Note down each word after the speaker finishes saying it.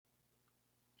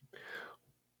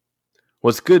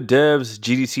What's good, devs?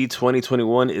 GDC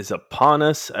 2021 is upon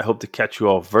us. I hope to catch you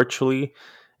all virtually.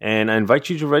 And I invite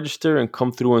you to register and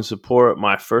come through and support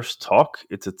my first talk.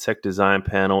 It's a tech design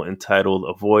panel entitled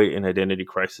Avoid an Identity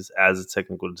Crisis as a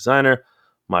Technical Designer,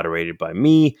 moderated by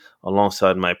me,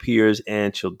 alongside my peers,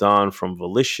 Ann Childan from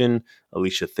Volition,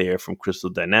 Alicia Thayer from Crystal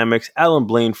Dynamics, Alan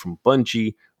Blaine from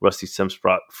Bungie, Rusty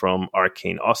Semsprot from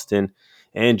Arcane Austin,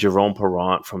 and Jerome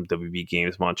Parent from WB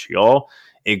Games Montreal.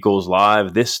 It goes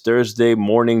live this Thursday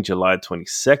morning, July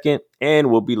 22nd,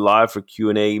 and will be live for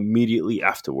Q&A immediately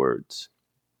afterwards.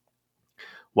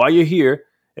 While you're here,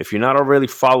 if you're not already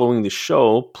following the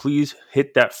show, please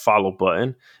hit that follow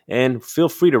button and feel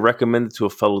free to recommend it to a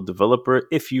fellow developer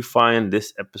if you find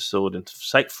this episode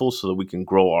insightful so that we can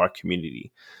grow our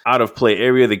community. Out of Play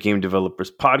Area, the Game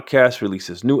Developers Podcast,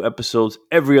 releases new episodes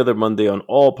every other Monday on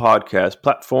all podcast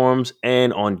platforms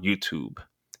and on YouTube.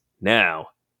 Now,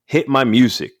 hit my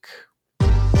music.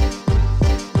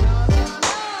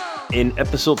 In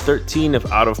episode 13 of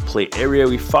Out of Play Area,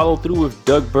 we follow through with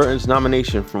Doug Burton's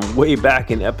nomination from way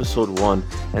back in episode 1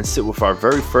 and sit with our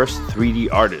very first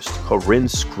 3D artist, Corinne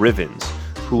Scrivens,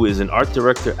 who is an art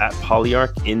director at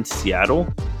Polyarch in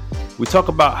Seattle. We talk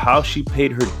about how she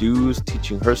paid her dues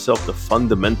teaching herself the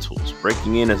fundamentals,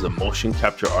 breaking in as a motion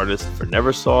capture artist for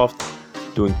Neversoft,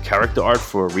 doing character art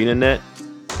for ArenaNet,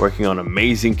 working on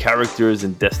amazing characters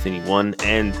in Destiny 1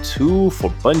 and 2 for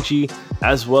Bungie,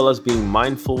 as well as being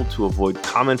mindful to avoid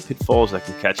common pitfalls that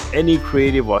can catch any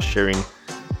creative while sharing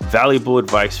valuable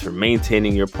advice for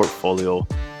maintaining your portfolio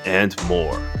and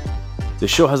more. The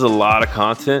show has a lot of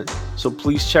content, so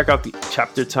please check out the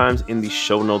chapter times in the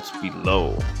show notes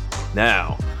below.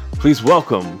 Now, please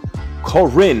welcome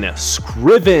Corinne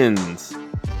Scrivens.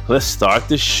 Let's start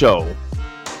the show.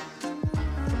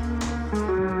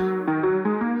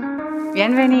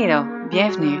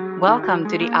 Bienvenue, welcome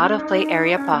to the Out of Play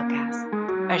Area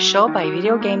podcast, a show by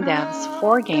video game devs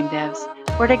for game devs,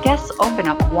 where the guests open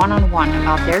up one-on-one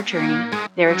about their journey,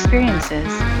 their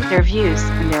experiences, their views,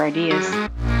 and their ideas.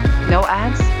 No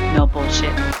ads, no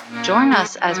bullshit. Join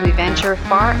us as we venture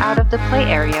far out of the play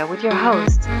area with your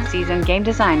host, seasoned game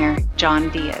designer John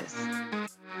Diaz.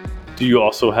 Do you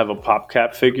also have a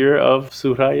PopCap figure of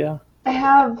Suraya? I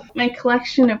have my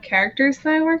collection of characters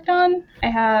that I worked on. I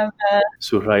have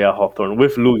Suraya Hawthorne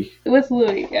with Louis. With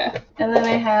Louis, yeah. And then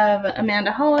I have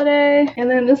Amanda Holiday. And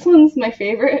then this one's my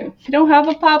favorite. I don't have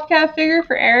a PopCap figure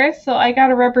for Eris, so I got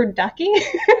a rubber ducky.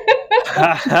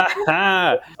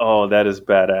 Oh, that is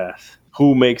badass.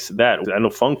 Who makes that? I know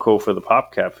Funko for the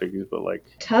PopCap figures, but like...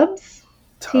 Tubbs?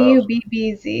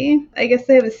 Tubbz. I guess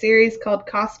they have a series called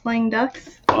Cosplaying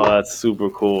Ducks. Oh, that's super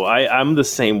cool. I'm the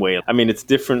same way. I mean, it's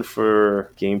different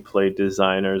for gameplay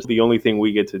designers. The only thing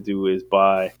we get to do is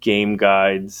buy game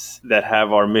guides that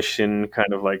have our mission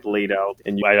kind of like laid out.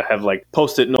 And I have like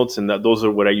post-it notes, and those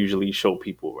are what I usually show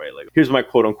people, right? Like, here's my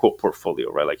quote unquote portfolio,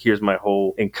 right? Like, here's my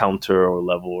whole encounter or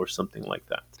level or something like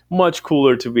that. Much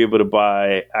cooler to be able to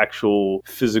buy actual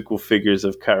physical figures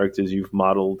of characters you've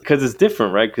modeled, because it's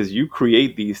different, right? Because you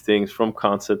create these things from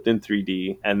concept in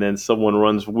 3D, and then someone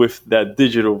runs with that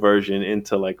digital version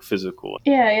into like physical.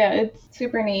 Yeah, it's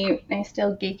super neat. I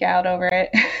still geek out over it.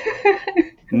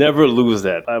 Never lose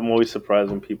that. I'm always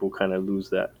surprised when people kind of lose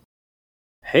that.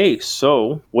 Hey,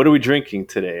 so what are we drinking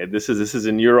today? This is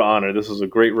in your honor. This was a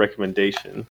great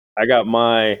recommendation. I got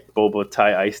my boba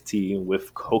Thai iced tea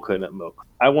with coconut milk.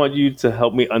 I want you to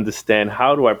help me understand,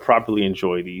 how do I properly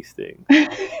enjoy these things?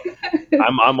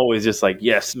 I'm always just like,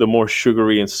 yes, the more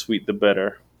sugary and sweet, the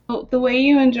better. Well, the way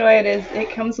you enjoy it is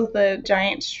it comes with a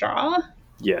giant straw.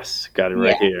 Yes, got it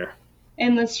right here.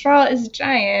 And the straw is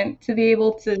giant to be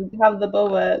able to have the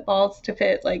boba balls to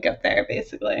fit like up there,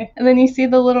 basically. And then you see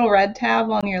the little red tab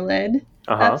on your lid.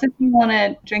 That's if you want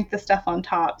to drink the stuff on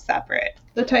top separate.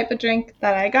 The type of drink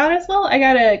that I got as well, I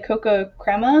got a cocoa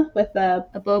crema with a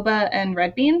boba and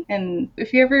red bean. And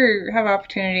if you ever have an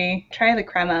opportunity, try the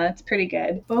crema. It's pretty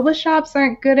good. Boba shops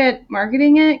aren't good at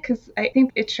marketing it because I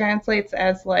think it translates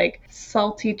as like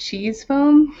salty cheese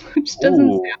foam, which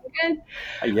doesn't sound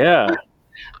good. Yeah.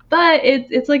 But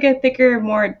it's like a thicker,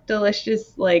 more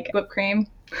delicious like whipped cream.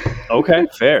 Okay,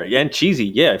 fair. Yeah, and cheesy.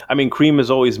 Yeah. I mean, cream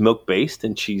is always milk-based,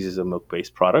 and cheese is a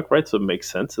milk-based product, right? So it makes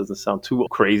sense. Doesn't sound too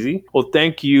crazy. Well,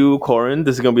 thank you, Corinne.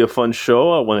 This is going to be a fun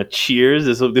show. I want to cheers.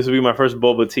 This will be my first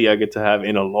boba tea I get to have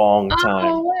in a long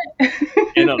time.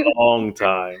 In a long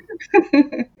time.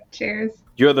 Cheers.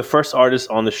 You're the first artist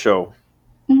on the show.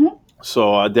 Mm-hmm.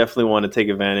 So I definitely want to take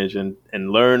advantage and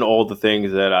learn all the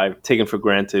things that I've taken for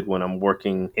granted when I'm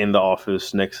working in the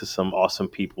office next to some awesome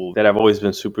people that I've always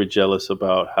been super jealous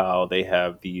about how they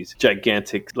have these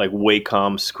gigantic like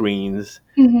Wacom screens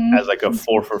as like a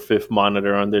fourth or fifth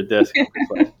monitor on their desk.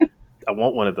 It's like, I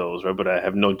want one of those, right? But I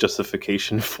have no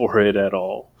justification for it at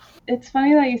all. It's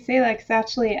funny that you say that because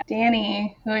actually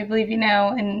Danny, who I believe you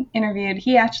know and interviewed,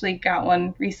 he actually got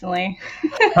one recently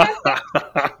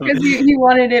because he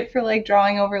wanted it for like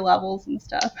drawing over levels and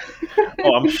stuff.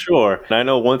 Oh, I'm sure. And I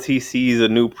know once he sees a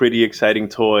new pretty exciting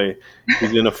toy,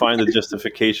 he's going to find the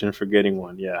justification for getting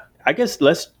one. Yeah. I guess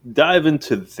let's dive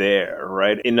into there,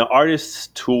 right? In the artist's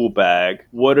tool bag,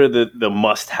 what are the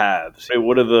must-haves? Right?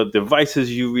 What are the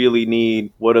devices you really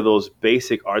need? What are those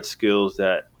basic art skills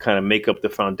that kind of make up the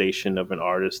foundation of an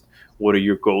artist? What are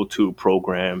your go-to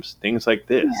programs? Things like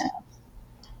this. Yeah.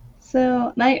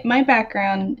 So my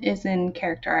background is in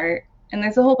character art, and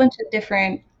there's a whole bunch of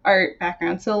different art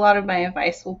background. So a lot of my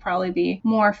advice will probably be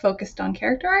more focused on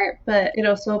character art, but it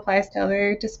also applies to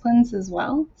other disciplines as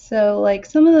well. So like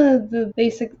some of the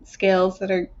basic skills that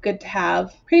are good to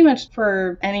have pretty much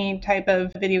for any type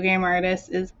of video game artist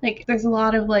is like there's a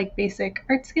lot of like basic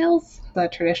art skills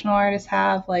that traditional artists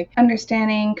have, like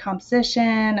understanding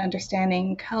composition,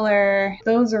 understanding color.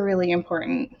 Those are really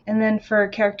important. And then for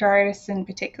character artists in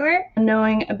particular,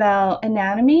 knowing about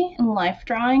anatomy and life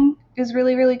drawing is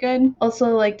really, really good.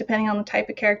 Also, like depending on the type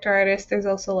of character artist, there's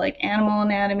also like animal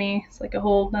anatomy. It's like a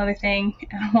whole other thing,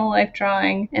 animal life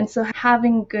drawing. And so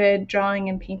having good drawing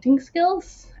and painting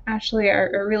skills actually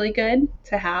are really good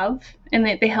to have, and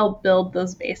they help build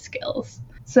those base skills.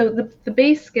 So the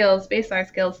base skills, base art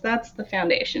skills, that's the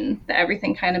foundation that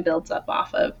everything kind of builds up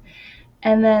off of.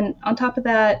 And then on top of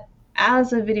that,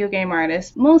 as a video game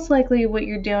artist, most likely what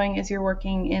you're doing is you're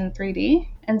working in 3D.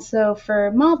 And so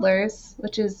for modelers,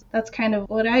 that's kind of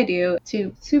what I do,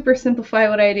 to super simplify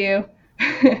what I do,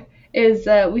 is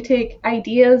we take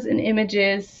ideas and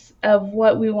images of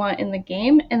what we want in the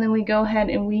game, and then we go ahead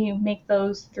and we make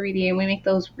those 3D and we make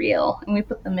those real and we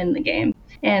put them in the game.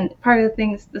 And part of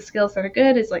the skills that are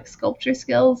good is like sculpture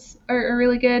skills are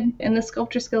really good. And the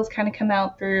sculpture skills kind of come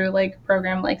out through like a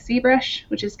program like ZBrush,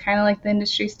 which is kind of like the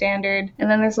industry standard. And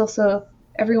then there's also,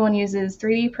 everyone uses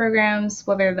 3D programs,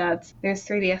 whether there's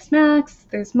 3ds Max,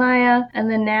 there's Maya. And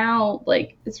then now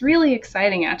like it's really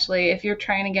exciting actually if you're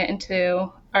trying to get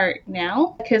into art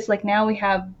now, because like now we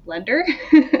have Blender.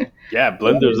 Yeah,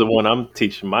 Blender's the one I'm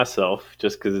teaching myself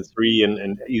just because it's free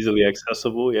and easily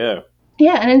accessible. Yeah.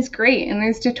 Yeah, and it's great. And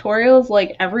there's tutorials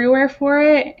like everywhere for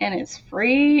it, and it's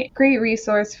free. Great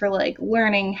resource for like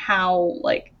learning how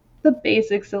like the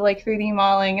basics of like 3D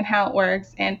modeling and how it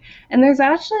works. And there's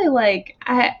actually like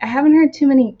I haven't heard too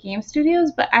many game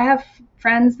studios, but I have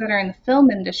friends that are in the film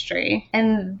industry,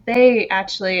 and they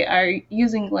actually are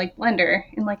using like Blender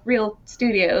in like real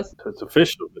studios. So it's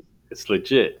official. It's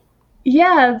legit.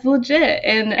 Yeah, it's legit.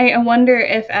 And I wonder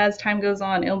if as time goes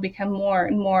on, it'll become more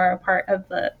and more a part of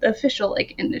the official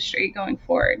like industry going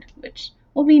forward, which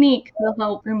will be neat. It'll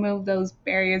help remove those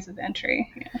barriers of entry.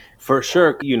 Yeah. For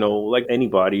sure. You know, like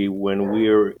anybody, when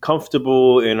we're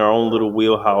comfortable in our own little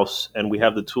wheelhouse and we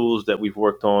have the tools that we've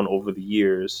worked on over the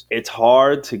years, it's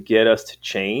hard to get us to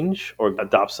change or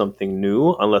adopt something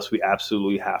new unless we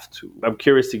absolutely have to. I'm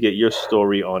curious to get your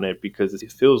story on it because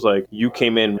it feels like you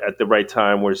came in at the right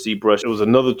time where ZBrush, it was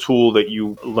another tool that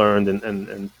you learned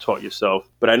and taught yourself.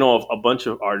 But I know of a bunch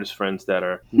of artist friends that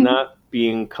are not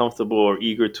being comfortable or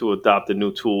eager to adopt a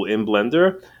new tool in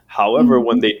Blender. However,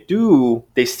 when they do,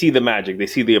 they see the magic, they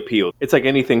see the appeal. It's like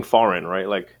anything foreign, right?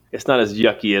 Like it's not as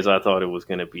yucky as I thought it was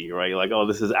going to be, right? Like, oh,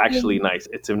 this is actually nice.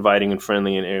 It's inviting and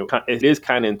friendly, and it is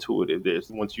kind of intuitive.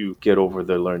 Once you get over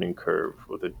the learning curve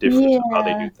or the difference of how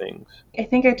they do things. I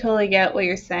think I totally get what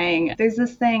you're saying. There's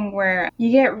this thing where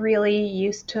you get really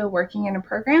used to working in a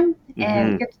program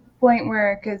and get to the point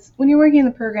where, because when you're working in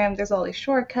the program, there's all these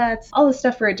shortcuts, all this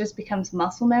stuff where it just becomes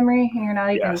muscle memory and you're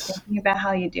not even thinking about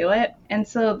how you do it. And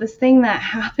so this thing that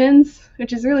happens,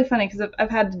 which is really funny because I've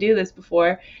had to do this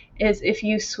before, is if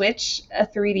you switch a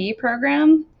 3D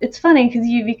program, it's funny because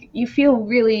you feel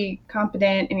really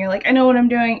competent and you're like, I know what I'm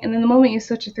doing. And then the moment you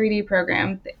switch a 3D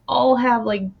program, they all have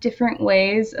like different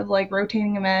ways of like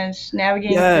rotating a mesh,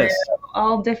 navigating through,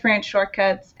 all different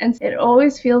shortcuts. And it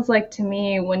always feels like to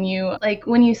me when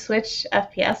you switch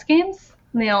FPS games,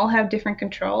 and they all have different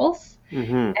controls.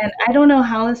 Mm-hmm. And I don't know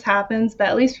how this happens, but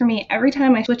at least for me, every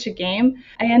time I switch a game,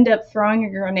 I end up throwing a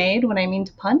grenade when I mean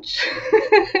to punch.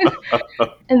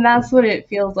 And that's what it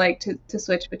feels like to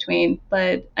switch between.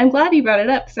 But I'm glad you brought it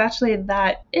up, because actually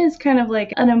that is kind of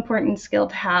like an important skill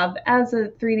to have as a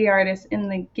 3D artist in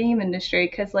the game industry,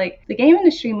 because like the game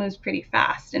industry moves pretty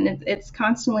fast, and it's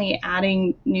constantly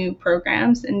adding new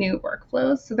programs and new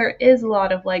workflows. So there is a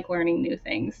lot of like learning new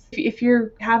things. If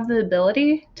you have the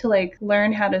ability to like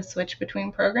learn how to switch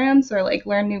between programs or like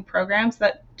learn new programs,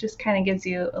 that just kind of gives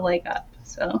you a leg up.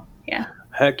 So yeah.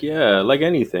 Heck yeah, like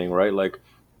anything, right? Like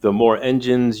the more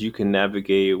engines you can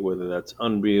navigate, whether that's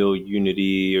Unreal,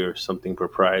 Unity, or something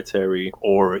proprietary,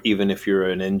 or even if you're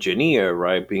an engineer,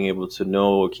 right, being able to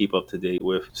know or keep up to date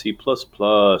with C++,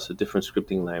 a different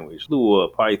scripting language, Lua,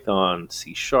 Python,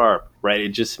 C Sharp, right? It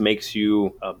just makes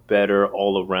you a better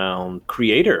all-around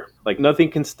creator. Like nothing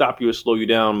can stop you or slow you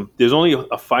down. There's only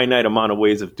a finite amount of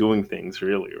ways of doing things,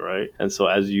 really, right? And so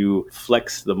as you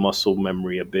flex the muscle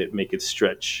memory a bit, make it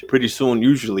stretch, pretty soon,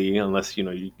 usually, unless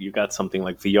you got something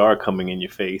like VR coming in your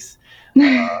face,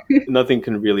 nothing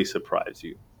can really surprise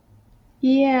you.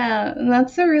 Yeah, and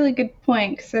that's a really good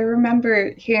point, because I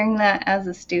remember hearing that as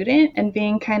a student and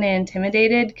being kind of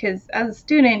intimidated, because as a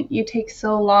student, you take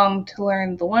so long to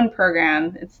learn the one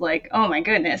program. It's like, oh my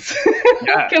goodness.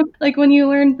 Yeah. Like when you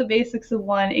learn the basics of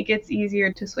one, it gets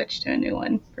easier to switch to a new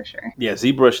one, for sure. Yeah,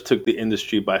 ZBrush took the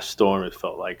industry by storm, it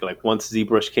felt like. Like once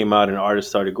ZBrush came out and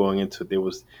artists started going into it,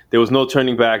 there was no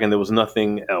turning back and there was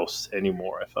nothing else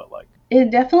anymore, I felt like. It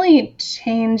definitely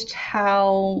changed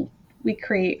how we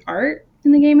create art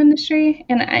in the game industry.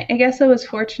 And I guess I was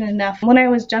fortunate enough when I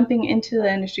was jumping into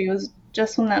the industry, it was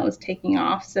just when that was taking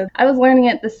off. So I was learning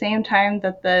it at the same time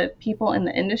that the people in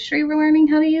the industry were learning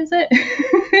how to use it.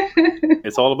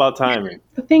 It's all about timing.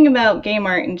 The thing about game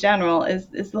art in general is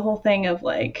the whole thing of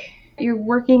like, you're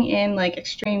working in like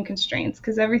extreme constraints,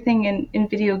 because everything in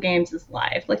video games is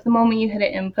live. Like the moment you hit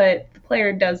an input, the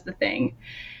player does the thing.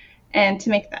 And to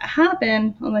make that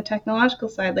happen on the technological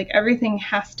side, like everything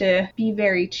has to be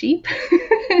very cheap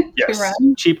Yes, to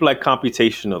run. cheap like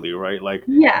computationally, right? Like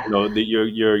Yeah.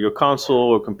 Your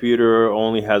console or computer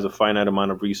only has a finite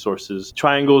amount of resources,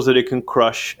 triangles that it can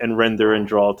crush and render and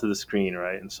draw to the screen,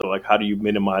 right? And so like how do you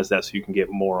minimize that so you can get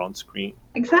more on screen?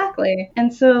 Exactly.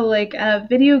 And so like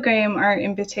video game art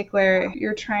in particular,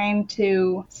 you're trying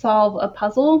to solve a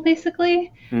puzzle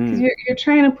basically, because you're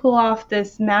trying to pull off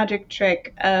this magic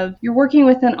trick of you're working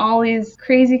within all these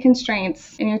crazy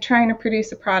constraints, and you're trying to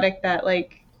produce a product that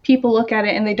like people look at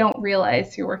it and they don't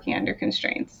realize you're working under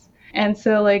constraints. And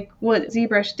so like what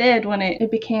ZBrush did when it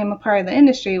became a part of the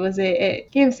industry was it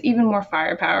gives even more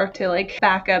firepower to like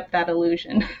back up that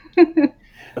illusion.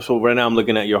 So right now I'm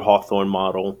looking at your Hawthorne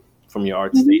model from your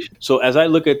ArtStation. So as I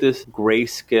look at this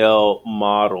grayscale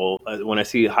model, when I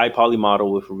see a high poly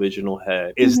model with original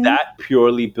head, is that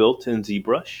purely built in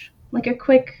ZBrush? Like a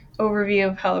quick overview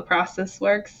of how the process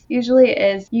works usually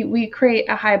is we create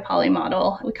a high poly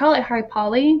model. We call it high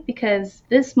poly because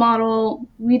this model,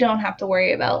 we don't have to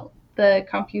worry about the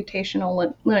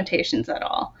computational limitations at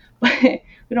all. We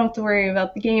don't have to worry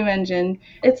about the game engine.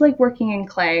 It's like working in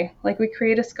clay. Like we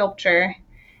create a sculpture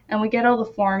and we get all the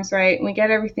forms right, and we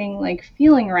get everything like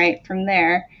feeling right from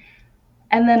there.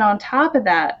 And then on top of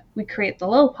that, we create the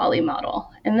low poly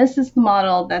model. And this is the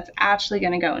model that's actually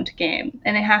going to go into game.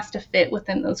 And it has to fit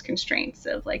within those constraints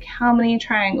of like, how many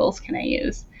triangles can I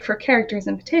use? For characters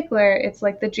in particular, it's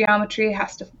like the geometry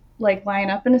has to like line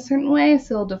up in a certain way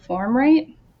so it'll deform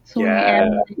right. So when you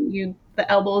animate, the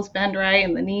elbows bend right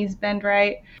and the knees bend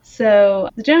right. So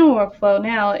the general workflow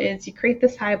now is you create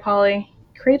this high poly,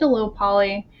 create a low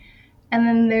poly, and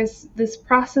then there's this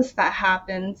process that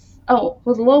happens. Oh,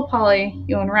 with low poly,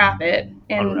 you unwrap it.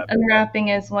 And unwrapping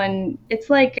is when it's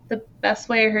like the best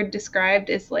way I heard described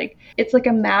is like it's like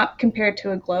a map compared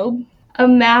to a globe. A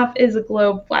map is a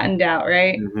globe flattened out,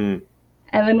 right? Mm-hmm.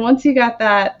 And then once you got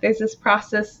that, there's this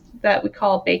process that we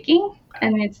call baking.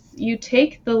 And it's you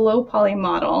take the low poly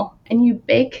model and you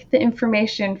bake the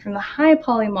information from the high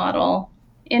poly model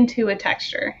into a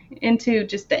texture, into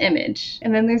just the image.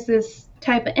 And then there's this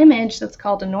type of image that's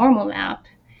called a normal map.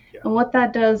 Yeah. And what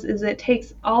that does is it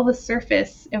takes all the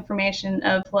surface information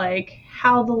of like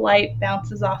how the light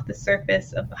bounces off the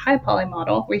surface of the high poly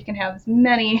model, where you can have as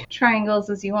many triangles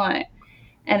as you want,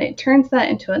 and it turns that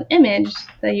into an image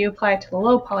that you apply to the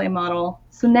low poly model.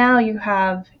 So now you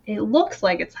have, it looks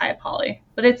like it's high poly,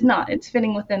 but it's not. It's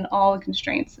fitting within all the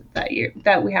constraints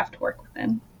that we have to work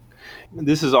within.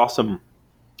 This is awesome.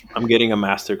 I'm getting a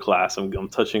master class. I'm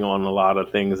touching on a lot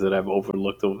of things that I've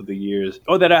overlooked over the years,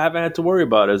 or that I haven't had to worry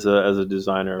about as a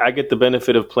designer. I get the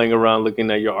benefit of playing around,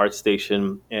 looking at your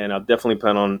ArtStation, and I'll definitely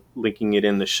plan on linking it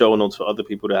in the show notes for other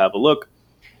people to have a look.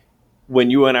 When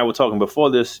you and I were talking before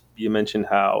this, you mentioned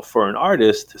how for an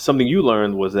artist, something you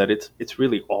learned was that it's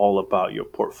really all about your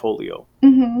portfolio.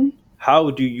 Mm-hmm. How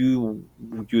do you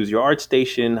use your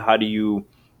ArtStation? How do you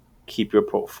keep your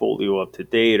portfolio up to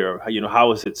date, or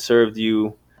how has it served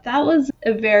you? That was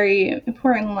a very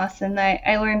important lesson that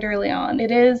I learned early on. It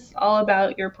is all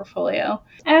about your portfolio.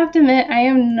 I have to admit, I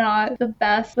am not the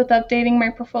best with updating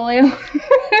my portfolio.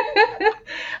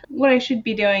 What I should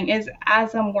be doing is,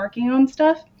 as I'm working on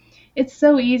stuff, it's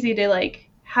so easy to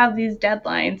have these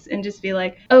deadlines and just be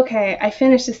like, okay, I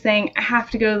finished this thing, I have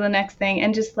to go to the next thing,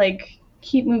 and just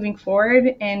keep moving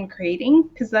forward and creating,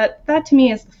 because that to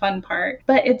me is the fun part.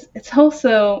 But it's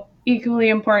also equally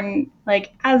important,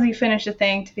 as you finish a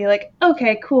thing, to be like,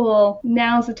 okay, cool,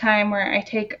 now's the time where I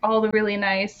take all the really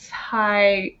nice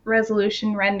high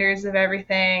resolution renders of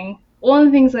everything. One of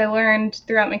the things I learned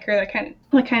throughout my career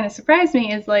that kind of surprised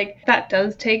me is that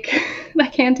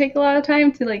can take a lot of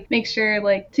time to make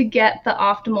sure to get the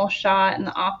optimal shot and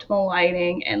the optimal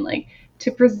lighting and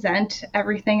to present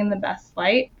everything in the best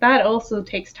light. That also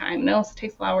takes time and it also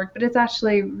takes a lot of work, but it's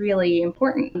actually really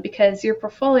important because your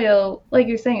portfolio, like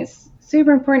you're saying, is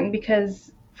super important,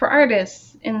 because for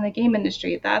artists in the game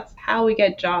industry, that's how we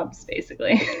get jobs,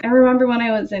 basically. I remember when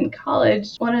I was in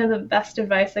college, one of the best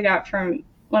advice I got from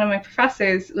one of my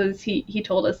professors was he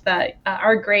told us that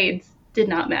our grades did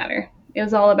not matter. It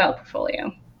was all about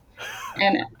portfolio.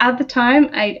 And at the time,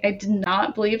 I did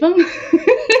not believe him.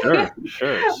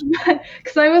 Sure.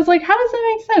 Because I was like, how does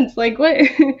that make sense?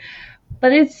 What?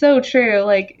 But it's so true.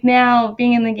 Now,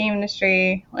 being in the game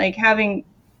industry, having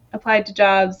applied to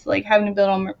jobs, having to build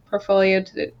on my portfolio,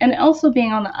 and also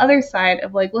being on the other side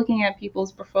of looking at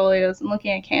people's portfolios and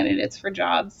looking at candidates for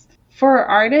jobs. For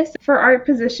artists, for art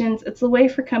positions, it's a way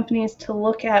for companies to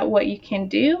look at what you can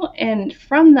do, and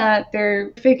from that,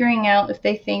 they're figuring out if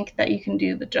they think that you can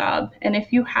do the job. And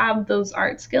if you have those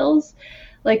art skills,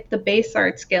 the base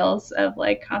art skills of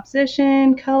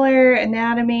composition, color,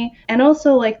 anatomy, and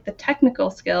also the technical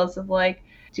skills of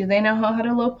do they know how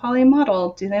to low poly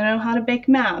model? Do they know how to bake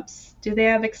maps? Do they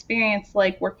have experience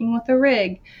working with a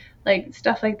rig?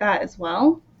 Stuff like that as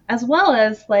well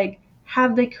as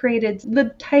have they created the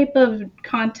type of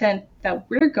content that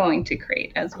we're going to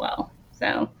create as well?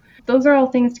 So those are all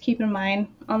things to keep in mind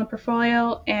on the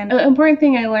portfolio. And an important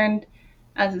thing I learned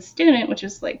as a student, which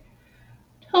is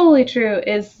totally true,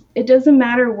 is it doesn't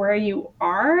matter where you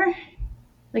are.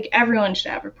 Everyone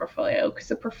should have a portfolio, because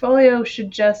a portfolio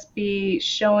should just be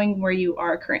showing where you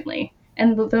are currently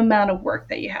and the amount of work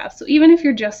that you have. So even if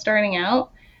you're just starting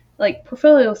out,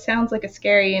 portfolio sounds like a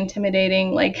scary,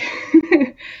 intimidating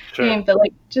Sure. name, but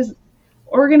just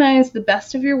organize the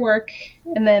best of your work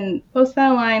and then post that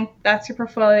online. That's your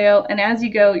portfolio. And as you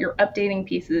go, you're updating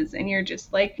pieces and you're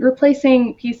just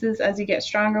replacing pieces as you get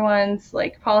stronger ones,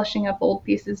 polishing up old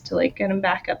pieces to get them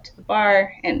back up to the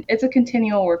bar. And it's a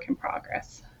continual work in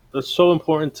progress. That's so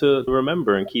important to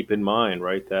remember and keep in mind,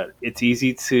 right? That it's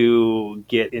easy to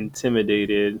get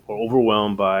intimidated or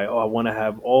overwhelmed by, I want to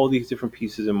have all these different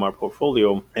pieces in my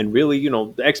portfolio. And really,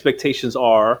 the expectations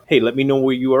are, hey, let me know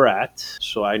where you are at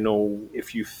so I know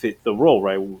if you fit the role,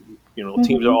 right?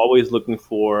 Teams are always looking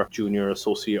for junior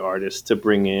associate artists to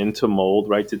bring in, to mold,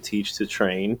 right? To teach, to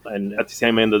train. And at the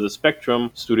same end of the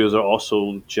spectrum, studios are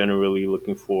also generally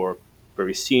looking for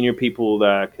very senior people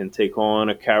that can take on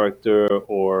a character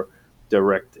or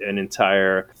direct an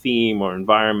entire theme or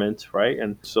environment, right?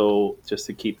 And so just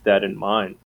to keep that in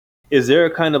mind. Is there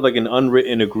kind of an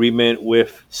unwritten agreement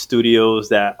with studios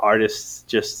that artists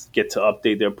just get to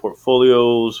update their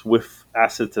portfolios with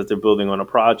assets that they're building on a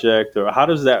project, or how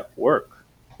does that work?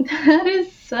 That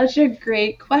is such a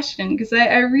great question, because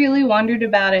I really wondered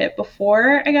about it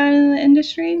before I got into the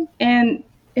industry. And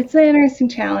it's an interesting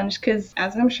challenge because,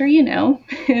 as I'm sure you know,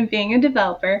 being a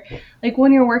developer,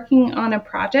 when you're working on a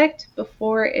project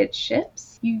before it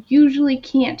ships, you usually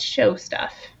can't show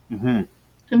stuff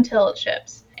until it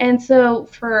ships. And so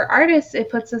for artists, it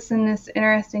puts us in this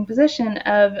interesting position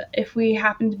of, if we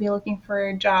happen to be looking for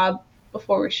a job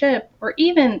before we ship, or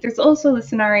even there's also the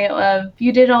scenario of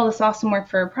you did all this awesome work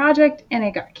for a project and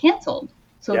it got canceled.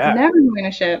 So it's never going to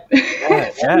ship.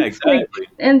 Yeah, exactly.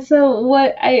 And so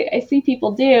what I see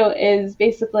people do is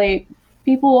basically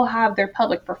people will have their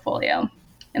public portfolio.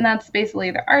 And that's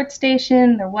basically their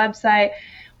ArtStation, their website,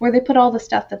 where they put all the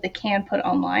stuff that they can put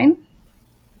online.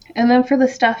 And then for the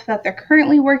stuff that they're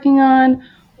currently working on,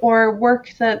 or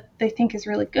work that they think is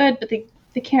really good, but they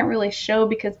they can't really show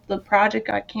because the project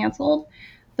got canceled,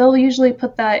 they'll usually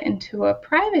put that into a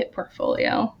private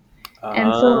portfolio.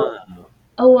 And so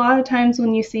a lot of times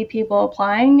when you see people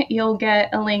applying, you'll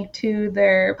get a link to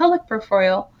their public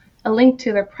portfolio, a link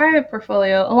to their private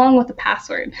portfolio, along with the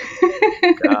password.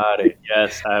 Got it.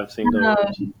 Yes, I have seen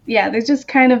those. Yeah, there's just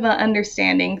kind of an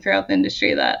understanding throughout the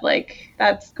industry that like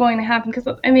that's going to happen because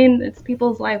I mean it's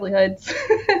people's livelihoods.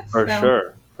 For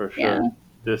sure. Yeah.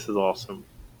 This is awesome.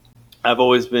 I've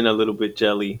always been a little bit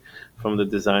jelly from the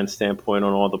design standpoint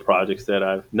on all the projects that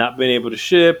I've not been able to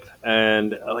ship.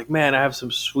 And like, man, I have some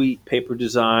sweet paper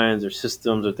designs or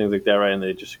systems or things like that, right? And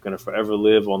they're just going to forever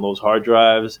live on those hard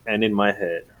drives and in my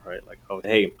head, right? Like, oh,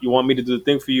 hey, you want me to do the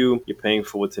thing for you? You're paying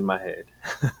for what's in my head.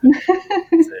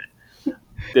 That's it.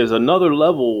 There's another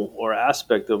level or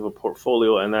aspect of a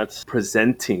portfolio, and that's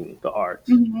presenting the art.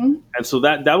 Mm-hmm. And so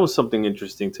that was something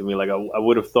interesting to me. Like I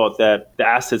would have thought that the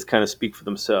assets kind of speak for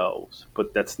themselves,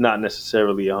 but that's not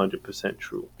necessarily 100%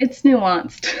 true. It's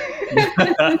nuanced.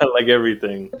 Like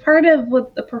everything. Part of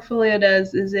what the portfolio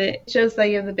does is it shows that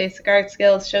you have the basic art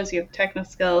skills, shows you have techno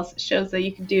skills, shows that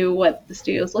you can do what the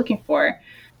studio is looking for.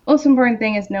 Most important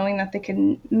thing is knowing that they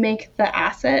can make the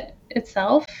asset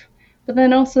itself. But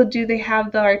then also, do they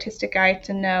have the artistic eye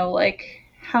to know like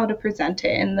how to present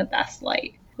it in the best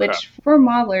light? Which for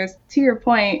modelers, to your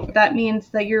point, that means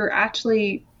that you're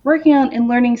actually working on and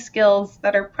learning skills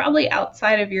that are probably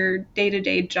outside of your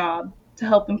day-to-day job to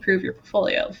help improve your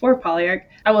portfolio. Before Polyarc,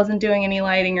 I wasn't doing any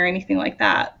lighting or anything like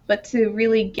that. But to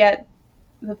really get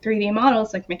the 3D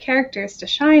models, like my characters, to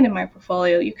shine in my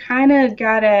portfolio, you kind of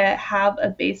gotta have a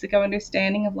basic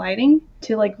understanding of lighting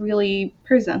to like really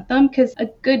present them, because a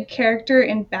good character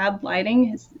in bad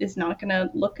lighting is not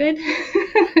gonna look good.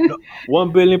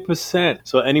 1,000,000,000%.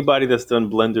 So anybody that's done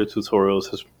Blender tutorials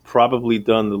has probably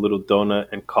done the little donut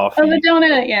and coffee. Oh, the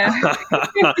donut, yeah.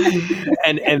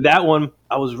 and that one,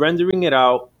 I was rendering it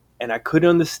out and I couldn't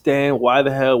understand why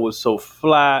the hell it was so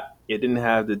flat. It didn't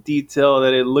have the detail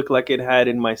that it looked like it had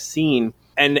in my scene.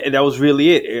 And that was really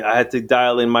it. I had to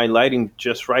dial in my lighting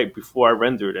just right before I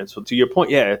rendered. And so to your point,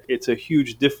 yeah, it's a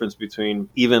huge difference between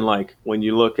even like when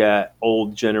you look at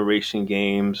old generation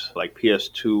games like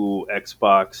PS2,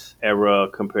 Xbox era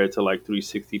compared to like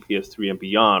 360, PS3 and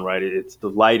beyond, right? It's the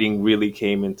lighting really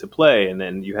came into play. And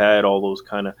then you had all those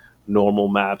kind of normal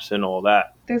maps and all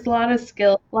that. There's a lot of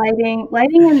skill. Lighting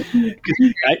and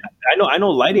I know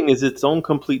lighting is its own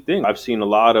complete thing. I've seen a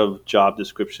lot of job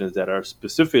descriptions that are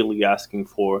specifically asking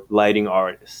for lighting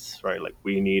artists, right? Like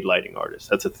we need lighting artists.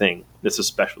 That's a thing. It's a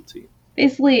specialty.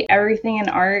 Basically everything in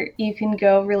art you can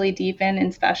go really deep in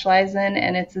and specialize in,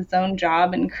 and it's its own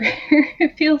job and career,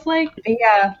 it feels like. But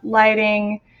yeah,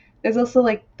 lighting. There's also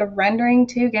like the rendering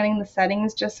too, getting the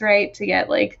settings just right to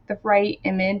get like the right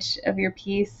image of your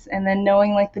piece, and then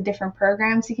knowing like the different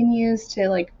programs you can use to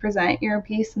like present your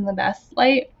piece in the best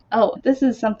light. Oh, this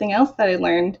is something else that I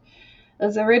learned. It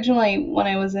was originally when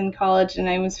I was in college and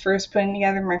I was first putting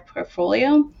together my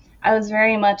portfolio, I was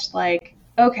very much like,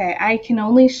 okay, I can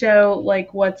only show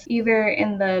like what's either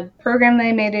in the program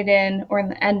they made it in or in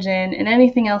the engine, and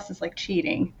anything else is like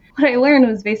cheating. What I learned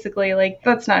was basically like,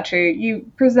 that's not true. You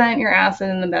present your asset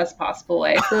in the best possible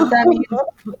way. So that means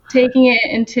taking it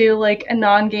into like a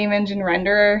non-game engine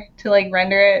renderer to like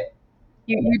render it,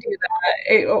 you do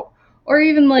that. Or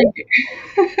even like...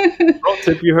 Pro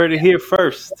tip, you heard it here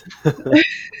first.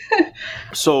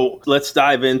 So let's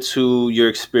dive into your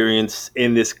experience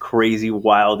in this crazy,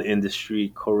 wild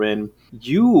industry, Corinne.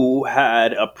 You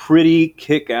had a pretty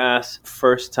kick-ass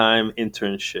first-time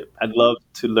internship. I'd love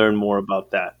to learn more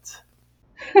about that.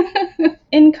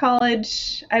 In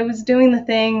college, I was doing the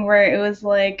thing where it was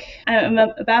like, I'm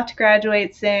about to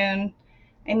graduate soon.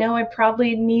 I know I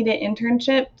probably need an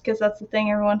internship because that's the thing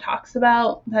everyone talks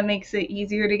about. That makes it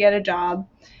easier to get a job.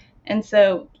 And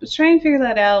so I was trying to figure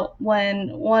that out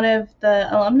when one of the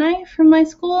alumni from my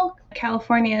school,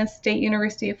 California State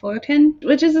University of Fullerton,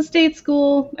 which is a state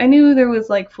school. I knew there was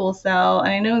like Full Sail, and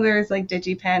I know there was like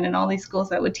DigiPen and all these schools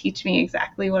that would teach me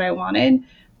exactly what I wanted.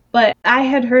 But I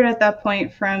had heard at that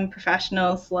point from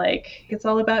professionals like, it's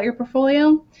all about your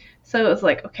portfolio. So it was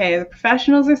like, okay, the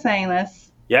professionals are saying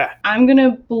this. Yeah. I'm going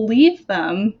to believe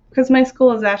them, because my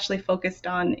school is actually focused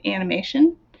on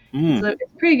animation. So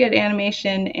it's pretty good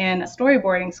animation and a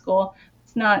storyboarding school.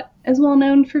 It's not as well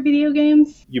known for video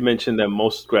games. You mentioned that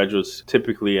most graduates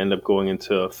typically end up going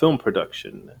into film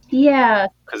production. Yeah.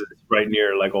 Because it's right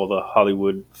near like all the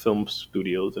Hollywood film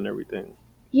studios and everything.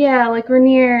 Yeah, like we're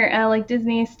near like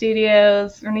Disney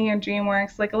Studios, we're near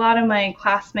DreamWorks. Like a lot of my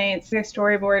classmates, they're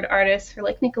storyboard artists for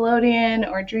like Nickelodeon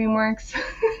or DreamWorks.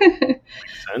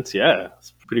 Makes sense, yeah.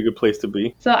 It's pretty good place to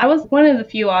be. So I was one of the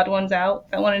few odd ones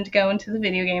out that wanted to go into the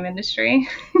video game industry.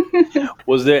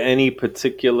 Was there any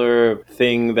particular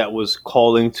thing that was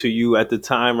calling to you at the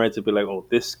time, right? To be like, oh,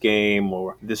 this game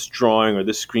or this drawing or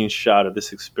this screenshot or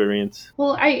this experience?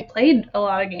 Well, I played a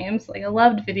lot of games. Like, I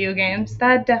loved video games.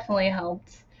 That definitely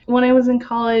helped. When I was in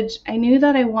college, I knew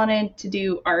that I wanted to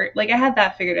do art. Like, I had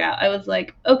that figured out. I was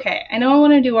like, okay, I know I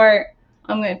want to do art.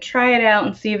 I'm going to try it out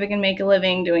and see if I can make a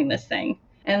living doing this thing.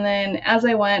 And then as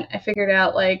I went, I figured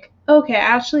out, like, okay, I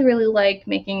actually really like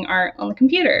making art on the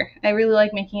computer. I really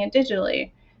like making it digitally.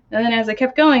 And then as I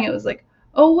kept going, it was like,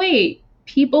 oh, wait,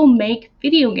 people make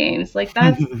video games. Like,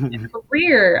 that's a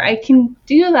career. I can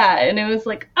do that. And it was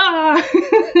like, ah.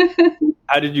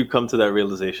 How did you come to that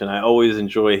realization? I always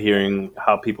enjoy hearing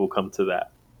how people come to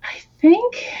that. I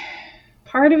think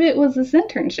part of it was this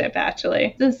internship,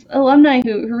 actually. This alumni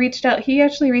who reached out, he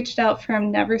actually reached out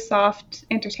from Neversoft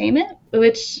Entertainment,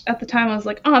 which at the time I was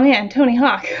like, oh man, Tony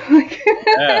Hawk.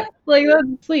 Yeah. Like,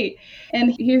 that's sweet.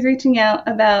 And he was reaching out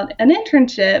about an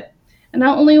internship. And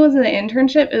not only was it an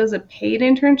internship, it was a paid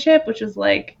internship, which was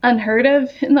like unheard of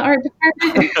in the art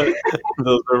department.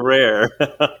 Those are rare.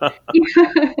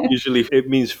 Yeah. Usually it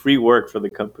means free work for the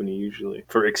company, usually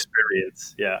for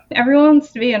experience. Yeah. Everyone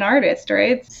wants to be an artist,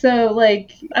 right? So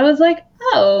like, I was like,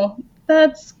 oh,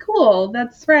 that's cool.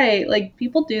 That's right. Like,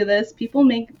 people do this. People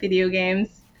make video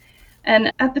games.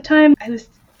 And at the time I was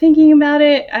thinking about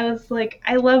it, I was like,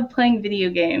 I love playing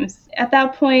video games. At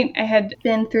that point, I had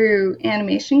been through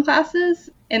animation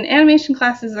classes, and animation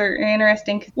classes are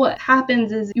interesting because what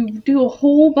happens is you do a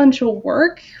whole bunch of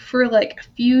work for like a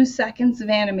few seconds of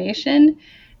animation,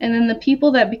 and then the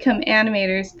people that become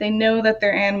animators, they know that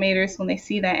they're animators when they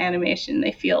see that animation.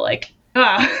 They feel like,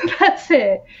 that's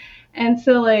it. And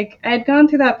so like, I had gone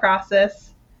through that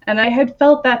process, and I had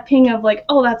felt that ping of like,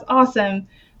 oh, that's awesome.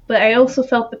 But I also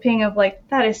felt the ping of like,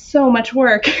 that is so much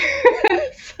work.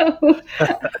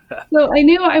 so I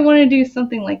knew I wanted to do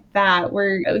something like that,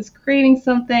 where I was creating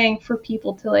something for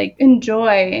people to like enjoy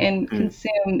and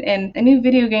consume. And I knew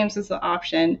video games was the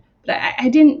option, but I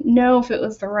didn't know if it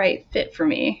was the right fit for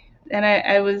me. And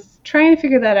I was trying to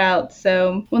figure that out.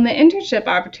 So when the internship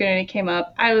opportunity came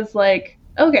up, I was like,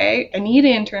 okay, I need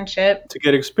an internship. To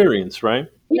get experience, right?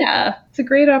 Yeah, it's a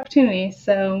great opportunity.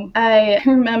 So I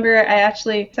remember I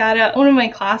actually sat out one of my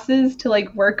classes to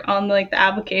like work on like the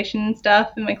application and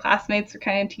stuff, and my classmates were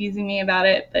kind of teasing me about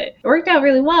it, but it worked out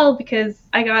really well because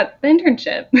I got the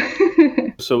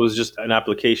internship. So it was just an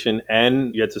application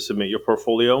and you had to submit your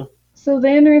portfolio? So the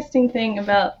interesting thing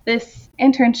about this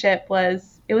internship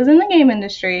was it was in the game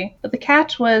industry, but the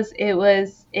catch was it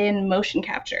was in motion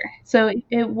capture. So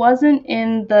it wasn't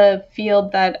in the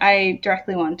field that I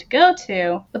directly wanted to go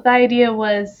to, but the idea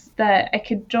was that I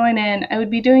could join in. I would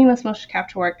be doing this motion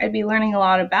capture work. I'd be learning a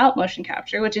lot about motion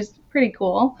capture, which is pretty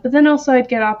cool. But then also I'd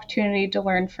get opportunity to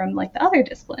learn from like the other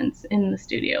disciplines in the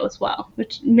studio as well,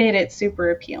 which made it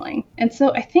super appealing. And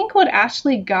so I think what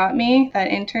actually got me that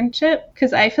internship,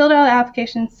 because I filled out the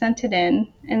application, sent it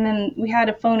in, and then we had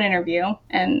a phone interview,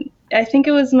 and I think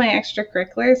it was my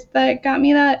extracurriculars that got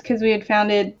me that, because we had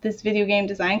founded this video game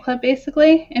design club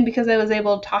basically, and because I was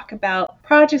able to talk about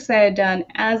projects I had done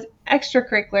as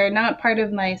extracurricular, not part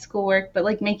of my schoolwork, but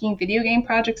like making video game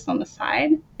projects on the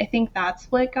side. I think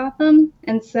that's what got them.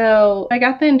 And so I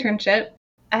got the internship.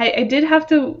 I did have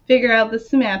to figure out the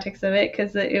semantics of it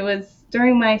because it was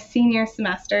during my senior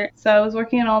semester. So I was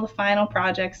working on all the final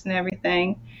projects and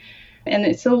everything.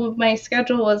 And so my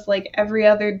schedule was like every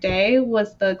other day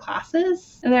was the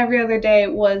classes and every other day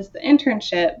was the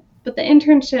internship. But the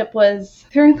internship was,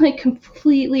 they're in like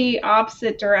completely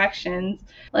opposite directions.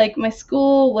 Like my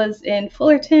school was in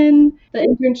Fullerton, the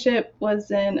internship was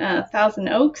in Thousand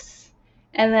Oaks,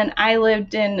 and then I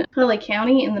lived in LA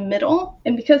County in the middle.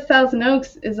 And because Thousand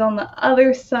Oaks is on the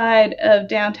other side of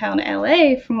downtown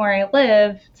LA from where I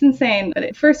live, it's insane. But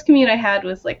the first commute I had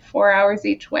was like 4 hours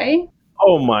each way.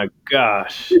 Oh my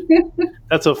gosh.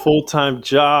 That's a full-time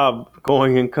job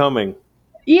going and coming.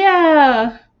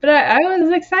 Yeah. But I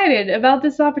was excited about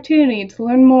this opportunity to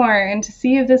learn more and to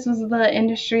see if this was the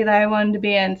industry that I wanted to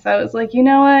be in. So I was like, you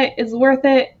know what? It's worth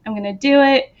it. I'm going to do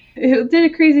it. It did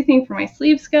a crazy thing for my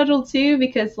sleep schedule too,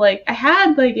 because like I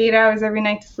had like 8 hours every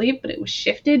night to sleep, but it was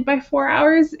shifted by 4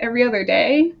 hours every other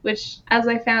day, which as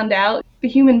I found out, the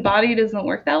human body doesn't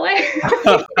work that way.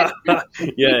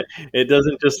 Yeah, it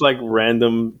doesn't just like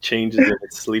random changes in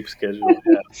its sleep schedule.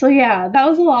 Yeah. So yeah, that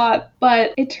was a lot,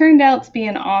 but it turned out to be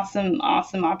an awesome,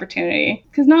 awesome opportunity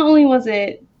because not only was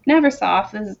it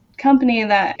Neversoft, this company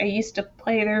that I used to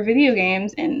play their video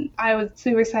games, and I was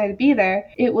super excited to be there.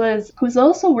 It was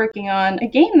also working on a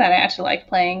game that I actually liked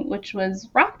playing, which was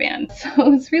Rock Band. So it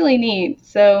was really neat.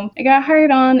 So I got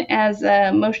hired on as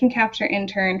a motion capture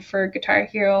intern for Guitar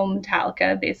Hero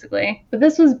Metallica, basically. But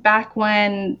this was back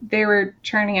when they were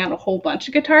churning out a whole bunch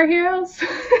of Guitar Heroes.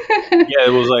 Yeah,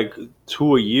 it was like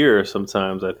 2 a year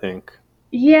sometimes, I think.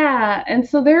 Yeah, and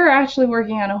so they were actually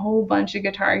working on a whole bunch of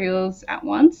Guitar Heroes at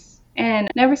once. And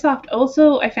Neversoft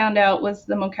also, I found out, was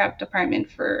the mocap department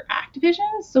for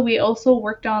Activision. So we also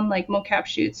worked on like mocap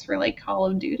shoots for like Call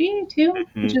of Duty too,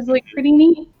 which is like pretty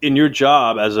neat. In your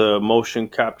job as a motion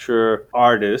capture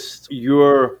artist,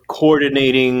 you're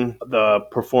coordinating the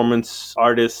performance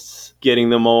artists, getting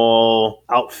them all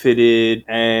outfitted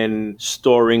and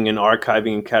storing and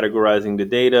archiving and categorizing the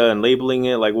data and labeling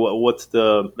it. Like what's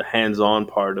the hands-on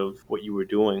part of what you were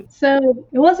doing? So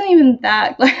it wasn't even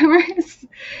that glamorous.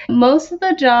 Most of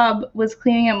the job was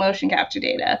cleaning up motion capture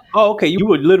data. Oh, okay. You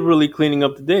were literally cleaning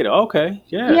up the data. Okay,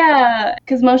 yeah. Yeah,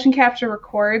 because motion capture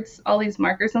records all these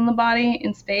markers on the body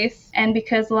in space. And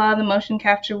because a lot of the motion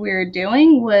capture we were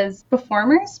doing was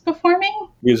performers performing.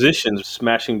 Musicians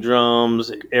smashing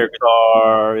drums, air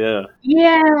guitar, yeah.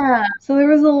 Yeah. So there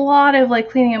was a lot of like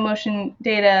cleaning up motion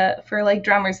data for like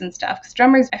drummers and stuff. Because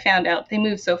drummers, I found out, they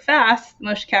move so fast,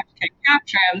 motion capture can't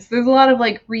capture them. So there's a lot of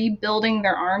like rebuilding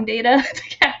their arm data to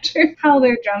capture how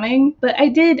they're drumming. But I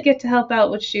did get to help out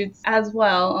with shoots as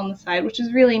well on the side, which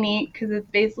is really neat because it's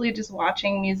basically just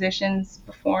watching musicians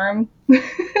perform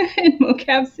in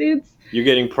mocap suits. You're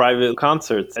getting private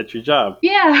concerts at your job.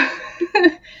 Yeah,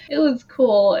 it was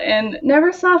cool. And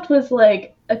Neversoft was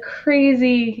like a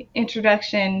crazy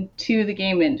introduction to the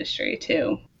game industry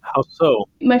too. How so?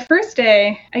 My first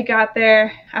day, I got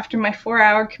there after my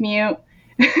 4-hour commute.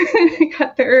 I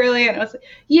got there early and I was like,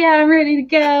 yeah, I'm ready to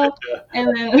go.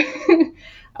 And then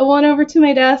I went over to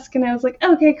my desk and I was like,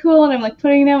 okay, cool. And I'm like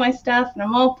putting down my stuff and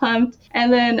I'm all pumped.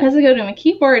 And then as I go to my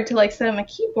keyboard to like set up my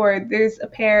keyboard, there's a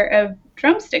pair of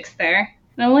drumsticks there.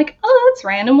 And I'm like, oh, that's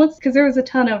random. Because there was a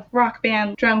ton of Rock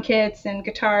Band drum kits and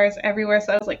guitars everywhere.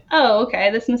 So I was like, oh, okay,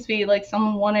 this must be like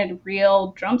someone wanted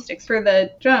real drumsticks for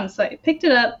the drums. So I picked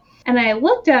it up and I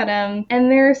looked at them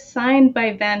and they're signed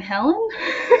by Van Halen.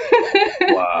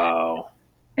 Wow.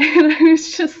 And I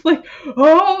was just like,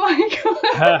 oh my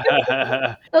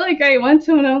God. Like I went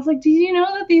to him and I was like, did you know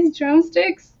that these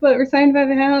drumsticks that were signed by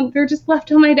Van Halen, they're just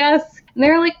left on my desk? And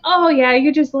they're like, oh yeah,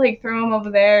 you just like throw them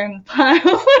over there in the pile.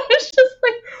 It's just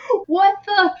like, what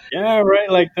the? Yeah, right.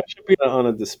 Like that should be on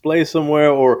a display somewhere.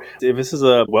 Or if this is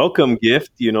a welcome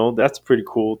gift, that's pretty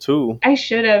cool too. I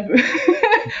should have.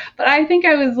 But I think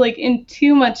I was like in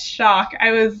too much shock.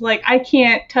 I was like, I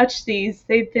can't touch these.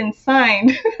 They've been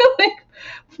signed. Like,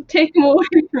 take them away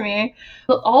from me.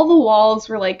 But all the walls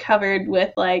were like covered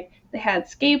with like, they had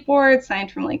skateboards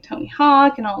signed from like Tony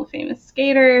Hawk and all the famous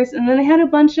skaters. And then they had a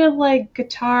bunch of like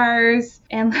guitars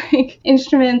and like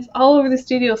instruments all over the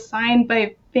studio signed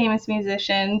by famous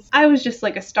musicians. I was just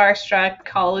like a starstruck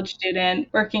college student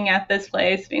working at this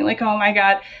place being like, oh my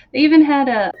God. They even had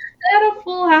a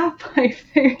full half-pipe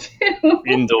there too.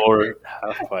 Indoor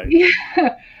half-pipe.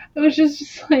 Yeah. It was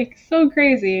just like so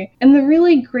crazy. And the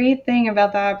really great thing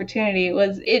about the opportunity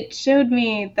was it showed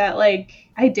me that like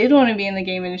I did want to be in the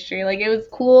game industry. Like it was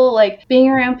cool like being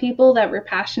around people that were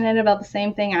passionate about the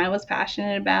same thing I was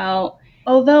passionate about.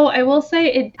 Although I will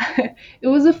say it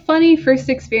was a funny first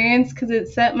experience because it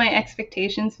set my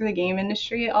expectations for the game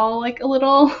industry all like a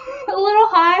little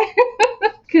high.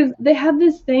 Because they had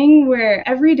this thing where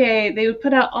every day they would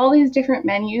put out all these different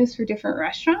menus for different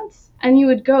restaurants. And you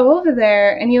would go over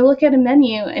there and you look at a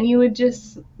menu and you would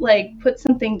just like put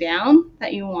something down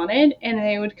that you wanted and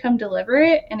they would come deliver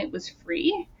it and it was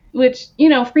free. Which,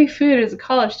 free food as a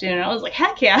college student, I was like,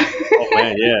 heck yeah. Oh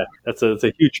man, yeah. That's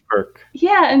a huge perk.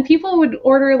 Yeah, and people would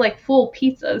order like full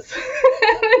pizzas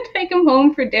and take them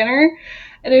home for dinner.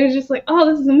 And it was just like, oh,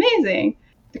 this is amazing.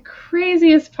 The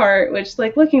craziest part, which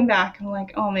like looking back, I'm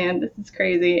like, oh man, this is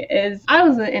crazy, is I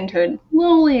was an intern,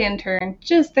 lowly intern,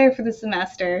 just there for the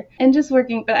semester and just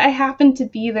working. But I happened to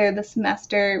be there the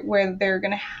semester where they're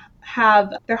going to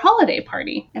have their holiday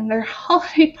party. And their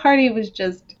holiday party was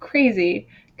just crazy.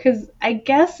 Because I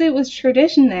guess it was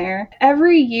tradition there.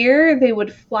 Every year they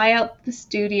would fly out the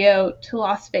studio to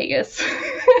Las Vegas.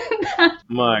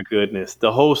 My goodness.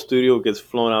 The whole studio gets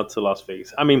flown out to Las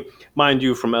Vegas. I mean, mind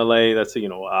you, from LA, that's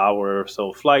an hour or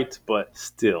so flight, but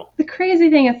still. The crazy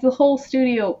thing is the whole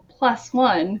studio plus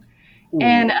one. Ooh.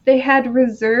 And they had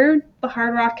reserved the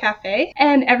Hard Rock Cafe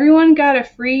and everyone got a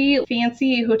free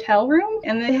fancy hotel room.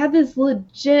 And they had this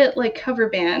legit like cover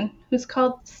band who's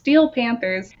called Steel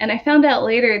Panthers. And I found out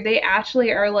later they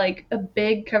actually are like a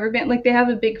big cover band. Like they have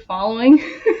a big following.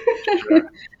 Sure.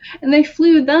 And they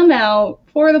flew them out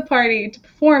for the party to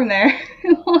perform there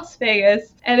in Las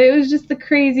Vegas. And it was just the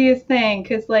craziest thing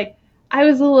because, like, I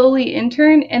was a lowly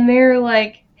intern and they were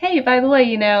like, hey, by the way,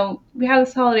 you know, we have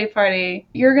this holiday party.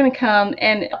 You're going to come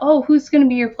and, oh, who's going to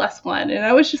be your plus one? And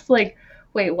I was just like,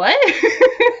 wait, what?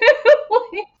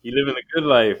 You live in the good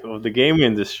life of the game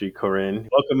industry, Corinne.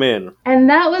 Welcome in. And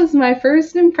that was my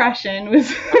first impression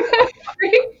was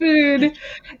free food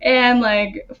and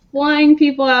like flying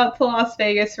people out to Las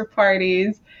Vegas for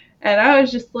parties. And I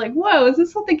was just like, whoa, is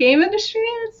this what the game industry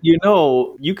is? You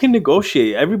know, you can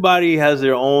negotiate. Everybody has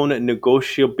their own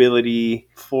negotiability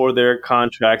for their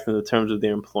contracts and the terms of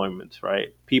their employment,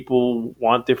 right? People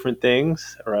want different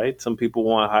things, right? Some people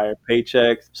want higher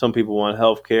paychecks. Some people want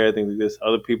healthcare, things like this.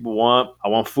 Other people I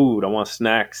want food. I want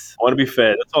snacks. I want to be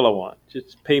fed. That's all I want.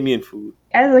 Just pay me in food.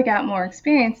 As I got more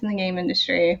experience in the game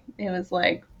industry, it was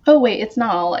like, oh, wait, it's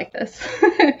not all like this.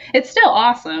 It's still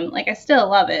awesome. Like, I still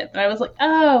love it. But I was like,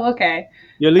 oh, okay.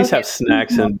 You at least have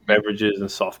snacks and beverages and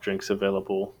soft drinks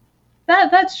available.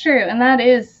 That's true. And that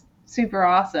is super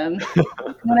awesome.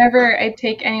 Whenever I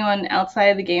take anyone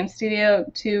outside the game studio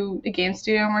to a game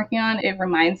studio I'm working on, it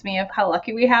reminds me of how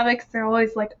lucky we have it. Because they're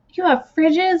always like, you have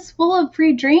fridges full of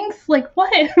free drinks? Like,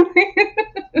 what?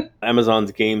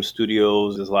 Amazon's game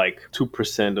studios is like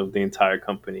 2% of the entire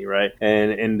company, right?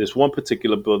 And in this one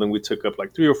particular building, we took up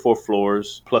like 3 or 4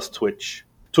 floors plus Twitch.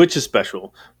 Twitch is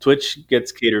special. Twitch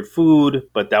gets catered food,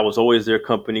 but that was always their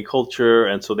company culture.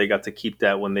 And so they got to keep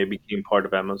that when they became part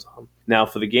of Amazon. Now,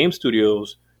 for the game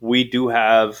studios, we do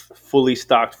have fully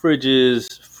stocked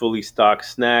fridges, fully stocked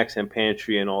snacks and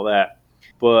pantry and all that.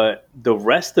 But the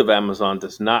rest of Amazon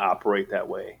does not operate that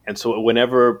way. And so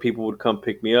whenever people would come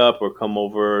pick me up or come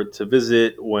over to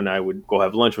visit, when I would go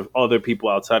have lunch with other people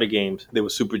outside of games, they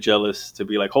were super jealous to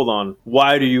be like, hold on,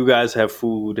 why do you guys have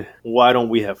food? Why don't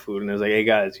we have food? And I was like, hey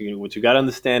guys, what you got to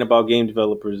understand about game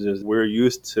developers is we're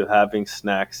used to having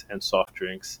snacks and soft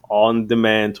drinks on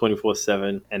demand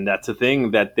 24/7. And that's a thing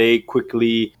that they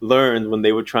quickly learned when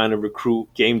they were trying to recruit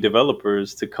game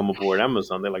developers to come aboard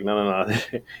Amazon. They're like, no,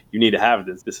 you need to have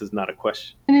this. This is not a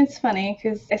question. And it's funny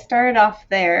because I started off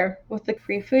there with the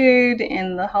free food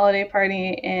and the holiday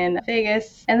party in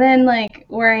Vegas. And then like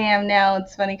where I am now,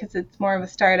 it's funny because it's more of a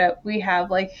startup. We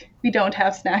don't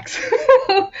have snacks.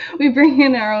 We bring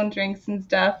in our own drinks and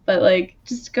stuff. But like,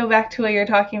 just to go back to what you were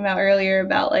talking about earlier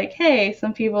about like, hey,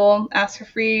 some people ask for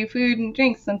free food and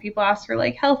drinks. Some people ask for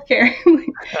like healthcare.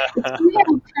 It's funny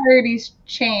how priorities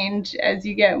change as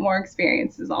you get more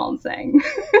experience is all I'm saying.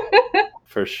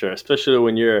 For sure, especially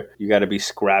when you got to be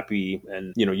scrappy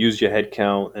and, use your head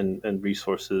count and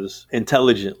resources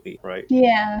intelligently, right?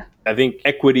 Yeah. I think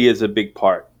equity is a big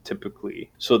part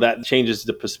typically. So that changes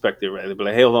the perspective, right? They'll be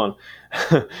like, hey, hold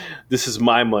on, this is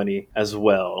my money as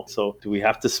well. So do we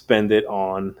have to spend it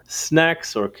on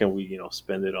snacks or can we,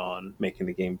 spend it on making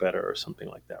the game better or something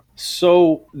like that?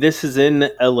 So this is in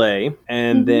LA.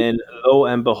 And then lo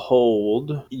and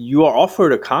behold, you are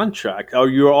offered a contract or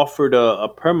you're offered a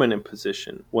permanent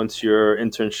position once your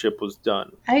internship was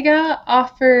done. I got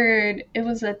offered, it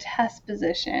was a test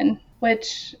position,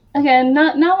 which again,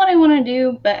 not what I want to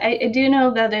do, but I do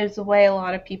know that there's a way a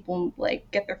lot of people like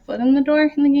get their foot in the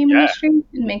door in the game industry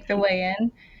and make their way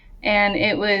in. And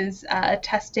it was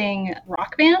testing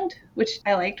Rock Band, which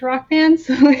I liked Rock Band,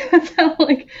 so that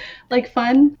sounded like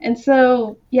fun. And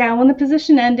so, yeah, when the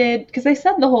position ended, because they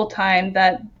said the whole time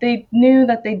that they knew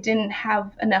that they didn't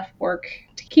have enough work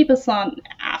to keep us on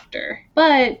after.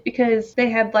 But because they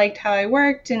had liked how I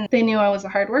worked and they knew I was a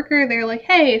hard worker, they were like,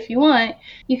 hey, if you want,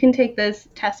 you can take this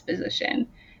test position.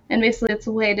 And basically it's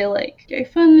a way to like get your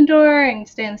foot in the door and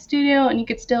stay in the studio and you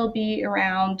could still be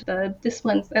around the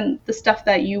disciplines and the stuff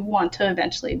that you want to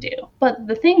eventually do. But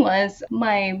the thing was,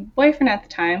 my boyfriend at the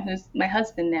time, who's my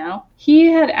husband now, he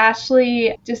had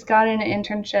actually just gotten an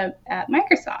internship at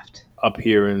Microsoft. Up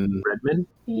here in Redmond?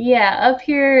 Yeah, up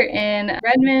here in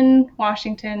Redmond,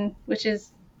 Washington, which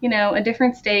is, a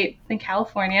different state than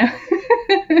California.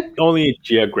 Only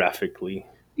geographically.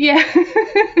 Yeah.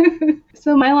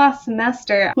 So my last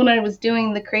semester, when I was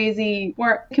doing the crazy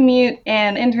work commute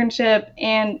and internship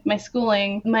and my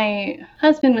schooling, my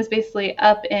husband was basically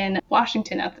up in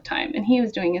Washington at the time, and he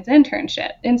was doing his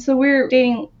internship. And so we were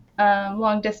dating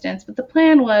long distance, but the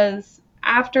plan was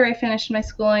after I finished my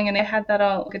schooling and I had that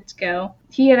all good to go,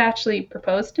 he had actually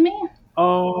proposed to me.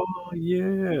 Oh,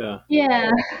 yeah. Yeah.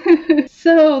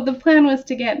 So the plan was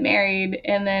to get married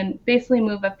and then basically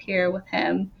move up here with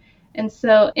him. And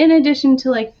so in addition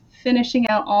to like finishing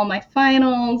out all my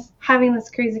finals, having this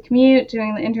crazy commute,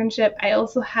 doing the internship. I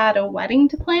also had a wedding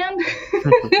to plan,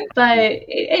 but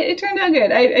it turned out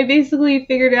good. I basically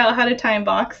figured out how to time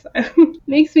box.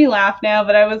 Makes me laugh now,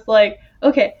 but I was like,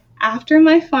 okay, after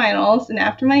my finals and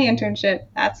after my internship,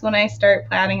 that's when I start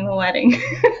planning the wedding.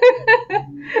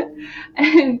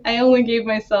 And I only gave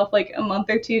myself like a month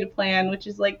or two to plan, which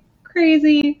is like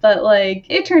crazy, but like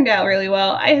it turned out really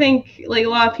well. I think like a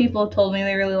lot of people told me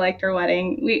they really liked our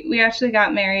wedding. We actually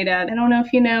got married at, I don't know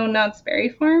if you know Knott's Berry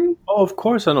Farm. Oh, of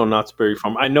course I know Knott's Berry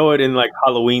Farm. I know it in like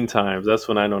Halloween times. That's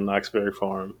when I know Knott's Berry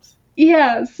Farms.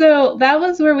 Yeah, so that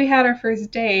was where we had our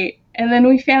first date. And then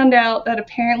we found out that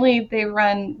apparently they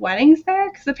run weddings there,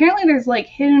 because apparently there's like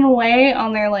hidden away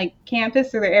on their like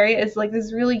campus or their area is like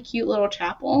this really cute little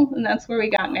chapel, and that's where we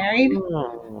got married.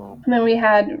 Oh. And then we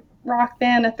had rock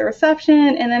band at the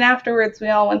reception, and then afterwards we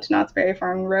all went to Knott's Berry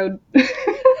Farm and rode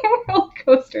roller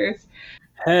coasters.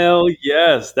 Hell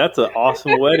yes, that's an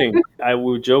awesome wedding. We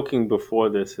were joking before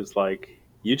this. It's like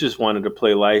you just wanted to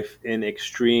play life in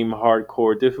extreme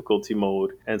hardcore difficulty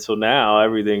mode, and so now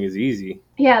everything is easy.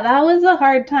 Yeah, that was a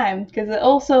hard time because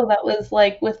also that was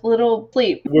like with little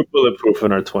sleep. We're bulletproof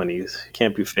in our 20s.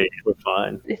 Can't be fake. We're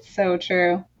fine. It's so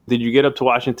true. Did you get up to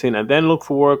Washington and then look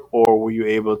for work, or were you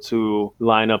able to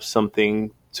line up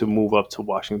something to move up to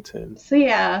Washington? So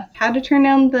yeah, had to turn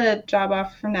down the job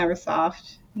offer from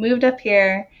Neversoft. Moved up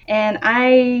here, and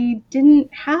I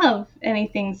didn't have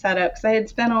anything set up because I had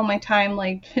spent all my time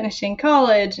like finishing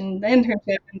college and the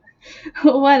internship and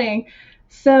the wedding.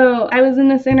 So I was in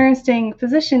this interesting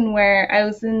position where I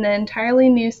was in an entirely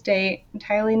new state,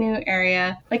 entirely new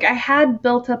area. Like I had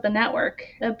built up a network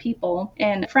of people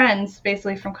and friends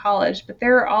basically from college, but they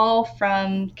were all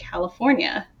from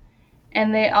California,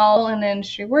 and they all in the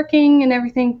industry working and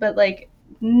everything, but like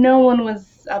no one was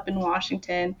up in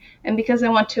Washington. And because I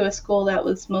went to a school that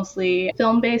was mostly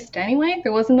film-based anyway,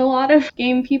 there wasn't a lot of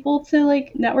game people to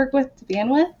like network with to begin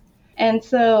with. And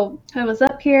so I was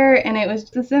up here, and it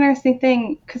was this interesting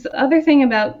thing, because the other thing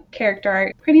about character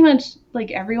art, pretty much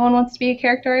like everyone wants to be a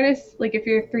character artist. Like if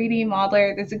you're a 3D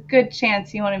modeler, there's a good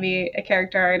chance you want to be a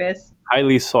character artist.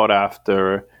 Highly sought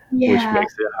after. Yeah. Which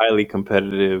makes it highly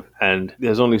competitive, and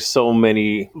there's only so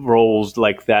many roles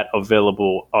like that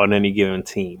available on any given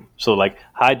team. So like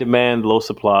high demand, low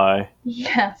supply.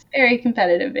 Yeah, it's very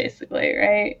competitive basically,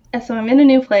 right? And so I'm in a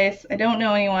new place. I don't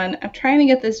know anyone. I'm trying to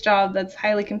get this job that's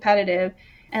highly competitive.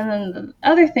 And then the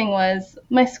other thing was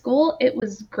my school, it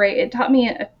was great. It taught me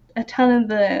a ton of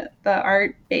the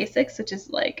art basics, which is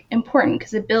like important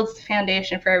because it builds the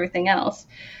foundation for everything else.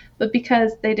 But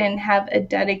because they didn't have a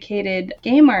dedicated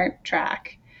game art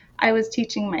track, I was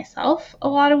teaching myself a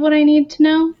lot of what I need to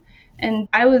know. And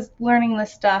I was learning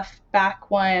this stuff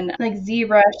back when like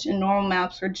ZBrush and normal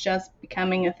maps were just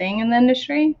becoming a thing in the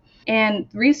industry. And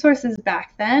resources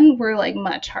back then were like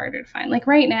much harder to find. Like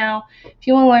right now, if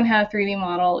you want to learn how to 3D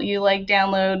model, you like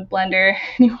download Blender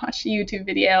and you watch a YouTube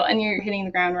video and you're hitting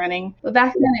the ground running. But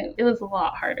back then it was a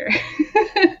lot harder.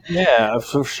 Yeah,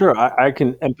 for sure. I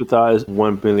can empathize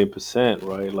 1,000,000,000%,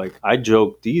 right? Like I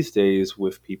joke these days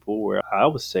with people where I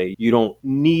would say you don't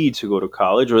need to go to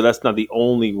college, or that's not the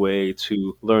only way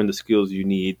to learn the skills you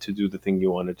need to do the thing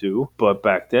you want to do. But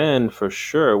back then, for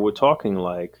sure, we're talking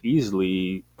like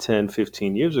easily 10,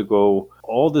 15 years ago,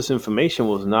 all this information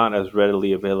was not as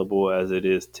readily available as it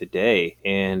is today.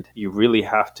 And you really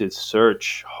have to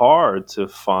search hard to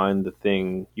find the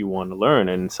thing you want to learn.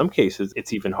 And in some cases,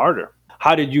 it's even harder.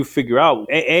 How did you figure out,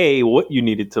 A, what you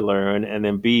needed to learn, and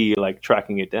then B, like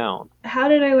tracking it down? How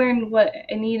did I learn what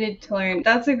I needed to learn?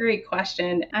 That's a great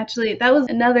question. Actually, that was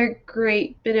another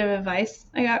great bit of advice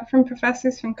I got from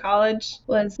professors from college,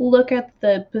 was look at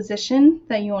the position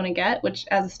that you want to get, which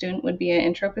as a student would be an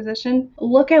intro position.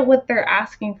 Look at what they're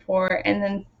asking for, and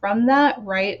then from that,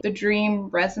 write the dream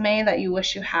resume that you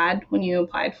wish you had when you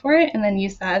applied for it, and then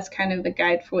use that as kind of the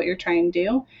guide for what you're trying to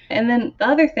do. And then the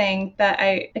other thing that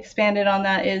I expanded on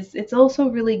that is it's also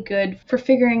really good for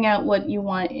figuring out what you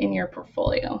want in your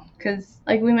portfolio. Because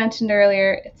like we mentioned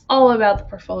earlier, it's all about the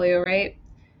portfolio, right?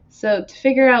 So to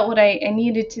figure out what I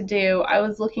needed to do, I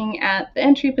was looking at the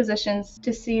entry positions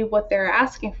to see what they're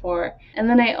asking for. And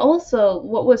then I also,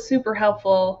 what was super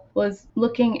helpful was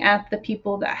looking at the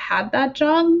people that had that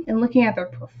job and looking at their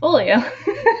portfolio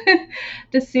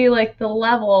to see like the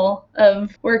level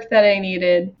of work that I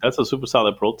needed. That's a super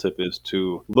solid pro tip, is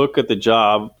to look at the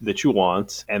job that you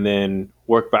want and then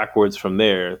work backwards from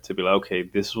there to be like, okay,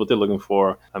 this is what they're looking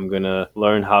for. I'm going to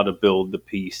learn how to build the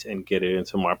piece and get it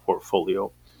into my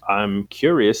portfolio. I'm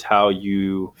curious how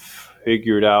you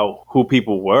figured out who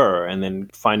people were and then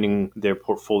finding their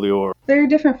portfolio? There are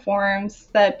different forums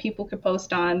that people could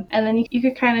post on, and then you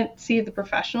could kind of see the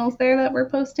professionals there that were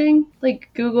posting. Like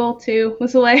Google too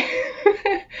was a way.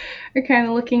 Or kind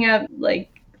of looking at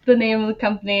like the name of the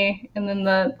company and then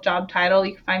the job title.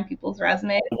 You can find people's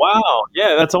resume. Wow.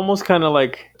 Yeah, that's almost kind of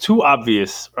like too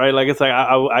obvious, right? Like it's like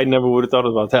I never would have thought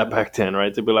about that back then,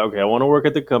 right? To be like, okay, I want to work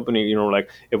at the company, you know, like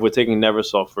if we're taking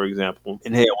Neversoft, for example,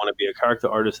 and hey, I want to be a character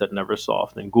artist at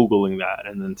Neversoft, and Googling that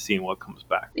and then seeing what comes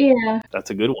back. Yeah.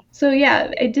 That's a good one. So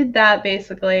yeah, I did that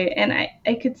basically, and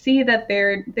I could see that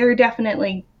there are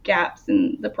definitely gaps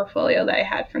in the portfolio that I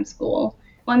had from school.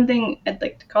 One thing I'd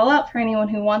like to call out for anyone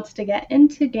who wants to get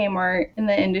into game art in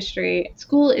the industry,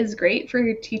 school is great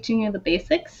for teaching you the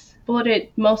basics, but what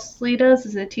it mostly does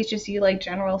is it teaches you like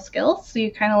general skills, so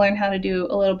you kind of learn how to do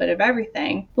a little bit of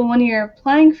everything. But when you're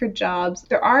applying for jobs,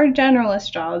 there are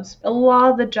generalist jobs. A lot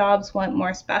of the jobs want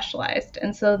more specialized,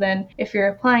 and so then if you're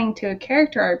applying to a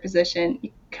character art position,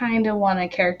 you kind of want a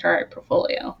character art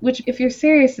portfolio, which if you're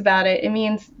serious about it, it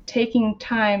means taking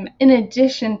time in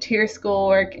addition to your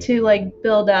schoolwork to like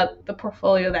build up the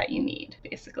portfolio that you need,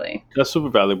 basically. That's super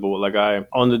valuable. Like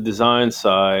on the design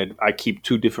side, I keep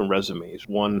two different resumes,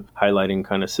 one highlighting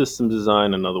kind of system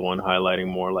design, another one highlighting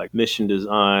more like mission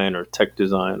design or tech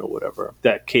design or whatever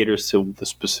that caters to the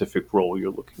specific role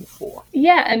you're looking for.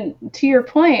 Yeah, and to your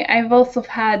point, I've also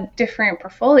had different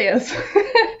portfolios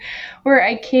where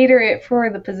I cater it for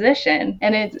the position,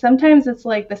 and sometimes it's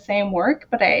like the same work,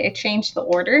 but I change the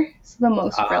order. So the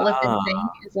most relevant thing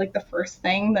is like the first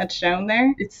thing that's shown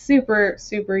there. It's super,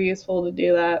 super useful to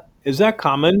do that. Is that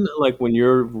common? Like when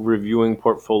you're reviewing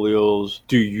portfolios,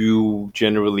 do you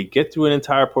generally get through an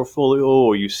entire portfolio,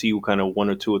 or you see kind of one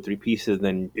or two or three pieces,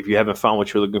 then if you haven't found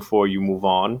what you're looking for, you move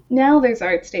on? Now there's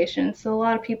ArtStation, so a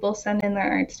lot of people send in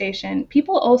their ArtStation.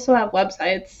 People also have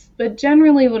websites, but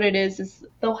generally what it is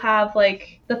they'll have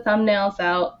like the thumbnails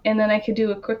out, and then I could do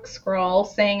a quick scroll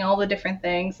saying all the different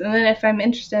things, and then if I'm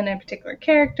interested in a particular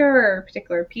character or a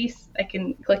particular piece, I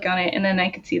can click on it, and then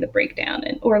I can see the breakdown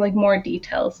or like more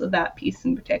details of that piece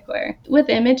in particular. With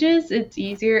images, it's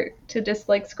easier to just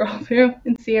like scroll through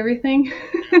and see everything.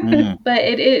 But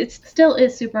it still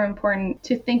is super important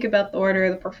to think about the order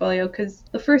of the portfolio, because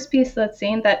the first piece that's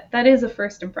seen, that is a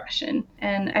first impression.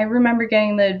 And I remember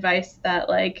getting the advice that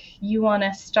like you want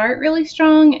to start really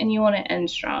strong and you want to end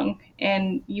strong.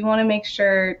 And you want to make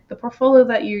sure the portfolio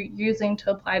that you're using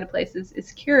to apply to places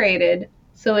is curated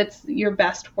so it's your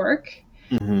best work.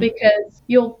 Because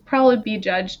you'll probably be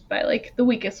judged by like the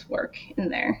weakest work in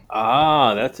there.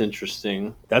 That's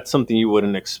interesting. That's something you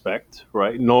wouldn't expect,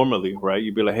 right? Normally, right?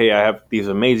 You'd be like, hey, I have these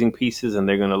amazing pieces and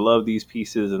they're going to love these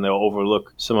pieces, and they'll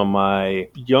overlook some of my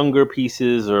younger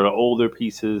pieces or older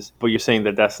pieces. But you're saying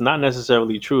that that's not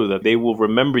necessarily true, that they will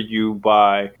remember you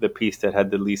by the piece that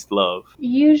had the least love.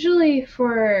 Usually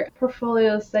for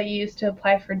portfolios that you use to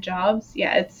apply for jobs,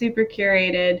 yeah, it's super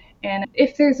curated. And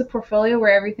if there's a portfolio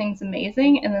where everything's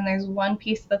amazing and then there's one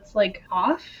piece that's like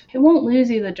off, it won't lose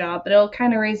you the job, but it'll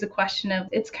kind of raise the question of,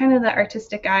 it's kind of that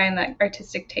artistic eye and that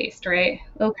artistic taste, right?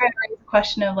 It'll kind of raise the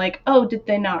question of like, oh, did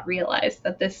they not realize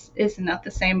that this isn't at the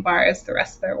same bar as the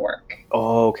rest of their work?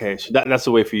 Oh, okay. So that's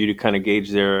a way for you to kind of gauge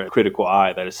their critical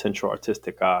eye, that essential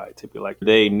artistic eye, to be like,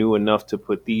 they knew enough to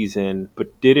put these in,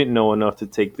 but didn't know enough to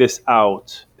take this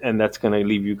out. And that's going to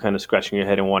leave you kind of scratching your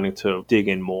head and wanting to dig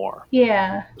in more.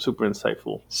 Yeah. Super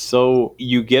insightful. So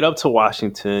you get up to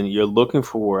Washington, you're looking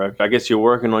for work. I guess you're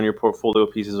working on your portfolio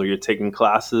pieces, or you're taking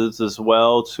classes as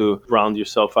well to round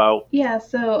yourself out. Yeah,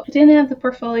 so I didn't have the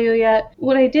portfolio yet.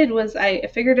 What I did was I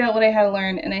figured out what I had to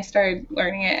learn, and I started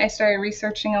learning it. I started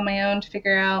researching on my own to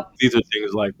figure out. These are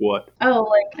things like what? Oh,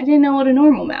 like I didn't know what a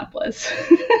normal map was.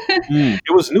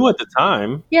 It was new at the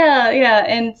time. Yeah.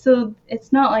 And so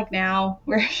it's not like now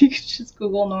where you could just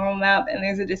Google normal map and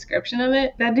there's a description of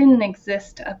it. That didn't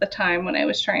exist at the time when I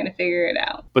was trying to figure it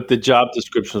out. But the job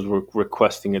descriptions were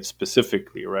requesting it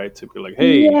specifically, right? To be like,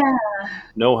 hey,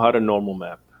 know how to normal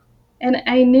map. And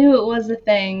I knew it was a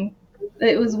thing.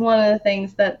 It was one of the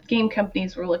things that game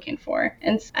companies were looking for.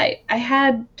 And I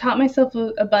had taught myself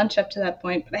a bunch up to that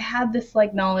point, but I had this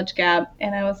like knowledge gap,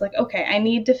 and I was like, okay, I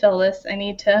need to fill this. I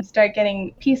need to start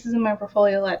getting pieces in my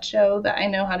portfolio that show that I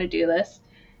know how to do this.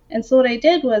 And so what I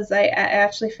did was I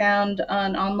actually found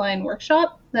an online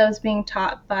workshop that was being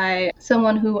taught by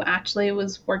someone who actually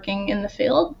was working in the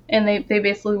field. And they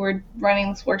basically were running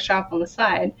this workshop on the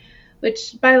side,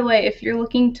 which, by the way, if you're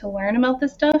looking to learn about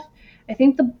this stuff, I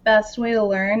think the best way to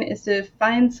learn is to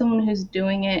find someone who's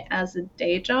doing it as a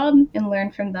day job and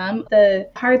learn from them. The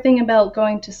hard thing about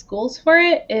going to schools for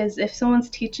it is if someone's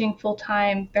teaching full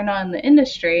time, they're not in the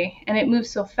industry, and it moves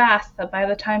so fast that by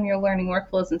the time you're learning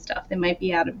workflows and stuff, they might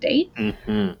be out of date.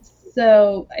 Mm-hmm.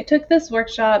 So I took this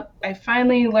workshop. I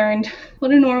finally learned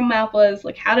what a normal map was,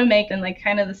 like how to make, and like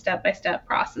kind of the step-by-step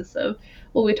process of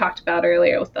what we talked about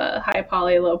earlier with the high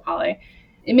poly, low poly.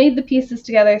 It made the pieces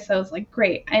together, so I was like,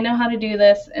 great, I know how to do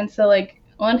this. And so like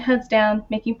on heads down,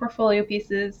 making portfolio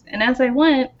pieces. And as I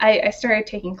went, I started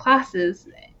taking classes,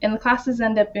 and the classes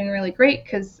ended up being really great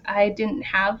because I didn't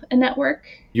have a network.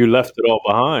 You left it all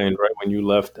behind, right, when you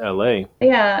left LA.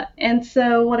 Yeah, and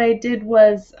so what I did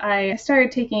was I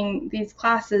started taking these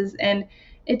classes, and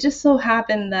it just so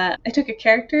happened that I took a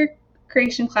character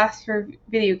creation class for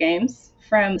video games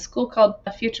from a school called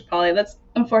Future Poly that's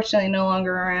unfortunately no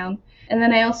longer around. And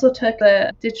then I also took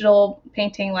a digital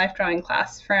painting life drawing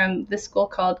class from this school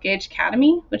called Gage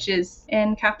Academy, which is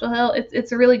in Capitol Hill.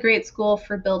 It's a really great school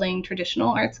for building traditional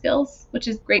art skills, which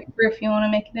is great for if you want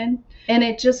to make it in. And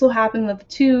it just so happened that the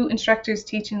two instructors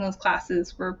teaching those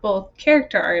classes were both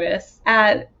character artists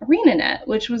at ArenaNet,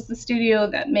 which was the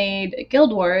studio that made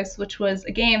Guild Wars, which was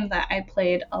a game that I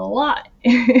played a lot.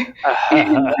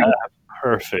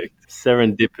 Perfect.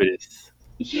 Serendipitous.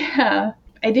 Yeah.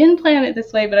 I didn't plan it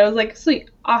this way, but I was like,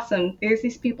 sweet, awesome. There's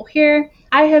these people here.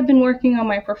 I have been working on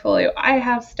my portfolio. I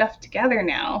have stuff together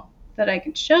now that I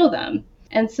can show them.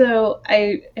 And so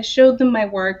I showed them my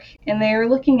work, and they were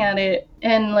looking at it.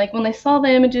 And like when they saw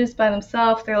the images by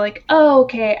themselves, they're like, oh,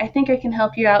 okay, I think I can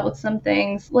help you out with some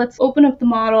things. Let's open up the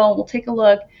model. We'll take a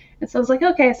look. And so I was like,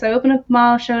 okay. So I opened up the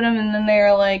model, showed them, and then they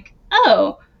were like,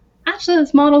 oh, actually,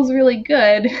 this model's really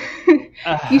good.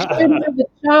 You should have the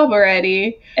job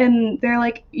already. And they're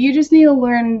like, you just need to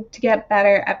learn to get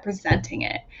better at presenting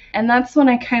it. And that's when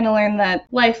I kind of learned that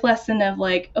life lesson of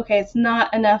like, okay, it's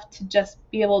not enough to just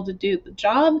be able to do the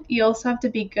job. You also have to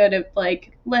be good at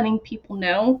like letting people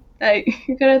know that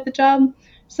you're good at the job.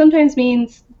 Sometimes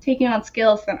means taking on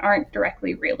skills that aren't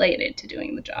directly related to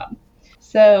doing the job.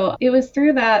 So it was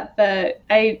through that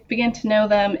I began to know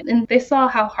them, and they saw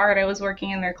how hard I was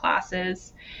working in their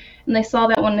classes. And they saw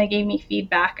that when they gave me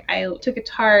feedback, I took it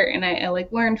to heart, and I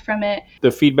like learned from it.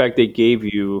 The feedback they gave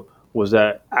you, was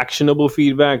that actionable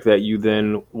feedback that you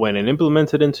then went and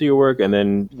implemented into your work and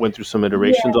then went through some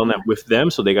iterations on that with them,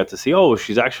 so they got to see, oh,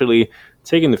 she's actually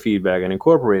taking the feedback and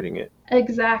incorporating it?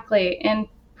 Exactly. And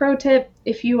pro tip,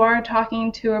 if you are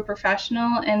talking to a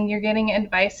professional and you're getting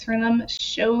advice from them,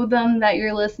 show them that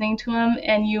you're listening to them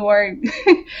and you are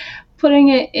putting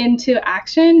it into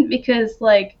action, because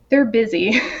like they're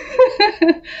busy.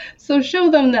 So show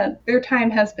them that their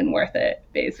time has been worth it,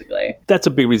 basically. That's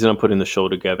a big reason I'm putting the show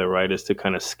together, right? Is to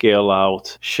kind of scale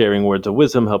out, sharing words of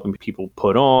wisdom, helping people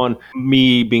put on,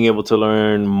 me being able to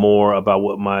learn more about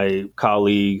what my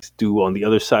colleagues do on the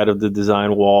other side of the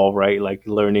design wall, right? Like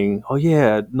learning, oh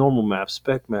yeah, normal maps,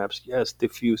 spec maps, yes,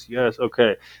 diffuse, yes,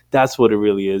 okay. That's what it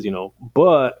really is, you know.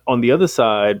 But on the other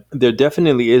side, there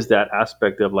definitely is that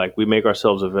aspect of like, we make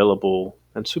ourselves available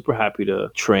and super happy to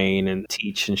train and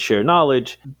teach and share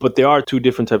knowledge. But there are two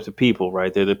different types of people,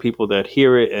 right? They're the people that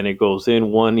hear it and it goes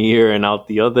in one ear and out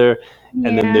the other. Yeah.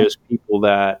 And then there's people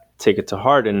that take it to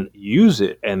heart and use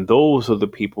it. And those are the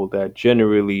people that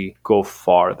generally go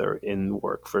farther in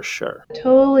work, for sure.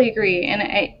 Totally agree. And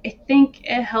I think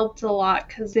it helped a lot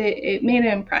because it made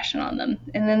an impression on them.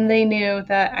 And then they knew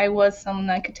that I was someone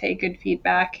that could take good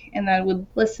feedback and that would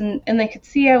listen, and they could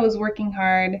see I was working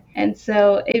hard. And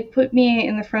so it put me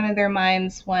in the front of their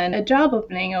minds when a job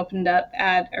opening opened up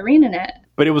at ArenaNet.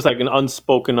 But it was like an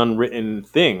unspoken, unwritten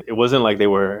thing. It wasn't like they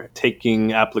were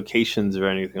taking applications or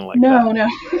anything like that. No.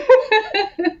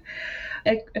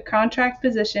 A contract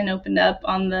position opened up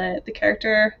on the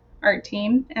character art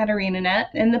team at ArenaNet,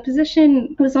 and the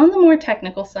position was on the more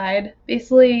technical side.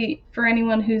 Basically, for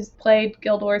anyone who's played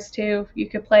Guild Wars 2, you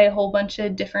could play a whole bunch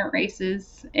of different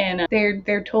races, and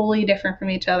they're totally different from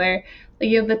each other. Like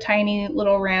you have the tiny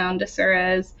little round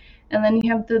Asuras, and then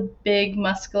you have the big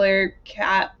muscular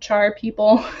cat char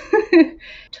people.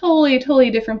 Totally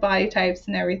different body types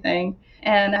and everything.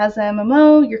 And as an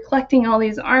MMO, you're collecting all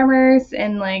these armors,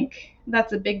 and like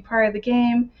that's a big part of the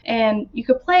game. And you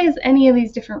could play as any of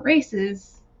these different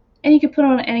races, and you could put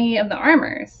on any of the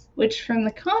armors, which from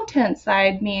the content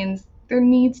side means there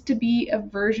needs to be a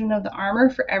version of the armor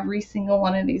for every single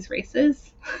one of these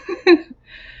races.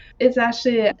 It's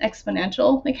actually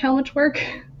exponential, like how much work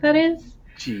that is.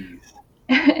 Jeez.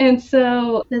 And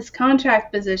so this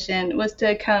contract position was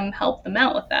to come help them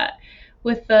out with that,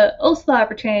 with also the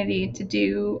opportunity to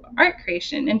do art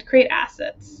creation and create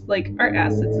assets, like art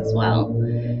assets as well.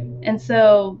 And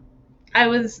so I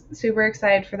was super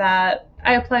excited for that.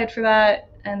 I applied for that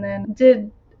and then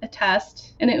did a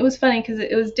test. And it was funny because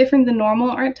it was different than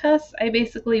normal art tests. I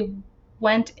basically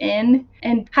went in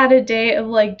and had a day of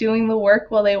like doing the work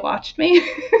while they watched me,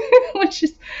 which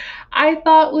is I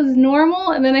thought was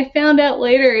normal. And then I found out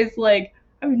later is like,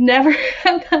 I've never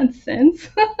had that since.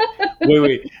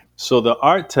 Wait. So the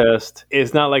art test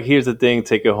is not like, here's the thing,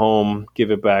 take it home,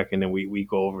 give it back, and then we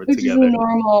go over it Which together. Is a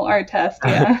normal art test,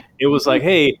 yeah. It was like,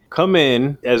 hey, come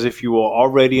in as if you were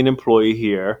already an employee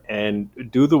here and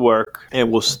do the work,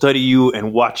 and we'll study you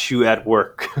and watch you at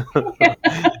work.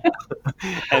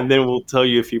 And then we'll tell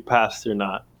you if you passed or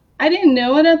not. I didn't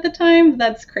know it at the time, but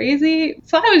that's crazy.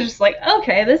 So I was just like,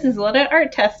 okay, this is what an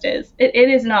art test is. It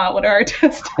is not what an art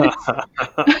test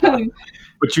is.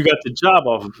 But you got the job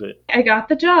off of it. I got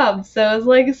the job, so I was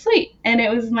like, sweet. And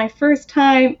it was my first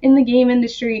time in the game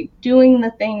industry doing the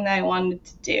thing that I wanted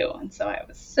to do. And so I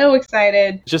was so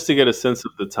excited. Just to get a sense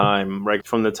of the time, right?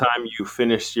 From the time you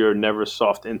finished your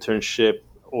Neversoft internship,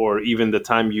 or even the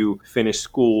time you finished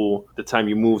school, the time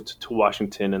you moved to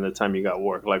Washington, and the time you got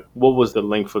work? Like, what was the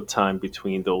length of time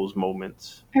between those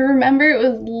moments? I remember it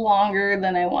was longer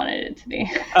than I wanted it to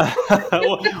be.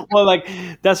 well, like,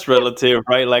 that's relative,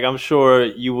 right? Like, I'm sure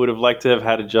you would have liked to have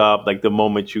had a job like the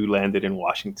moment you landed in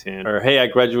Washington. Or, hey, I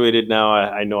graduated now,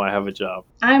 I know I have a job.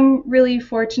 I'm really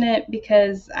fortunate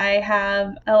because I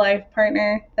have a life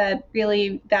partner that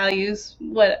really values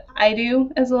what I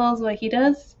do as well as what he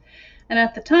does. And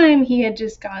at the time, he had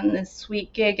just gotten this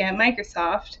sweet gig at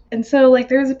Microsoft. And so, like,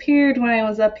 there was a period when I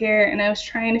was up here and I was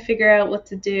trying to figure out what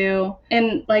to do.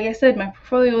 And like I said, my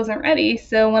portfolio wasn't ready.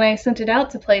 So when I sent it out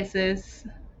to places,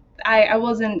 I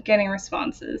wasn't getting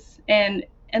responses. And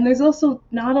there's also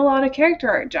not a lot of character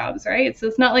art jobs, right? So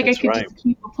it's not like I could just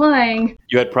keep applying.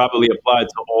 You had probably applied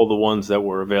to all the ones that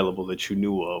were available that you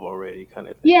knew of already, kind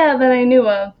of thing. Yeah, that I knew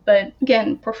of. But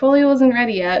again, portfolio wasn't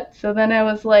ready yet. So then I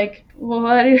was like, well,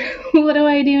 what do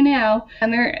I do now?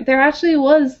 And there actually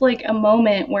was like a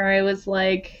moment where I was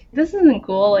like, this isn't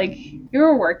cool. Like,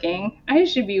 you're working. I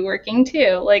should be working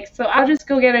too. Like, so I'll just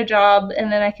go get a job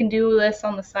and then I can do this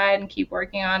on the side and keep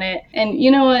working on it. And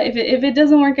you know what? If it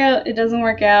doesn't work out, it doesn't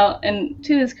work out. And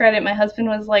to his credit, my husband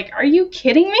was like, are you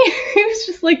kidding me? He was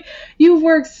just like, you've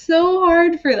worked so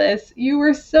hard for this. You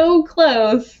were so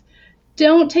close.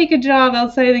 Don't take a job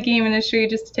outside of the game industry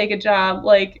just to take a job.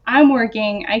 Like, I'm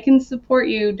working. I can support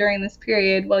you during this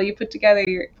period while you put together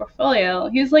your portfolio.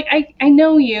 He was like, I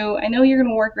know you. I know you're going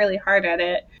to work really hard at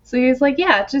it. So he was like,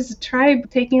 yeah, just try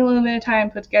taking a little bit of time,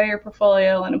 put together your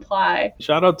portfolio and apply.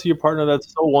 Shout out to your partner.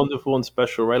 That's so wonderful and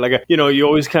special, right? Like, you know, you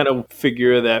always kind of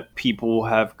figure that people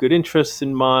have good interests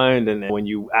in mind. And when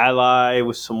you ally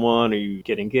with someone or you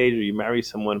get engaged or you marry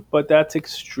someone, but that's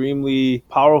extremely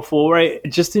powerful, right?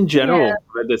 Just in general,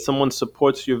 right? That someone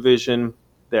supports your vision,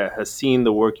 that has seen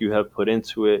the work you have put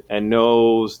into it and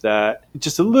knows that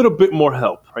just a little bit more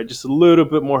help, right? Just a little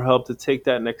bit more help to take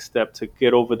that next step, to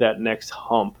get over that next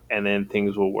hump, and then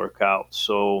things will work out.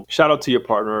 So shout out to your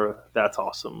partner. That's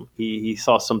awesome. He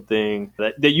saw something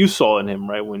that you saw in him,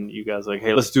 right? When you guys like,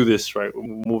 hey, let's do this, right? We're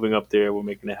moving up there. We're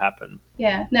making it happen.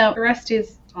 Yeah, no, Rusty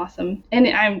is awesome. And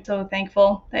I'm so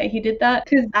thankful that he did that,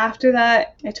 because after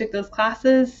that, I took those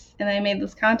classes and I made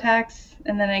those contacts.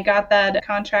 And then I got that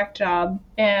contract job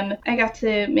and I got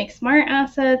to make smart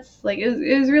assets. Like,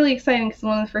 it was really exciting because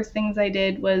one of the first things I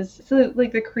did was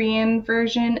like the Korean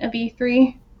version of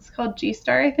E3. It's called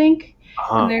G-Star, I think.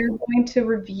 And they're going to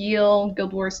reveal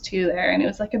Guild Wars 2 there, and it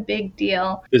was like a big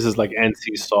deal. This is like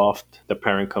NCSoft, the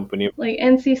parent company. Like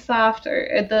NCSoft,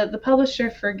 or the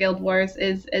publisher for Guild Wars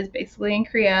is basically in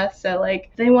Korea. So like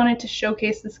they wanted to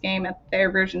showcase this game at their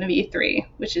version of E3,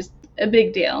 which is a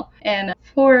big deal. And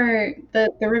for the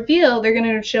reveal, they're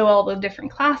going to show all the different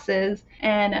classes,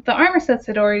 and the armor sets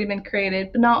had already been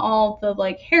created, but not all the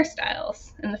like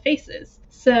hairstyles and the faces.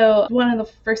 So one of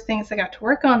the first things I got to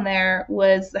work on there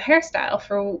was the hairstyle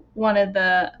for one of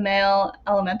the male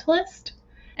elementalist.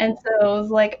 And so I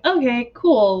was like, okay,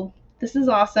 cool. This is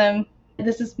awesome.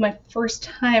 This is my first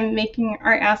time making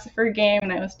art asset for a game,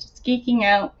 and I was just geeking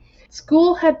out.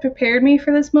 School had prepared me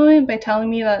for this moment by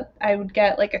telling me that I would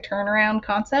get like a turnaround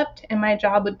concept, and my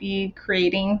job would be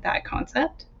creating that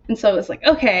concept. And so I was like,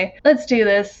 okay, let's do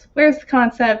this. Where's the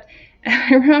concept? And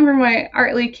I remember my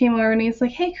art lead came over and he's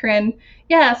like, hey, Corinne,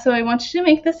 yeah, so I want you to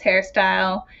make this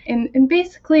hairstyle. And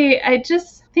basically, I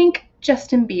just think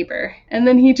Justin Bieber. And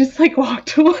then he just like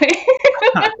walked away.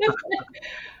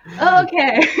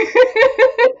 Okay.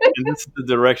 And this is the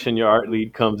direction your art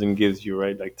lead comes and gives you,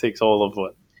 right? Like takes all of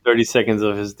what 30 seconds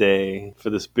of his day for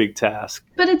this big task.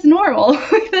 But it's normal.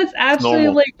 That's actually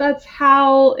like, that's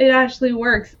how it actually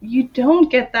works. You don't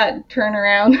get that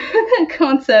turnaround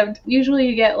concept. Usually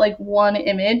you get like one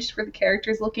image where the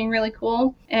character's looking really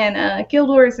cool. And Guild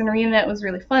Wars and ArenaNet was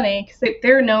really funny because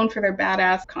they're known for their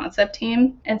badass concept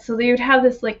team. And so they would have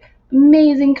this like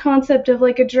amazing concept of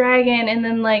like a dragon, and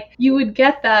then like you would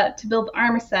get that to build the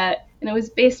armor set. And it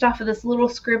was based off of this little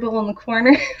scribble in the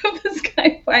corner of this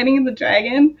guy fighting the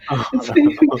dragon. And so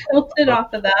you built it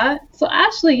off of that. So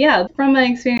actually, yeah, from my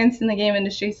experience in the game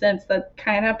industry since, that's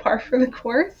kind of par for the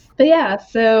course. But yeah,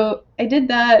 so I did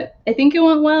that. I think it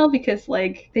went well because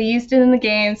like they used it in the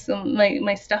game. So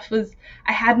my stuff was,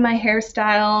 I had my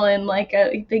hairstyle and like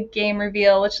a big game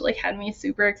reveal, which like had me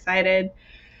super excited.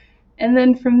 And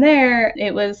then from there,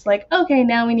 it was like, okay,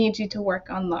 now we need you to work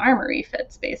on the armor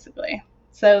refits, basically.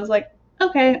 So I was like,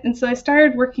 okay. And so I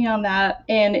started working on that,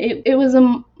 and it was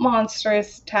a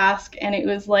monstrous task, and it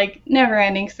was like never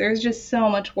ending. So there's just so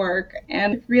much work,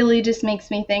 and it really just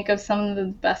makes me think of some of the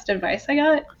best advice I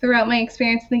got throughout my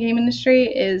experience in the game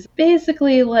industry is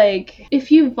basically like,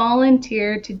 if you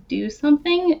volunteer to do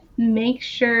something, make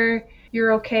sure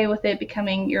you're okay with it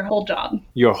becoming your whole job.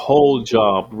 Your whole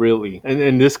job, really. And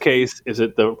in this case, is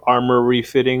it the armor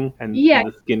refitting and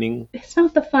the skinning? It's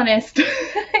not the funnest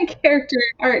character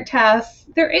art tasks.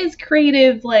 There is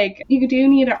creative, like, you do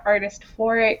need an artist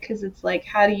for it, because it's like,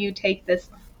 how do you take this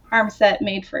arm set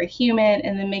made for a human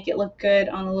and then make it look good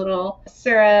on a little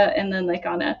Asura and then like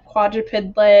on a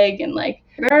quadruped leg, and like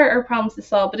there are problems to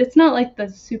solve, but it's not like the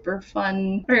super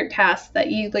fun art task that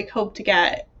you like hope to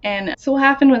get. And so what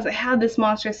happened was I had this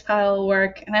monstrous pile of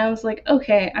work, and I was like,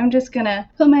 okay, I'm just gonna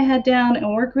put my head down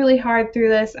and work really hard through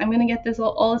this. I'm gonna get this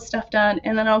all this stuff done,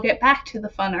 and then I'll get back to the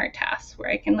fun art tasks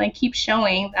where I can like keep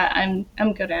showing that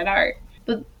I'm good at art.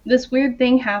 But this weird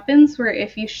thing happens where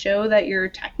if you show that you're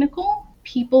technical,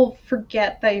 people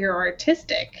forget that you're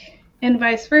artistic. And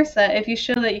vice versa, if you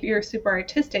show that you're super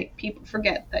artistic, people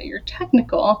forget that you're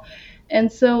technical.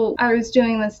 And so I was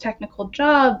doing this technical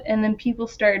job, and then people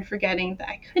started forgetting that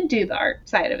I could do the art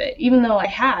side of it, even though I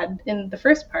had in the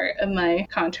first part of my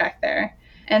contract there.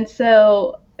 And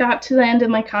so got to the end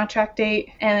of my contract date,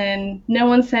 and no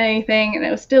one said anything, and I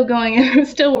was still going, and I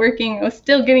was still working, I was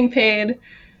still getting paid.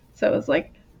 So I was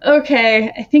like,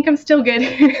 okay, I think I'm still good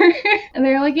here. And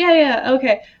they're like, yeah,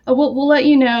 okay. We'll let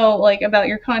you know, like, about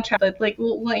your contract, but, like,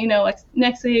 we'll let you know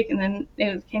next week. And then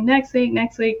it came next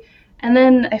week. And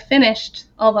then I finished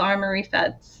all the armor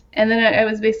refits. And then I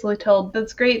was basically told,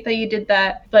 that's great that you did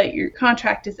that, but your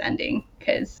contract is ending,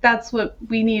 because that's what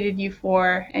we needed you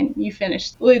for, and you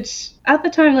finished. Which, at the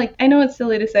time, like, I know it's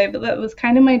silly to say, but that was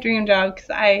kind of my dream job,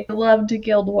 because I loved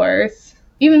Guild Wars.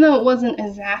 Even though it wasn't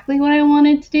exactly what I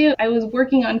wanted to do, I was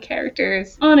working on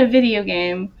characters on a video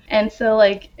game. And so,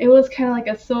 like, it was kind of like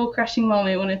a soul-crushing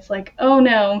moment when it's like, oh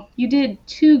no, you did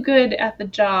too good at the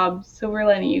job, so we're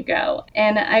letting you go.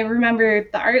 And I remember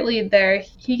the art lead there,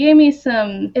 he gave me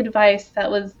some advice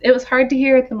it was hard to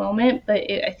hear at the moment, but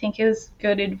I think it was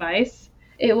good advice.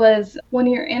 It was, when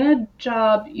you're in a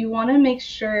job, you want to make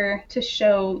sure to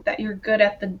show that you're good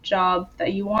at the job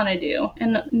that you want to do,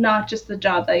 and not just the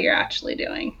job that you're actually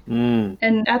doing.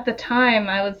 And at the time,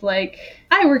 I was like,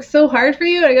 I worked so hard for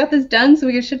you. I got this done so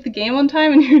we could ship the game on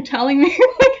time, and you're telling me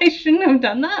like I shouldn't have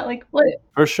done that? Like, what?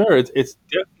 For sure. It's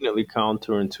definitely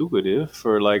counterintuitive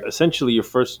for, like, essentially your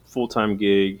first full-time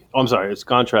gig. Oh, I'm sorry, it's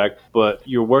contract, but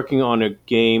you're working on a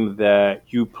game that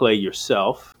you play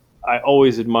yourself. I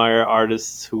always admire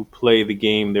artists who play the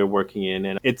game they're working in.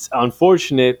 And it's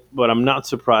unfortunate, but I'm not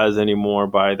surprised anymore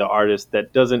by the artist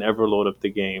that doesn't ever load up the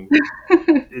game.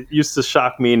 It used to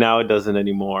shock me. Now it doesn't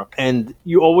anymore. And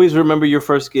you always remember your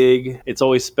first gig. It's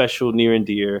always special, near and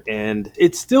dear. And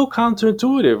it's still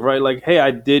counterintuitive, right? Like, hey, I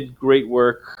did great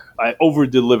work. I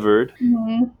over-delivered.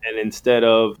 Mm-hmm. And instead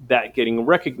of that getting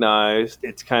recognized,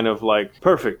 it's kind of like,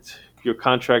 perfect. Your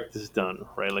contract is done,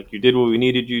 right? Like, you did what we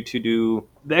needed you to do.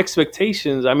 The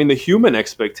expectations, I mean, the human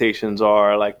expectations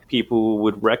are like people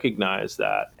would recognize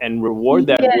that and reward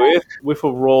that with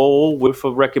a role, with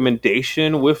a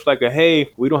recommendation, with like a,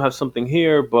 hey, we don't have something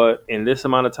here, but in this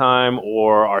amount of time,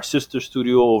 or our sister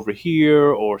studio over here,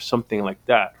 or something like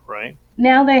that, right?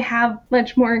 Now they have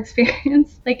much more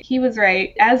experience. Like, he was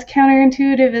right. As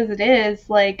counterintuitive as it is,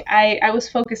 like, I was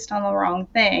focused on the wrong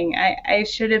thing. I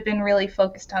should have been really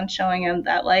focused on showing him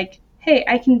that, like, hey,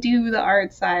 I can do the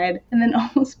art side, and then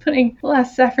almost putting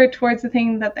less effort towards the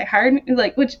thing that they hired me,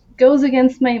 like, which goes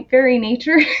against my very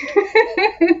nature.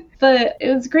 But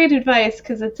it was great advice,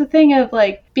 because it's a thing of,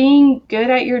 like, being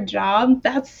good at your job.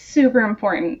 That's super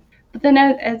important. But then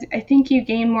as I think you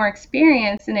gain more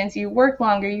experience and as you work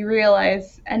longer, you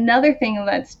realize another thing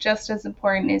that's just as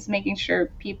important is making sure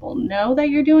people know that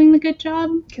you're doing the good job.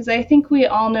 Because I think we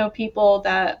all know people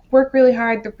that work really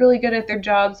hard, they're really good at their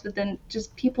jobs, but then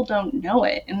just people don't know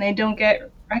it and they don't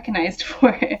get recognized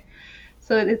for it.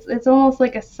 So it's almost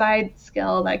like a side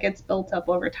skill that gets built up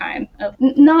over time of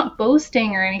not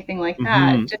boasting or anything like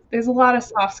that. Mm-hmm. There's a lot of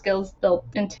soft skills built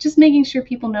into just making sure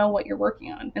people know what you're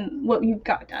working on and what you've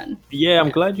got done. Yeah, I'm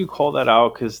glad you called that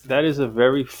out because that is a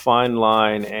very fine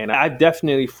line. And I've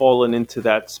definitely fallen into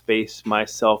that space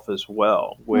myself as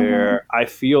well, where I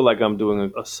feel like I'm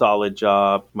doing a solid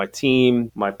job. My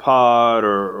team, my pod,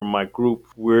 or my group,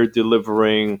 we're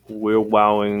delivering, we're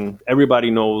wowing.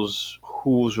 Everybody knows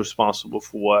who's responsible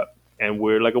for what. And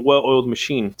we're like a well-oiled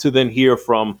machine to then hear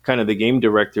from kind of the game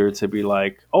director to be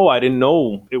like, oh, I didn't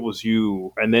know it was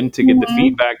you. And then to get the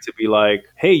feedback to be like,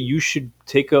 hey, you should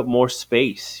take up more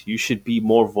space. You should be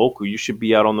more vocal. You should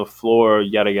be out on the floor,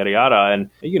 yada, yada, yada. And,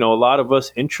 a lot of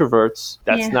us introverts,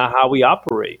 that's not how we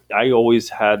operate. I always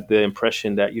had the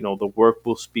impression that, the work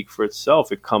will speak for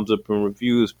itself. It comes up in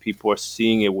reviews. People are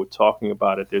seeing it. We're talking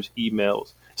about it. There's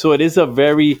emails. So it is a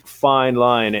very fine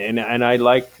line, and I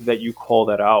like that you call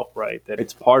that out, right? That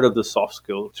it's part of the soft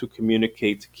skill to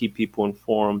communicate, to keep people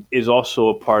informed, is also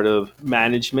a part of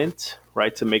management,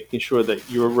 right? To making sure that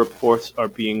your reports are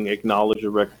being acknowledged or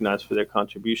recognized for their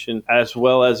contribution, as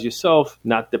well as yourself,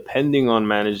 not depending on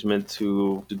management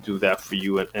to do that for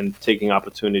you and taking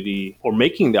opportunity or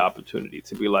making the opportunity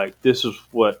to be like, this is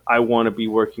what I want to be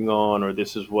working on, or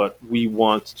this is what we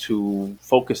want to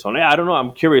focus on. I don't know.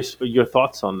 I'm curious your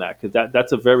thoughts on that, because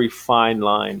that's a very fine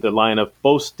line, the line of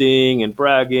boasting and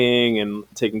bragging and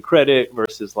taking credit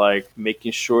versus like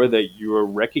making sure that you're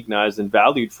recognized and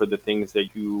valued for the things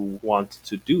that you want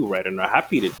to do, right, and are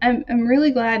happy to do. I'm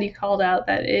really glad you called out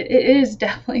that it is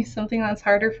definitely something that's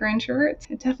harder for introverts.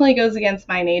 It definitely goes against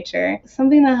my nature.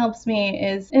 Something that helps me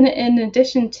is, in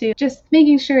addition to just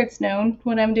making sure it's known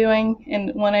what I'm doing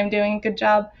and when I'm doing a good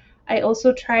job, I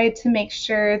also try to make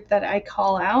sure that I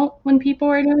call out when people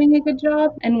are doing a good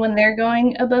job and when they're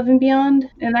going above and beyond.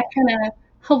 And that kind of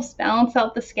helps balance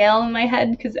out the scale in my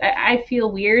head, because I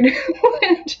feel weird when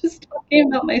I'm just talking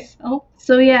about myself.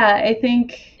 So yeah, I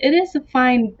think it is a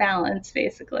fine balance,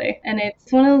 basically. And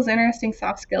it's one of those interesting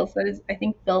soft skills that is, I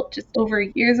think, built just over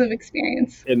years of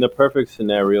experience. In the perfect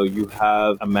scenario, you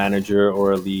have a manager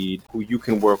or a lead who you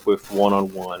can work with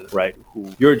one-on-one, right?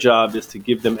 Who your job is to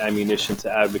give them ammunition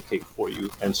to advocate for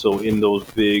you. And so in those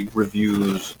big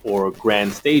reviews or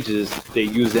grand stages, they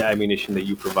use the ammunition that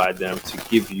you provide them to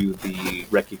give you the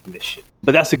recognition.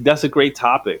 But that's a great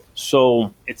topic.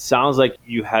 So it sounds like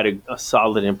you had a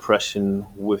solid impression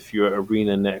with your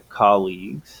ArenaNet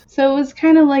colleagues. So it was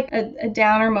kind of like a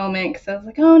downer moment, because I was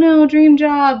like, oh no, dream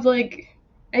job, like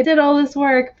I did all this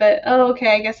work, but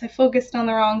okay, I guess I focused on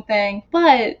the wrong thing.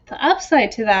 But the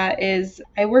upside to that is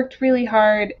I worked really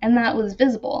hard, and that was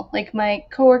visible. Like my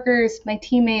coworkers, my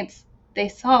teammates, they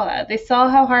saw that. They saw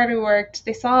how hard I worked.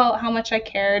 They saw how much I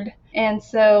cared. And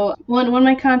so when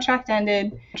my contract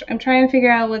ended, I'm trying to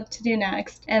figure out what to do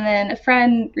next. And then a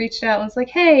friend reached out and was like,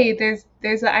 hey, there's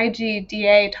an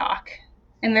IGDA talk,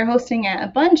 and they're hosting it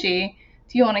at Bungie.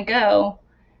 Do you want to go?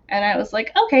 And I was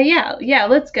like, okay, yeah,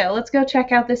 let's go. Let's go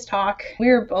check out this talk. We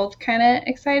were both kind of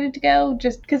excited to go,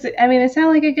 just because, it sounded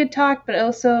like a good talk, but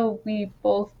also we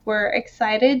both were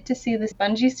excited to see this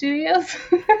Bungie Studios.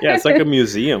 Yeah, it's like a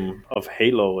museum of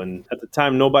Halo. And at the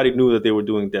time, nobody knew that they were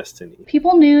doing Destiny.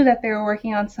 People knew that they were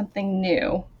working on something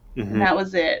new. Mm-hmm. And that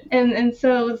was it. And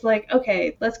so it was like,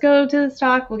 okay, let's go to this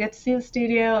talk. We'll get to see the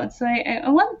studio. And so I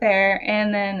went there.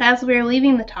 And then as we were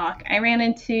leaving the talk, I ran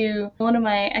into one of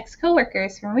my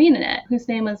ex-coworkers from ArenaNet, whose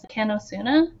name was Ken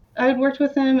Osuna. I had worked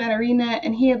with him at ArenaNet,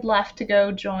 and he had left to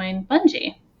go join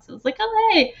Bungie. So I was like,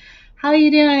 oh, hey, how you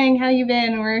doing? How you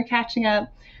been? And we were catching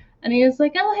up. And he was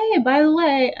like, oh, hey, by the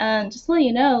way, just to let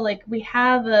you know, like, we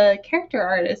have a character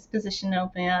artist position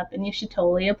opening up, and you should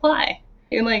totally apply.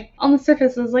 And like on the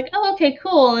surface, I was like, oh, okay,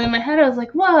 cool. And in my head, I was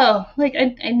like, whoa, like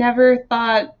I never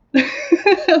thought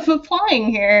of applying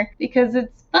here because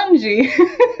it's Bungie.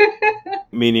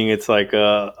 Meaning it's like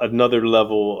another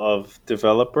level of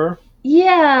developer?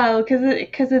 Yeah, because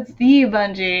it's the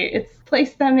Bungie. It's the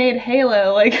place that made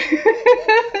Halo. Like,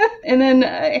 and then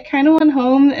I kind of went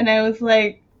home and I was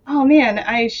like, oh man,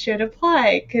 I should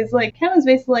apply, because like Ken was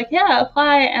basically like, yeah,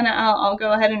 apply and I'll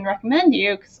go ahead and recommend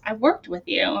you because I've worked with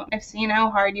you. I've seen how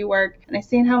hard you work and I've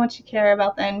seen how much you care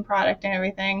about the end product and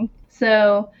everything.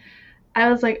 So I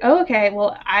was like, oh, okay,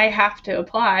 well, I have to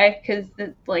apply because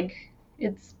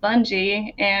it's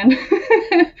Bungie and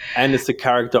and it's a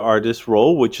character artist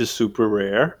role, which is super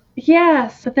rare.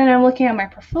 Yes, but then I'm looking at my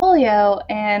portfolio,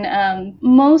 and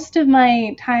most of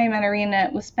my time at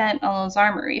ArenaNet was spent on those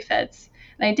armor refits.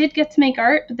 And I did get to make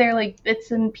art, but they're like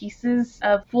bits and pieces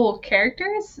of full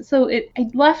characters. So I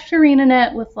left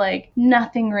ArenaNet with like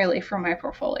nothing really for my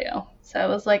portfolio. So I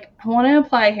was like, I want to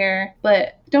apply here,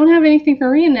 but don't have anything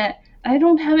for ArenaNet. I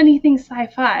don't have anything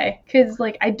sci-fi because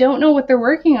like I don't know what they're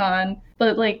working on,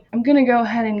 but like I'm gonna go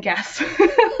ahead and guess.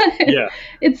 Yeah.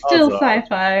 It's still Awesome.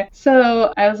 sci-fi.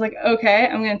 So I was like, okay,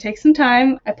 I'm gonna take some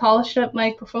time. I polished up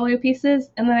my portfolio pieces,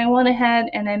 and then I went ahead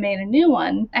and I made a new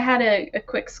one. I had a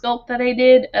quick sculpt that I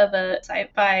did of a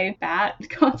sci-fi bat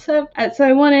concept. So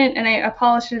I went in and I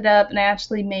polished it up, and I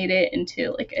actually made it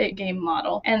into like a game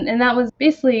model. And that was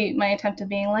basically my attempt of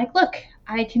being like, look,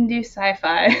 I can do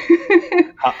sci-fi.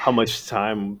 How much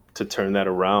time to turn that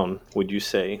around would you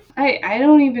say? I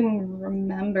don't even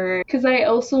remember because I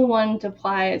also wanted to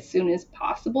apply as soon as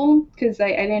possible because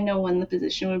I didn't know when the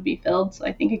position would be filled. So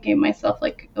I think I gave myself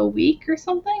like a week or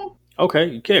something.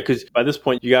 Okay, yeah, because by this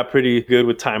point you got pretty good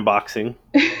with time boxing.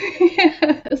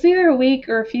 It was either a week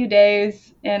or a few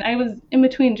days, and I was in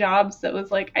between jobs, so it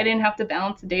was like I didn't have to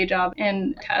balance a day job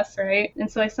and tests, right? And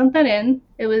so I sent that in.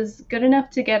 It was good enough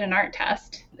to get an art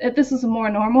test. This was a more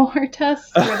normal art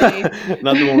test where they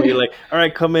Not the one where you're like, all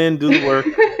right, come in, do the work.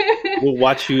 We'll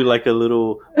watch you like a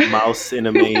little mouse in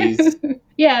a maze.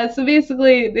 Yeah, so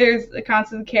basically there's a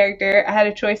constant character. I had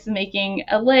a choice of making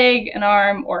a leg, an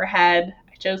arm, or a head.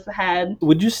 Chose the head.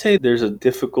 Would you say there's a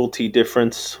difficulty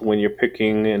difference when you're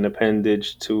picking an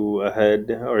appendage to a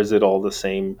head, or is it all the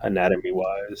same anatomy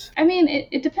wise? I mean,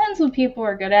 it depends what people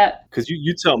are good at. Because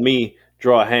you tell me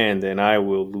draw a hand and I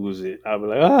will lose it. I'll be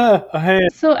like, a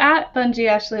hand. So at Bungie,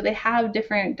 actually, they have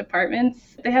different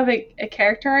departments. They have a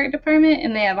character art department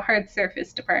and they have a hard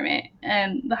surface department.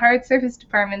 And the hard surface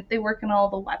department, they work on all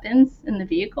the weapons in the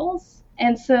vehicles.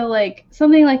 And so, like,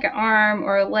 something like an arm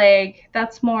or a leg,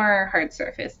 that's more hard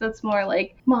surface. That's more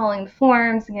like modeling the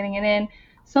forms and getting it in.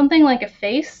 Something like a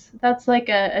face, that's like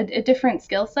a different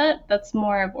skill set. That's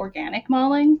more of organic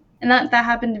modeling. And that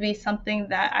happened to be something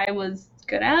that I was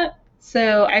good at.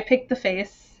 So I picked the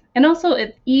face. And also,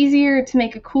 it's easier to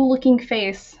make a cool looking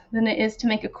face than it is to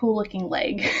make a cool looking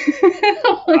leg.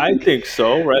 I think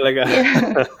so, right? Like,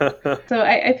 yeah. So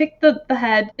I picked the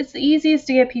head. It's the easiest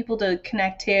to get people to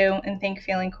connect to and think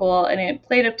feeling cool, and it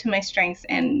played up to my strengths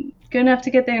and good enough to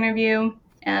get the interview.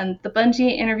 And the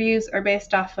Bungie interviews are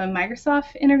based off of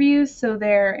Microsoft interviews, so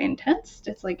they're intense.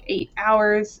 It's like 8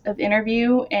 hours of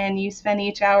interview, and you spend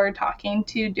each hour talking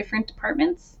to different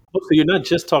departments. Oh, so you're not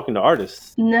just talking to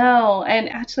artists. No, and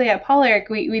actually at Polaric,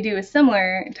 we do a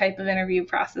similar type of interview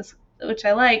process, which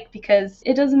I like because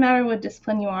it doesn't matter what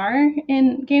discipline you are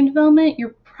in game development,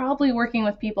 you're probably working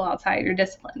with people outside your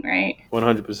discipline, right?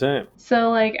 100%. So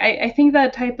like I think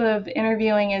that type of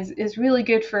interviewing is really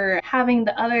good for having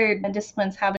the other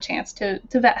disciplines have a chance to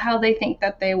vet how they think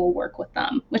that they will work with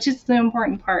them, which is the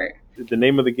important part. The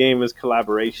name of the game is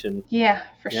collaboration. Yeah,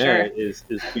 for sure. Is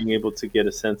being able to get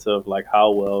a sense of like how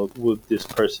well would this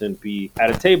person be at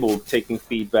a table taking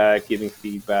feedback, giving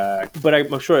feedback. But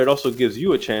I'm sure it also gives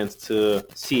you a chance to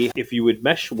see if you would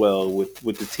mesh well with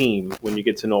the team when you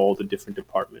get to know all the different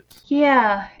departments.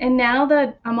 Yeah, and now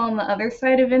that I'm on the other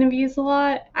side of interviews a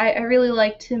lot, I really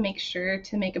like to make sure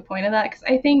to make a point of that because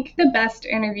I think the best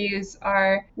interviews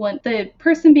are when the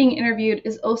person being interviewed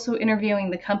is also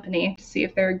interviewing the company to see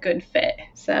if they're a good fit.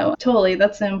 So totally,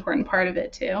 that's an important part of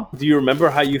it too. Do you remember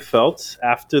how you felt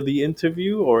after the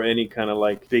interview or any kind of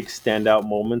like big standout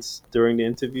moments during the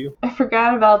interview? I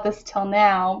forgot about this till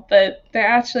now, but there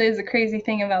actually is a crazy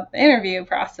thing about the interview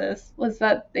process was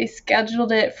that they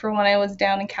scheduled it for when I was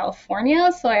down in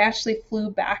California, so I actually flew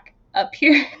back up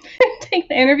here to take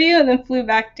the interview and then flew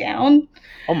back down.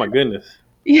 Oh my goodness.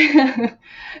 Yeah.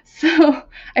 So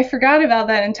I forgot about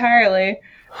that entirely.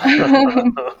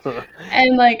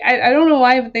 And like I don't know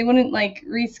why, but they wouldn't like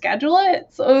reschedule it.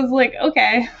 So it was like,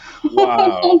 okay,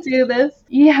 Wow. I'll do this.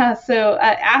 Yeah. So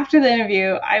after the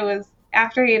interview,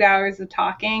 after 8 hours of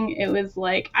talking, it was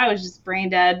like I was just brain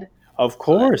dead. Of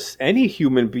course, any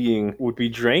human being would be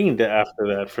drained after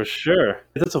that for sure.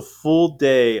 That's a full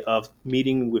day of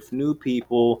meeting with new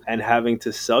people and having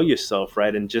to sell yourself,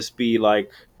 right? And just be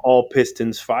like all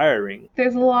pistons firing.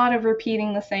 There's a lot of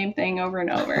repeating the same thing over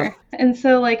and over. And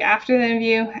so like after the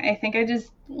interview, I think I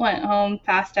just went home,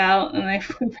 passed out, and I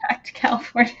flew back to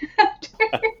California after.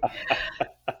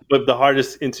 But the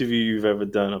hardest interview you've ever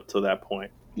done up to that point.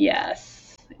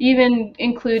 Yes. Even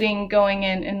including going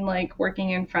in and like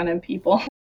working in front of people.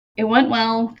 It went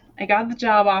well. I got the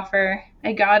job offer.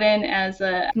 I got in as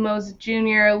the most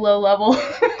junior, low-level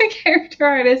character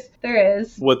artist there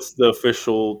is. What's the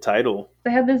official title?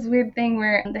 They had this weird thing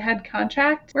where they had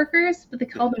contract workers, but they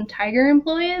called them tiger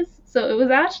employees. So it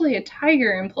was actually a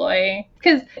tiger employee.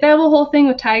 Because they have a whole thing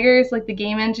with tigers, like the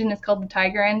game engine is called the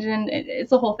Tiger Engine.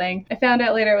 It's a whole thing. I found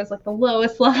out later it was like the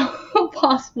lowest level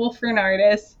possible for an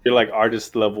artist. You're like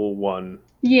artist level 1.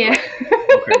 Yeah.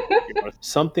 Okay.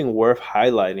 Something worth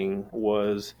highlighting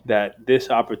was that this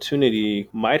opportunity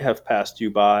might have passed you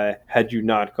by had you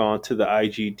not gone to the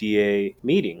IGDA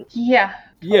meeting. Yeah.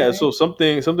 Yeah, so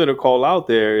something to call out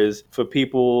there is for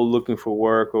people looking for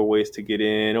work or ways to get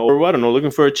in, or I don't know,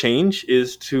 looking for a change,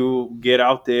 is to get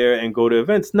out there and go to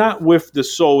events, not with the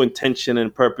sole intention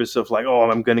and purpose of like,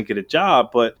 oh, I'm going to get a job,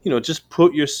 but, just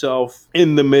put yourself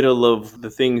in the middle of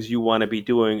the things you want to be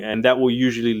doing, and that will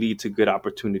usually lead to good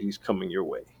opportunities coming your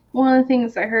way. One of the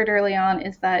things I heard early on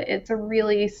is that it's a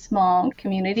really small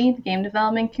community, the game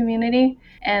development community.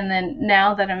 And then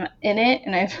now that I'm in it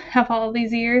and I have all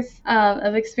these years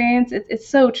of experience, it's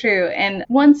so true. And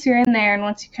once you're in there and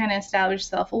once you kind of establish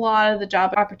yourself, a lot of the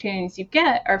job opportunities you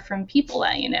get are from people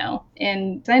that you know.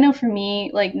 And I know for me,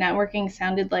 like networking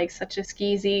sounded like such a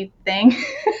skeezy thing.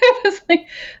 It was like,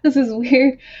 this is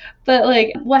weird. But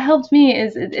like what helped me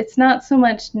is it's not so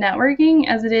much networking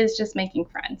as it is just making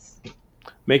friends.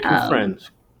 Making friends.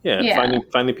 Yeah.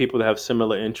 Finding people that have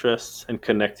similar interests and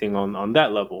connecting on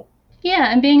that level.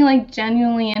 Yeah, and being like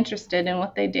genuinely interested in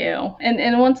what they do.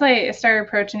 And once I started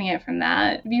approaching it from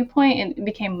that viewpoint, it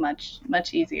became much,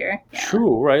 much easier. Yeah.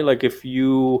 True, right? Like if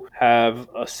you have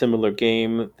a similar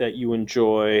game that you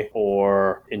enjoy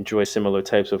or enjoy similar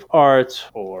types of art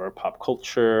or pop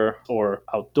culture or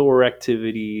outdoor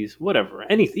activities, whatever,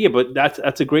 anything. Yeah, but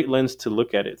that's a great lens to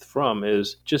look at it from,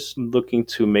 is just looking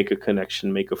to make a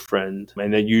connection, make a friend.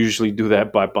 And they usually do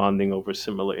that by bonding over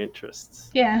similar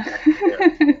interests. Yeah.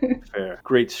 Fair.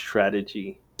 Great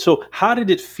strategy. So how did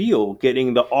it feel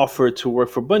getting the offer to work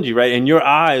for Bungie, right? In your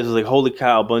eyes, like, holy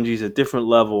cow, Bungie's a different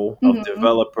level of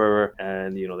developer,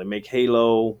 and, they make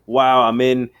Halo. Wow, I'm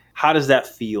in. How does that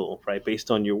feel, right?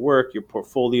 Based on your work, your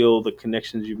portfolio, the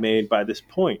connections you've made by this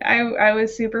point. I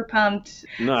was super pumped.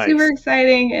 Nice. Super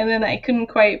exciting, and then I couldn't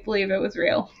quite believe it was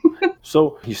real.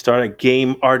 So you start at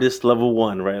game artist level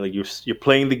 1, right? Like you're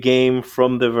playing the game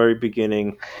from the very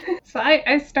beginning. So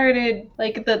I started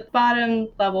like at the bottom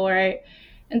level, right?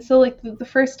 And so like the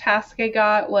first task I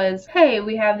got was, hey,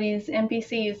 we have these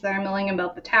NPCs that are milling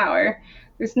about the tower.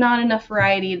 There's not enough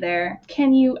variety there.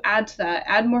 Can you add to that?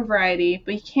 Add more variety,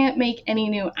 but you can't make any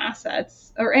new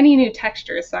assets or any new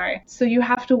textures, sorry. So you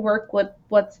have to work with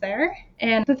what's there.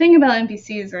 And the thing about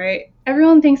NPCs, right?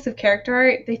 Everyone thinks of character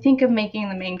art. They think of making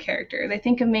the main character. They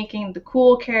think of making the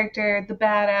cool character, the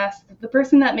badass, the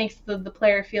person that makes the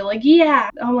player feel like,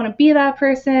 yeah, I want to be that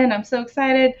person. I'm so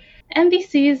excited.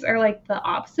 NPCs are like the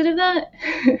opposite of that.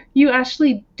 You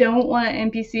actually don't want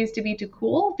NPCs to be too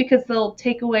cool because they'll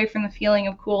take away from the feeling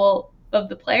of cool of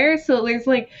the player. So there's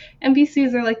like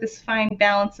NPCs are like this fine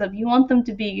balance of you want them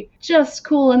to be just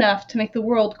cool enough to make the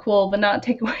world cool, but not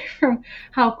take away from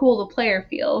how cool the player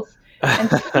feels.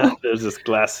 So, there's this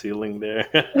glass ceiling there.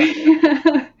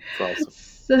 That's awesome.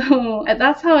 So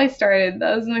that's how I started.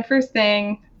 That was my first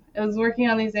thing. I was working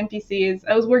on these NPCs.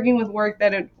 I was working with work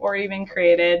that had already been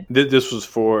created. This was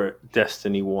for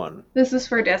Destiny 1. This was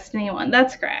for Destiny 1.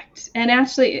 That's correct. And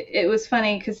actually, it was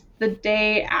funny because the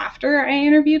day after I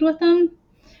interviewed with them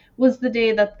was the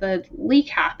day that the leak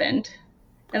happened.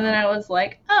 And then I was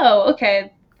like, oh,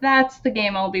 okay, that's the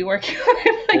game I'll be working on.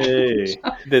 Hey.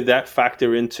 Did that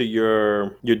factor into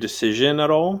your decision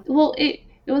at all? Well,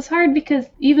 it was hard because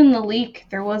even the leak,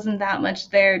 there wasn't that much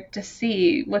there to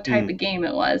see what type of game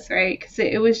it was, right? Because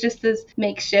it was just this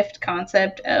makeshift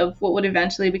concept of what would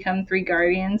eventually become 3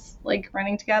 Guardians, like,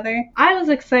 running together. I was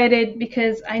excited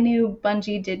because I knew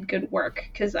Bungie did good work,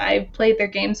 because I've played their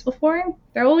games before.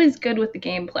 They're always good with the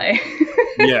gameplay.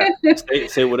 Yeah,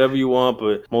 say whatever you want,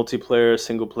 but multiplayer,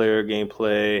 single-player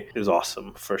gameplay is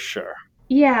awesome, for sure.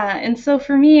 Yeah, and so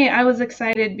for me, I was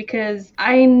excited because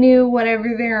I knew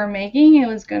whatever they were making, it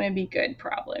was going to be good,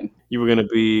 probably. You were going to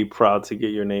be proud to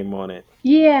get your name on it.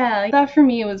 Yeah, that for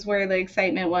me was where the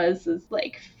excitement was, is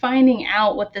like finding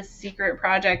out what this secret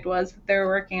project was that they were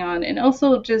working on, and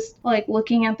also just like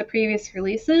looking at the previous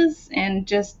releases and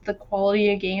just the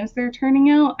quality of games they're turning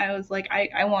out. I was like,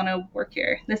 I want to work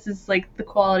here. This is like the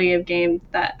quality of game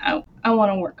that I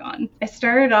want to work on. I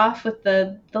started off with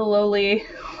the lowly,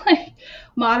 like,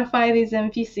 modify these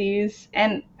NPCs,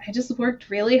 and I just worked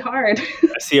really hard.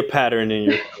 I see a pattern in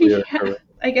your career. Yeah,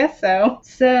 I guess so.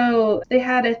 So they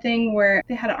had a thing where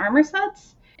they had armor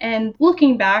sets, And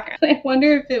looking back, I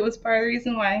wonder if it was part of the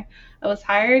reason why I was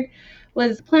hired.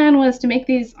 The plan was to make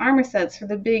these armor sets for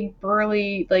the big,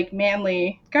 burly, like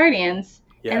manly Guardians,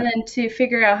 and then to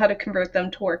figure out how to convert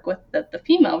them to work with the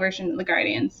female version of the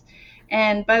Guardians.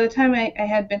 And by the time I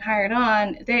had been hired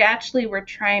on, they actually were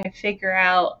trying to figure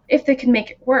out if they could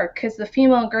make it work, because the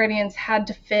female Guardians had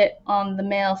to fit on the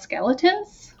male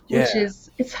skeletons, which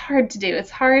it's hard to do.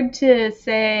 It's hard to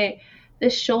say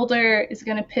this shoulder is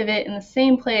going to pivot in the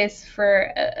same place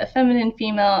for a feminine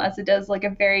female as it does like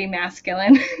a very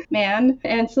masculine man.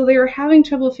 And so they were having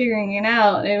trouble figuring it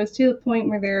out. And it was to the point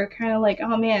where they were kind of like,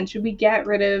 oh man, should we get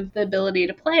rid of the ability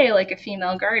to play like a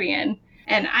female Guardian?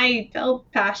 And I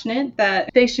felt passionate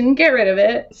that they shouldn't get rid of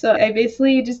it. So I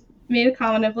basically just made a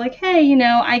comment of like, hey, you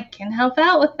know, I can help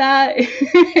out with that.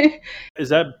 Is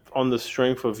that on the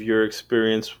strength of your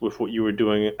experience with what you were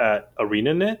doing at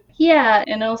ArenaNet? Yeah,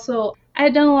 and also I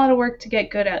had done a lot of work to get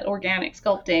good at organic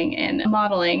sculpting and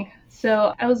modeling.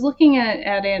 So I was looking at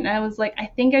it and I was like, I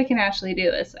think I can actually do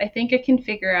this. I think I can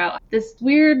figure out this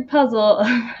weird puzzle of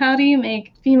how do you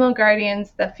make female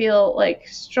Guardians that feel like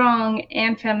strong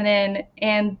and feminine,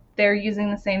 and they're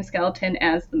using the same skeleton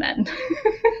as the men.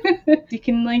 You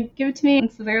can like give it to me.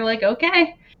 And so they're like,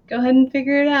 okay, go ahead and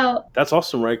figure it out. That's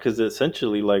awesome, right? Because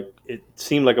essentially, like, it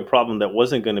seemed like a problem that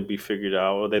wasn't going to be figured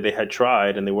out, or that they had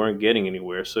tried and they weren't getting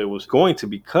anywhere. So it was going to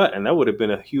be cut, and that would have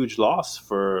been a huge loss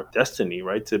for Destiny,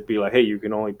 right? To be like, hey, you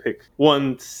can only pick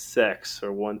one sex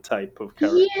or one type of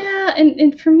character. Yeah,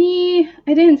 and for me,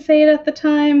 I didn't say it at the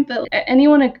time, but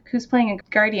anyone who's playing a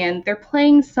Guardian, they're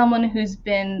playing someone who's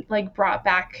been like brought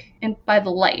back by the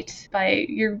light, by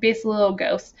your base little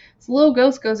ghost. So little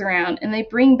ghost goes around and they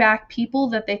bring back people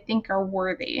that they think are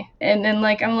worthy. And then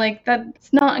like I'm like,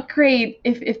 that's not great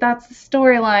if that's the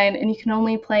storyline and you can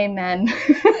only play men.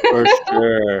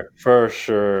 For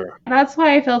sure. That's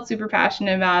why I felt super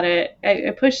passionate about it.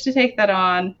 I pushed to take that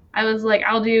on. I was like,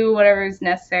 I'll do whatever is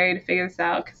necessary to figure this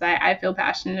out because I feel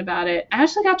passionate about it. I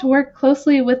actually got to work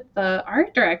closely with the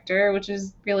art director, which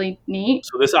is really neat.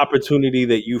 So this opportunity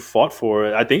that you fought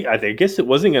for, I guess it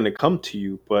wasn't going to come to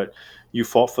you, but you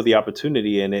fought for the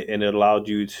opportunity and it allowed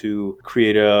you to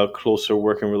create a closer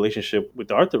working relationship with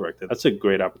the art director. That's a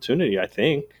great opportunity, I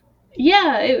think.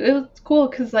 Yeah, it was cool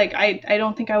because like I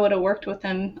don't think I would have worked with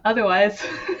him otherwise.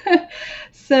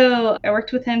 So I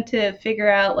worked with him to figure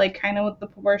out like kind of what the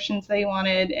proportions that he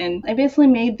wanted, and I basically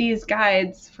made these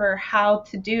guides for how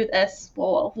to do this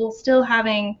while still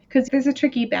having, because there's a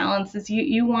tricky balance, is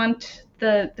you want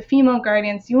the female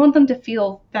Guardians, you want them to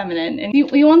feel feminine, and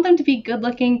you want them to be good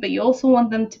looking, but you also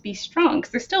want them to be strong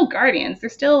because they're still Guardians. They're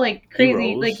still like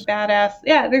crazy, heroes. Like badass.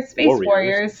 Yeah, they're space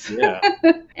warriors. Yeah.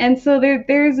 And so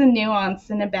there's a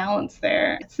nuance and a balance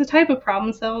there. It's the type of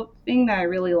problem solving that I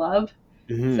really love.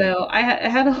 Mm-hmm. So I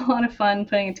had a lot of fun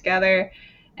putting it together,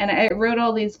 and I wrote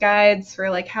all these guides for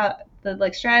like how the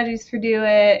like strategies for do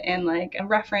it, and like a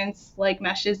reference like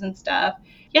meshes and stuff.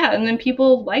 Yeah, and then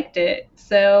people liked it.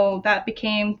 So that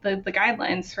became the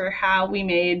guidelines for how we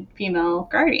made female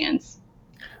Guardians.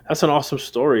 That's an awesome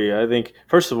story. I think,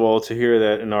 first of all, to hear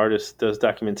that an artist does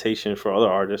documentation for other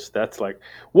artists, that's like,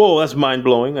 whoa, that's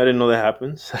mind-blowing. I didn't know that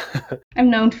happens. I'm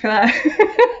known for that.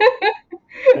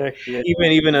 Yeah.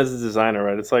 Even as a designer,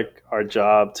 right? It's like our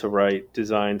job to write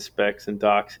design specs and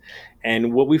docs.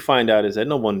 And what we find out is that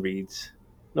no one reads.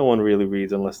 No one really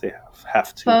reads unless they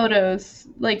have to. Photos.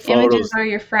 Images are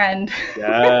your friend.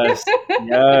 Yes.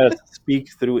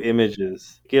 Speak through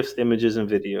images. GIFs, images, and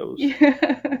videos.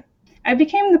 Yeah. I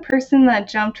became the person that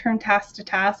jumped from task to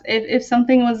task. If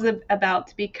something was about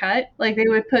to be cut, like they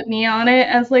would put me on it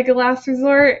as like a last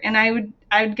resort, and I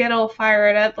would get all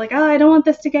fired up, like, oh, I don't want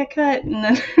this to get cut, and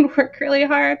then I'd work really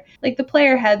hard. Like the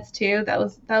player heads too. That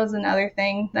was another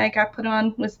thing that I got put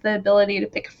on, was the ability to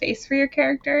pick a face for your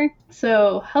character.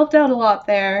 So helped out a lot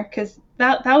there, because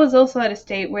that was also at a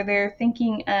state where they're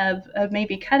thinking of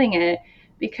maybe cutting it,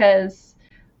 because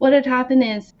what had happened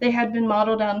is they had been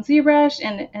modeled on ZBrush,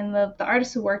 and the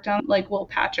artist who worked on, like Will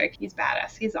Patrick, he's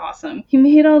badass, he's awesome. He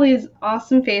made all these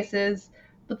awesome faces,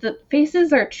 but the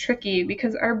faces are tricky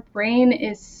because our brain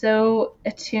is so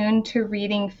attuned to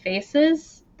reading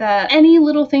faces that any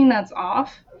little thing that's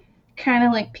off kind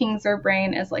of like pings our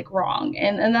brain as like wrong,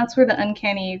 and that's where the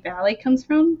uncanny valley comes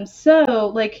from.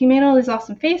 So like he made all these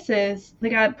awesome faces, they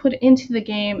got put into the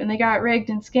game and they got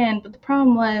rigged and skinned, but the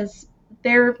problem was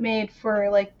they're made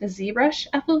for like the ZBrush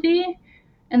FOV,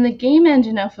 and the game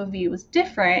engine FOV was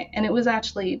different, and it was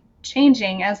actually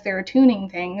changing as they were tuning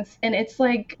things. And it's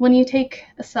like when you take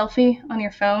a selfie on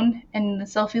your phone and the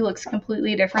selfie looks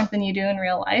completely different than you do in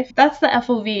real life, that's the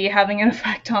FOV having an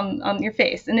effect on your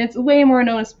face, and it's way more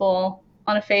noticeable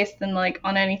on a face than like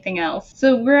on anything else.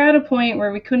 So we're at a point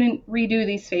where we couldn't redo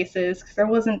these faces because there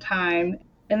wasn't time.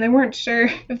 And they weren't sure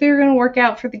if they were going to work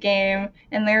out for the game,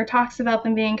 and there were talks about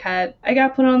them being cut. I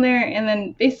got put on there, and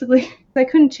then basically I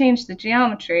couldn't change the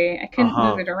geometry. I couldn't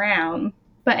move it around,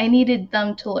 but I needed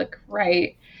them to look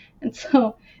right. And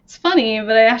so it's funny,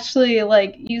 but I actually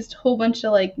like used a whole bunch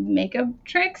of like makeup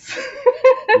tricks.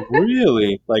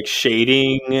 Really? Like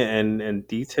shading and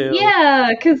detail?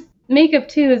 Yeah, because makeup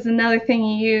too is another thing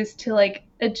you use to like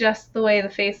adjust the way the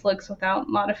face looks without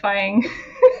modifying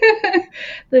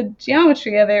the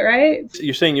geometry of it, right?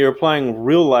 You're saying you're applying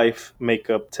real life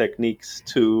makeup techniques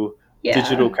to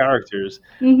digital characters.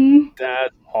 Mm-hmm.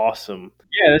 That's awesome.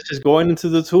 Yeah, that's just going into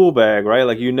the tool bag, right?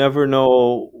 Like you never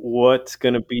know what's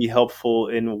going to be helpful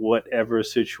in whatever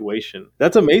situation.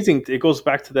 That's amazing. It goes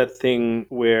back to that thing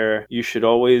where you should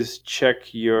always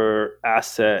check your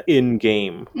asset in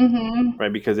game,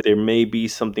 right? Because there may be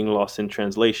something lost in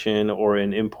translation or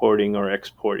in importing or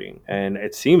exporting. And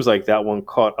it seems like that one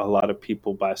caught a lot of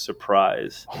people by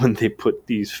surprise when they put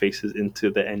these faces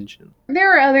into the engine. There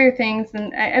were other things,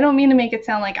 and I don't mean to make it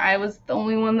sound like I was the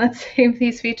only one that saved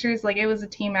these features. Like, it was a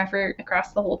team effort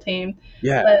across the whole team.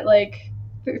 Yeah. But, like,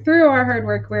 through our hard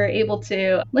work, we were able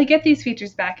to, like, get these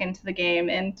features back into the game.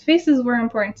 And faces were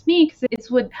important to me because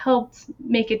it's what helped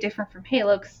make it different from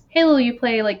Halo. Because Halo, you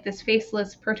play, like, this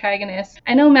faceless protagonist.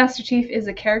 I know Master Chief is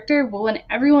a character, but when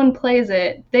everyone plays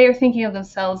it, they are thinking of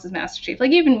themselves as Master Chief.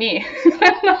 Like, even me.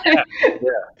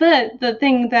 But the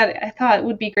thing that I thought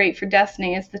would be great for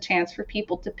Destiny is the chance for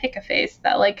people to pick a face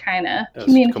that, like, kind of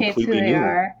communicates who they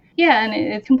are. Yeah, and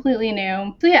it's completely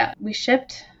new. So yeah, we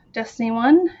shipped Destiny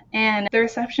 1, and the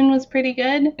reception was pretty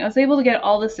good. I was able to get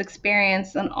all this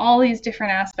experience on all these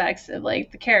different aspects of,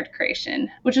 like, the character creation,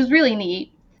 which was really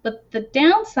neat. But the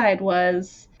downside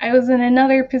was I was in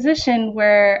another position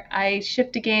where I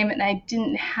shipped a game and I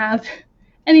didn't have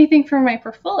anything for my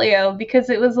portfolio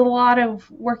because it was a lot of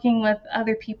working with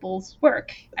other people's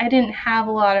work. I didn't have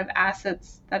a lot of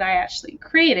assets that I actually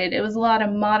created. It was a lot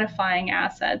of modifying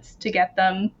assets to get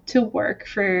them to work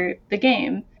for the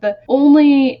game. The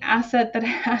only asset that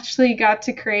I actually got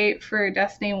to create for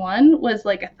Destiny 1 was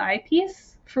like a thigh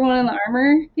piece for one of the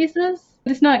armor pieces.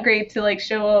 It's not great to like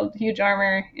show a huge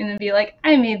armor and then be like,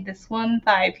 I made this one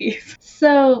thigh piece.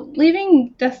 So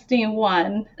leaving Destiny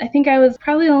 1, I think I was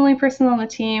probably the only person on the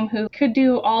team who could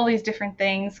do all these different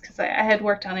things because I had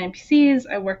worked on NPCs,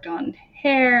 I worked on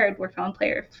hair, I'd worked on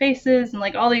player faces and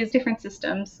like all these different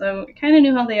systems. So I kind of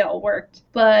knew how they all worked,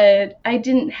 but I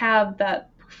didn't have that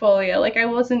portfolio. Like I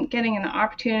wasn't getting an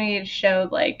opportunity to show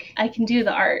like I can do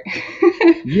the art.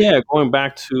 Yeah, going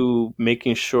back to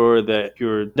making sure that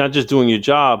you're not just doing your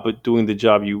job, but doing the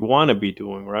job you want to be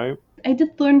doing, right? I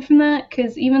did learn from that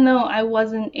because even though I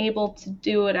wasn't able to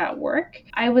do it at work,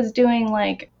 I was doing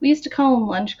like, we used to call them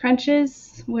lunch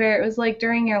crunches, where it was like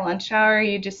during your lunch hour,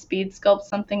 you just speed sculpt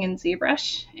something in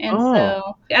ZBrush. And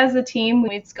so as a team,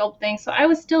 we'd sculpt things. So I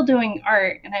was still doing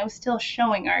art and I was still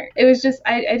showing art. It was just,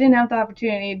 I didn't have the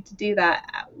opportunity to do that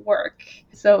at work.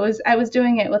 So I was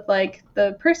doing it with like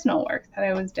the personal work that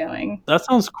I was doing. That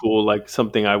sounds cool. Like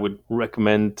something I would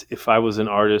recommend if I was an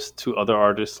artist to other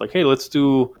artists. Like, hey, let's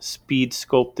do speed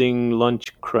sculpting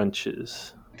lunch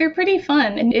crunches. They're pretty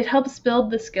fun, and it helps build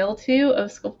the skill too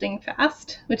of sculpting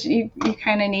fast, which you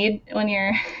kind of need when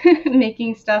you're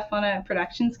making stuff on a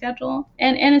production schedule.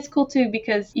 And it's cool too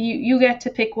because you get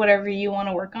to pick whatever you want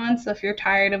to work on. So if you're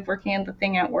tired of working on the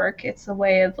thing at work, it's a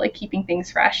way of like keeping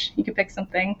things fresh. You could pick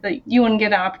something that you wouldn't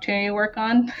get an opportunity to work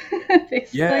on.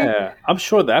 Basically. Yeah, I'm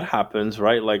sure that happens,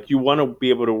 right? Like you want to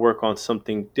be able to work on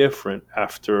something different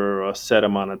after a set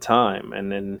amount of time,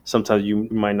 and then sometimes you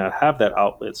might not have that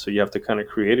outlet, so you have to kind of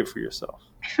create it for yourself.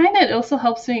 I find it also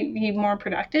helps me be more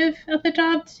productive at the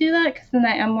job to do that because then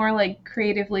I'm more like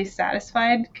creatively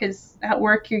satisfied because at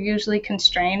work you're usually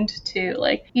constrained to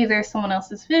like either someone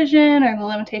else's vision or the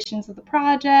limitations of the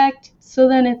project. So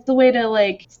then it's the way to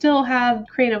like still have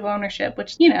creative ownership,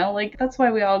 which, you know, like that's why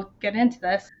we all get into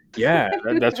this. Yeah,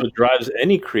 that's what drives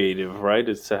any creative, right?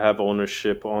 Is to have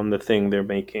ownership on the thing they're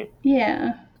making.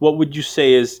 Yeah. What would you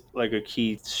say is like a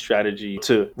key strategy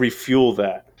to refuel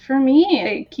that? For me,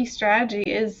 a key strategy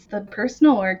is the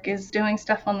personal work, is doing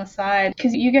stuff on the side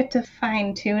because you get to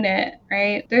fine tune it,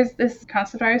 right? There's this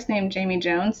concept artist named Jamie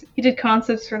Jones. He did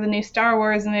concepts for the new Star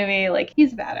Wars movie. Like,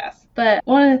 he's a badass. But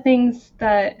one of the things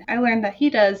that I learned that he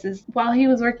does is while he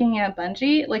was working at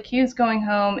Bungie, like he was going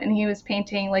home and he was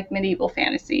painting like medieval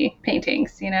fantasy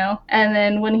paintings, you know? And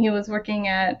then when he was working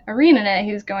at ArenaNet,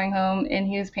 he was going home and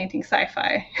he was painting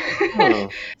sci-fi. Oh.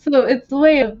 So it's a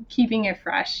way of keeping it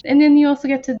fresh. And then you also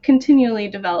get to continually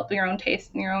develop your own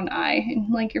taste and your own eye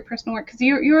and like your personal work, because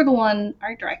you're the one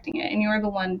art directing it and you're the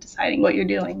one deciding what you're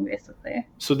doing, basically.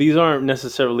 So these aren't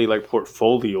necessarily like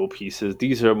portfolio pieces.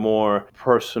 These are more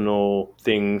personal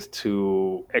things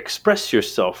to express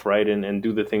yourself, right? And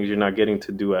do the things you're not getting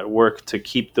to do at work, to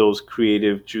keep those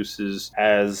creative juices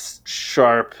as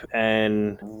sharp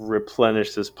and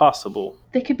replenished as possible.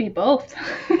 They could be both.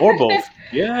 Or both,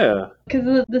 yeah.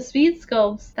 Because the Speed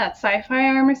Sculpts, that sci-fi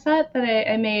armor set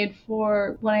that I made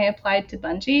for when I applied to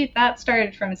Bungie, that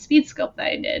started from a Speed Sculpt that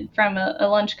I did from a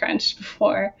Lunch Crunch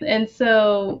before. And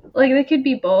so, like, they could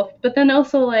be both. But then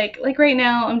also, like right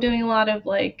now, I'm doing a lot of,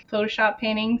 like, Photoshop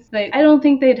paintings. Like, I don't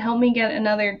think they'd help me get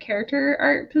another character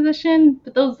art position,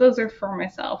 but those are for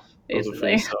myself, basically. Those are for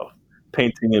yourself.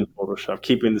 Painting in Photoshop,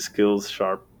 keeping the skills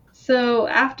sharp. So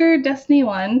after Destiny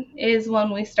 1 is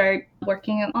when we start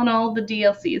working on all the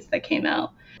DLCs that came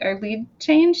out. Our lead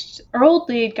changed. Our old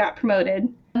lead got promoted.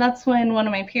 And that's when one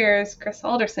of my peers, Chris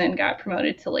Alderson, got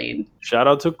promoted to lead. Shout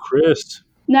out to Chris.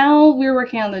 Now we're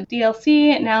working on the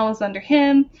DLC. Now it's under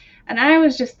him. And I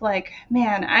was just like,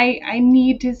 man, I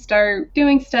need to start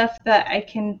doing stuff that I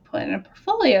can put in a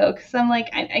portfolio, because I'm like,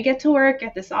 I get to work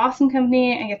at this awesome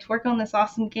company. I get to work on this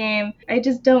awesome game. I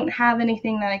just don't have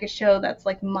anything that I could show that's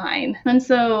like mine. And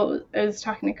so I was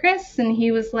talking to Chris and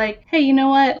he was like, hey, you know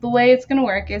what? The way it's going to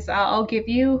work is I'll give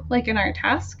you like an art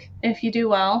task. If you do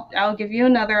well, I'll give you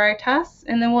another art task,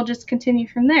 and then we'll just continue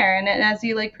from there. And as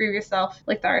you like prove yourself,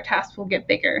 like the art task will get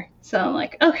bigger. So I'm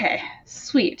like, okay,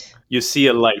 sweet. You see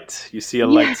a light. You see a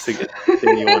light. Yes.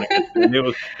 Thing you want to get. And it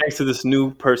was thanks to this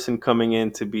new person coming in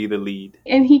to be the lead.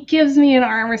 And he gives me an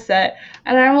armor set,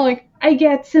 and I'm like, I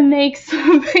get to make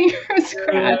something from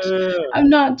scratch. Yeah. I'm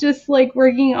not just like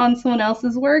working on someone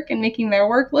else's work and making their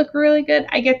work look really good.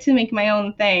 I get to make my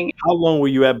own thing. How long were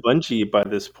you at Bungie by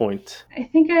this point? I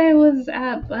think I was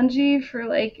at Bungie for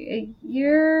like a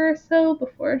year or so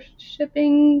before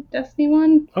shipping Destiny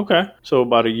 1. Okay. So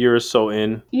about a year or so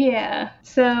in. Yeah.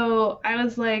 So I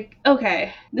was like,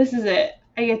 okay, this is it.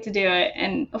 I get to do it.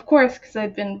 And of course, because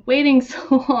I've been waiting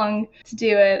so long to do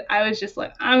it, I was just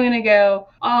like, I'm going to go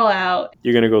all out.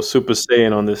 You're going to go Super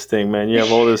Saiyan on this thing, man. You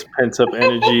have all this pent up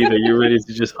energy that you're ready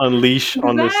to just unleash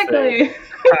on this thing.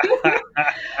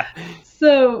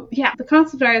 So, yeah, the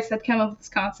concept artist had come up with this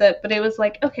concept, but it was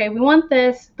like, okay, we want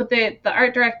this, but the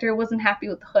art director wasn't happy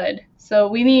with the hood. So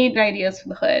we need ideas for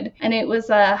the hood. And it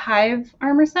was a Hive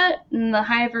armor set, and the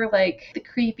Hive are like the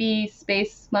creepy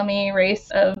space mummy race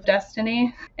of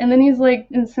Destiny. And then he's like,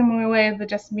 in a similar way of the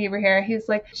Justin Bieber hair, he's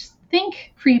like, just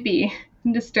think creepy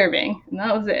and disturbing. And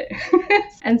that was it.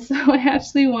 And so I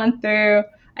actually went through,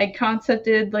 I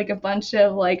concepted like a bunch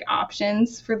of like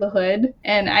options for the hood,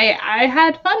 and I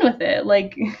had fun with it.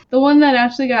 Like the one that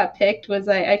actually got picked was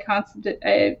I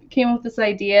came up with this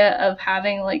idea of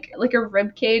having like a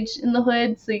rib cage in the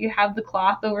hood, so you could have the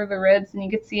cloth over the ribs and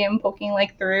you could see him poking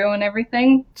like through and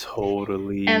everything.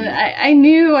 Totally. And I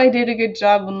knew I did a good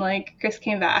job when like Chris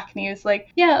came back and he was like,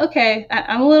 yeah, okay,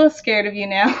 I'm a little scared of you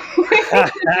now.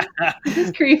 This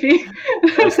is creepy.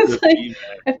 I was like,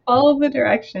 I followed the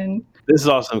direction. This is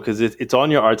awesome because it's on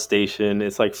your ArtStation.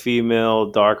 It's like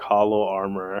female dark hollow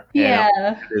armor. Yeah.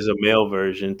 And there's a male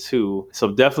version too. So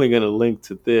I'm definitely going to link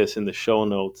to this in the show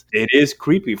notes. It is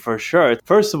creepy for sure.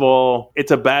 First of all,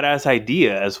 it's a badass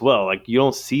idea as well. Like you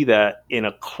don't see that in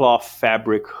a cloth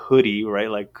fabric hoodie, right?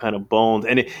 Like kind of bones.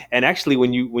 And actually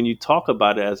when you talk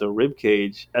about it as a rib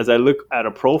cage, as I look at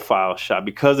a profile shot,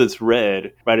 because it's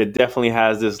red, right? It definitely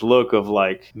has this look of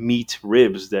like meat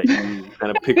ribs that you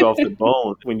kind of pick off the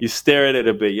bone. When you stare at it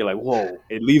a bit, you're like, whoa,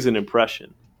 it leaves an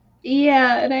impression.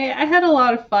 Yeah, and I had a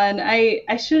lot of fun.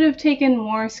 I should have taken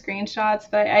more screenshots,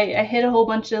 but I hit a whole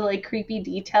bunch of like creepy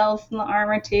details in the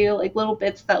armor too, like little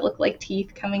bits that look like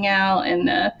teeth coming out, and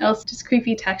also just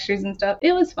creepy textures and stuff.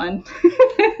 It was fun.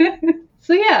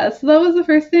 So yeah, so that was the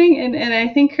first thing, and I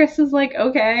think Chris was like,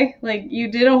 okay, like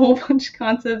you did a whole bunch of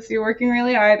concepts, you're working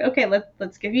really hard. Okay,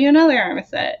 let's give you another armor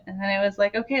set. And then I was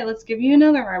like, okay, let's give you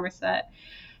another armor set.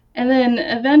 And then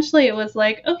eventually it was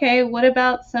like, okay, what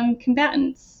about some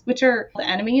combatants, which are the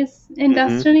enemies in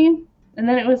Destiny? And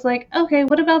then it was like, okay,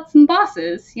 what about some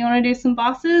bosses? You want to do some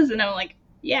bosses? And I'm like,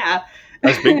 yeah.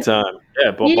 That's big time.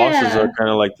 Yeah, but bosses Yeah. are kind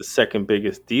of like the second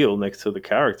biggest deal next to the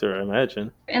character, I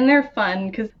imagine. And they're fun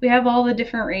because we have all the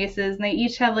different races and they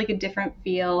each have like a different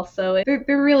feel. So they're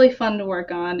really fun to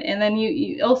work on. And then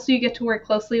you get to work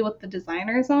closely with the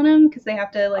designers on them because they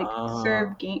have to like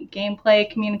serve gameplay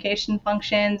communication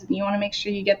functions. And you want to make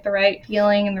sure you get the right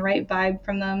feeling and the right vibe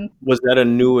from them. Was that a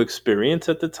new experience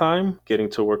at the time, getting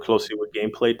to work closely with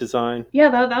gameplay design? Yeah,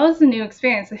 that was a new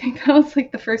experience. I think that was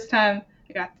like the first time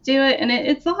I got to do it, and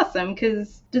it's awesome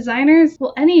because designers,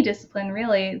 well, any discipline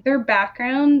really, their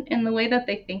background and the way that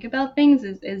they think about things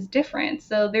is different.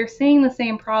 So they're seeing the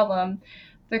same problem,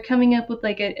 they're coming up with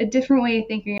like a different way of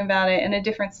thinking about it and a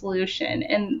different solution.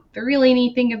 And the really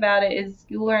neat thing about it is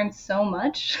you learn so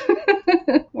much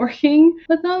working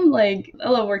with them. Like, I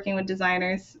love working with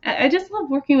designers. I just love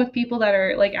working with people that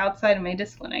are like outside of my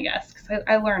discipline, I guess, because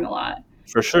I learn a lot.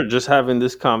 For sure, just having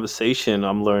this conversation,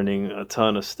 I'm learning a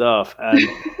ton of stuff, and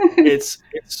it's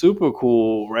super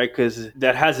cool, right? Because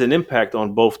that has an impact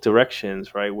on both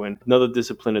directions, right? When another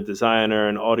discipline, a designer,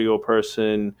 an audio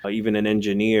person, even an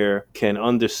engineer, can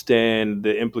understand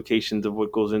the implications of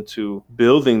what goes into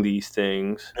building these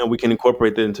things, and we can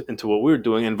incorporate that into what we're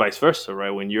doing, and vice versa,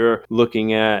 right? When you're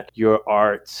looking at your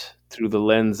art through the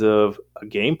lens of a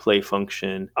gameplay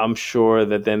function, I'm sure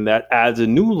that then that adds a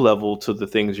new level to the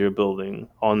things you're building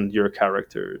on your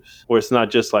characters. Or it's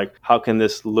not just like, how can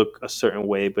this look a certain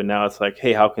way, but now it's like,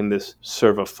 hey, how can this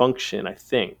serve a function, I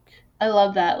think. I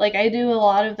love that. Like, I do a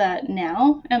lot of that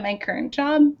now at my current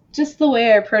job. Just the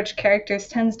way I approach characters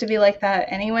tends to be like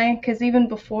that anyway, because even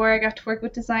before I got to work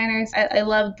with designers, I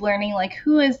loved learning, like,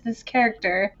 who is this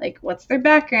character? Like, what's their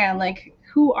background? Like,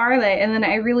 who are they? And then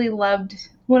I really loved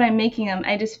when I'm making them,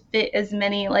 I just fit as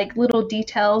many like little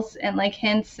details and like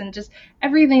hints and just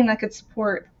everything that could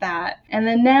support that. And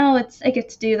then now I get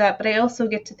to do that, but I also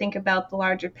get to think about the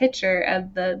larger picture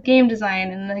of the game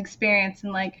design and the experience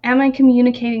and like, am I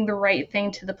communicating the right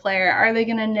thing to the player? Are they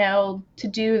going to know to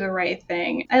do the right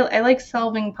thing? I like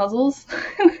solving puzzles.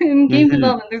 In game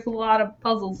development, there's a lot of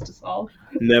puzzles to solve.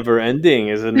 Never ending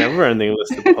is a never ending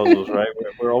list of puzzles, right?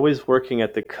 We're always working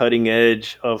at the cutting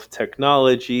edge of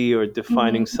technology or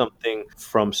defining something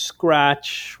from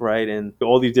scratch, right? And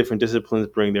all these different disciplines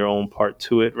bring their own part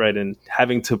to it, right? And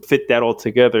having to fit that all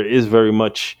together is very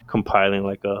much compiling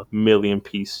like a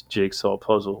million-piece jigsaw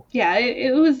puzzle. Yeah,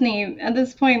 it was neat. At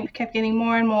this point, I kept getting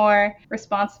more and more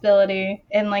responsibility,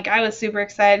 and like I was super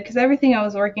excited because everything I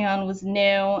was working on was new,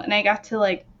 and I got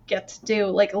to do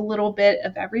like a little bit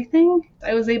of everything.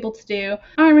 I was able to do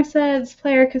armor sets,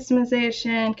 player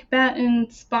customization,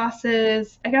 combatants,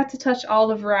 bosses. I got to touch all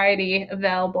the variety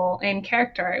available in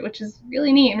character art, which is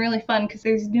really neat and really fun because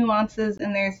there's nuances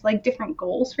and there's like different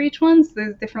goals for each one. So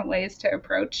there's different ways to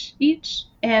approach each.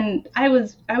 And I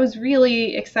was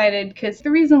really excited because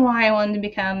the reason why I wanted to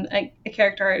become a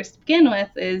character artist to begin with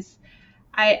is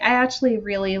I actually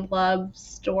really love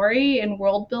story and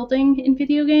world building in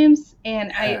video games, and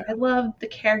I love the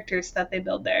characters that they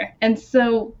build there. And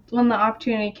so when the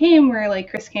opportunity came where like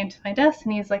Chris came to my desk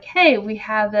and he's like, hey, we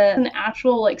have an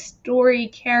actual like story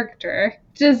character.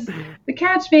 Just the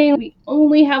catch being we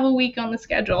only have a week on the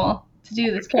schedule to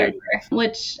do this character,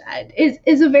 which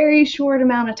is a very short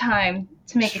amount of time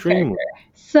to make a character.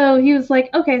 So he was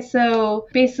like, okay, so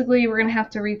basically we're going to have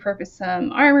to repurpose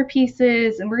some armor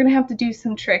pieces and we're going to have to do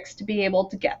some tricks to be able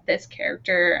to get this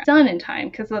character done in time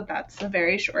because that's a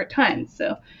very short time.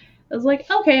 So I was like,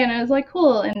 okay, and I was like,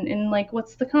 cool, and like,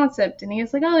 what's the concept? And he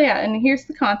was like, oh yeah, and here's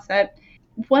the concept.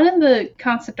 One of the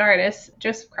concept artists,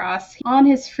 Joseph Cross, on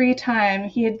his free time,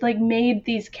 he had like made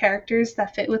these characters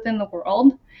that fit within the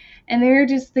world. And they're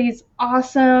just these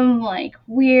awesome, like,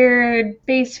 weird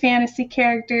space fantasy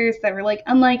characters that were, like,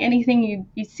 unlike anything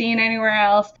you'd seen anywhere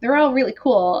else. They're all really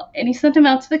cool. And he sent them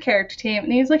out to the character team,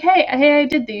 and he was like, hey, I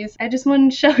did these. I just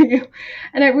wanted to show you.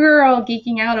 And we were all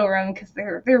geeking out over them because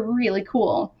they're really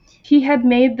cool. He had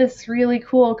made this really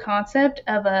cool concept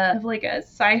of like a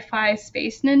sci-fi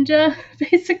space ninja,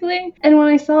 basically. And when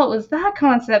I saw it was that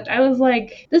concept, I was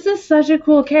like, this is such a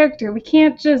cool character. We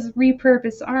can't just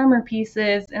repurpose armor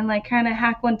pieces and like kind of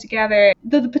hack one together.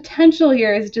 The potential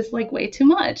here is just like way too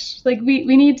much. Like we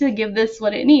need to give this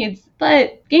what it needs.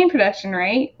 But game production,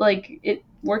 right? Like it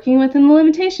working within the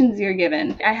limitations you're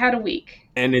given. I had a week.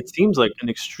 And it seems like an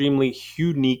extremely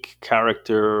unique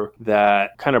character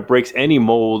that kind of breaks any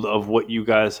mold of what you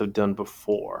guys have done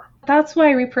before. That's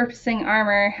why repurposing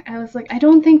armor, I was like, I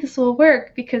don't think this will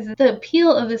work because the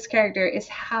appeal of this character is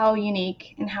how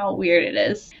unique and how weird it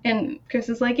is. And Chris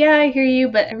is like, yeah, I hear you,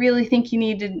 but I really think you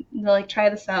need to like try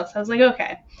this out. So I was like,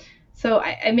 okay. So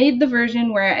I made the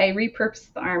version where I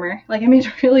repurposed the armor. Like I made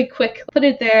it really quick, put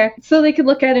it there so they could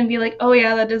look at it and be like, oh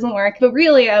yeah, that doesn't work. But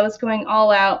really I was going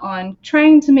all out on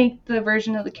trying to make the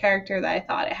version of the character that I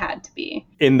thought it had to be.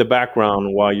 In the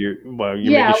background while you're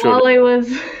yeah, making sure while I was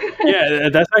yeah,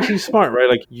 that's actually smart, right?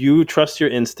 Like you trust your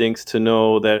instincts to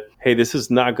know that, hey, this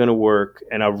is not going to work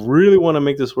and I really want to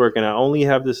make this work and I only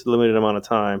have this limited amount of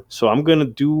time. So I'm going to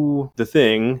do the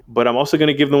thing, but I'm also going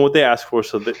to give them what they ask for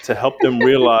so that to help them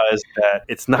realize that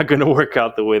it's not going to work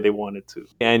out the way they want it to.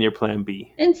 And your plan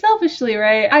B. And selfishly,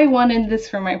 right? I wanted this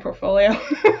for my portfolio.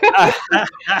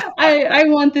 I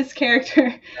want this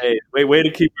character. Hey, way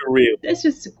to keep it real. It's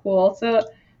just cool. So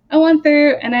I went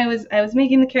through and I was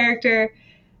making the character.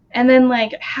 And then,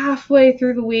 like, halfway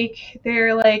through the week,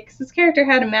 they're like, this character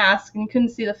had a mask and you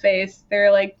couldn't see the face.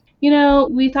 They're like,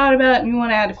 we thought about it and we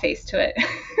want to add a face to it.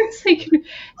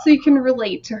 so you can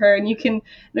relate to her and and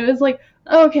it was like,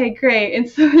 okay, great. And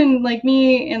so then, like,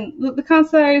 me and the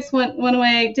concept artist went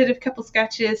away, did a couple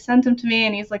sketches, sent them to me,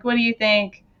 and he's like, what do you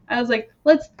think? I was like,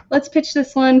 let's pitch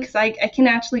this one because I can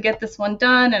actually get this one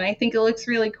done and I think it looks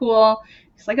really cool.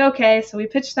 It's like, okay, so we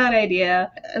pitched that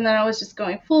idea, and then I was just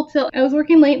going full tilt. I was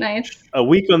working late nights. A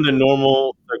week under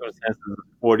normal circumstances is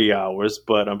 40 hours,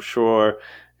 but I'm sure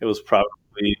it was probably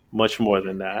much more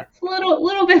than that. It's a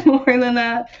little bit more than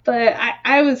that, but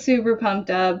I was super pumped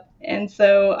up. And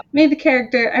so I made the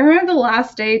character. I remember the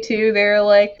last day too, they were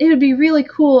like, it would be really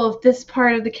cool if this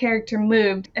part of the character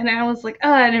moved. And I was like,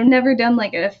 and I've never done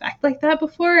like an effect like that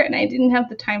before, and I didn't have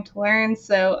the time to learn.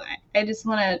 So I just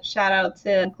want to shout out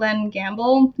to Glenn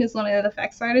Gamble, who's one of the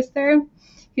effects artists there.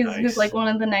 He's like one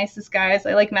of the nicest guys.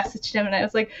 I like messaged him and I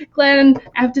was like, Glenn,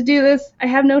 I have to do this. I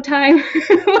have no time.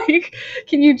 Like,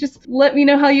 can you just let me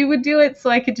know how you would do it so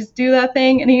I could just do that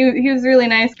thing? And he was really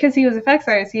nice because he was effects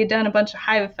artist. He had done a bunch of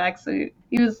Hive effects. So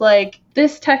he was like,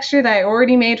 this texture that I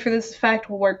already made for this effect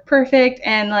will work perfect.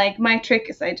 And like my trick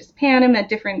is I just pan him at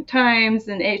different times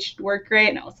and it should work great.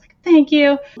 And I was like, thank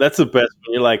you. That's the best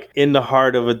when you're like in the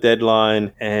heart of a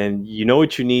deadline and you know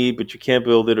what you need, but you can't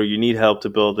build it or you need help to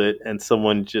build it. And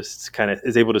someone just kind of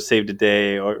is able to save the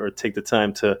day or take the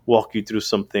time to walk you through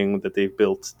something that they've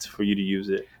built for you to use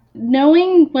it.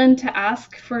 Knowing when to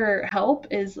ask for help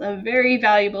is a very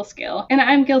valuable skill. And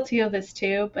I'm guilty of this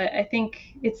too, but I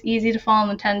think it's easy to fall in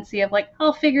the tendency of like,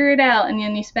 I'll figure it out. And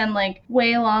then you spend like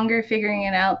way longer figuring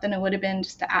it out than it would have been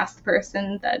just to ask the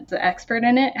person that's the expert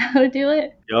in it how to do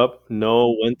it. Yup.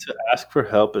 Know when to ask for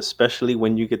help, especially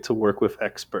when you get to work with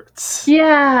experts.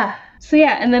 Yeah. So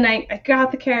yeah, and then I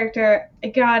got the character, I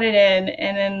got it in,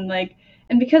 and then like,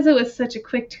 and because it was such a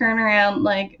quick turnaround,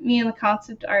 like me and the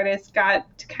concept artist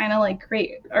got to kind of like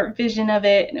create our vision of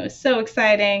it, and it was so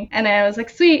exciting. And I was like,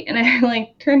 sweet, and I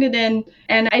like turned it in,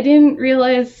 and I didn't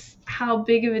realize how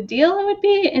big of a deal it would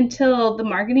be until the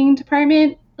marketing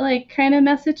department like kind of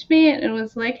messaged me and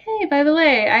was like, hey, by the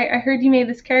way, I heard you made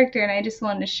this character, and I just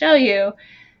wanted to show you.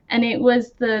 And it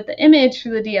was the image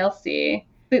for the DLC.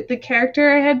 The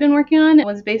character I had been working on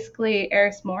was basically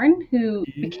Eris Morn, who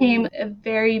became a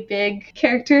very big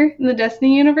character in the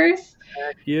Destiny universe.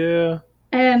 Yeah.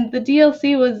 And the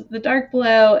DLC was The Dark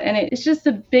Below, and it's just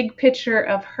a big picture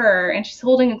of her, and she's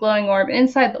holding a glowing orb. And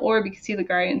inside the orb, you can see the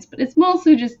Guardians, but it's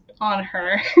mostly just on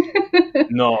her.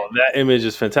 No, that image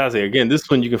is fantastic. Again, this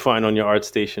one you can find on your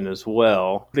ArtStation as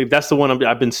well. I think that's the one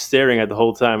I've been staring at the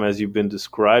whole time as you've been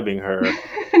describing her.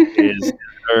 Is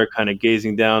her kind of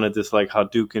gazing down at this like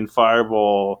Hadouken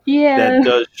fireball that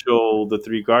does show the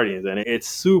three Guardians, and it's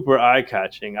super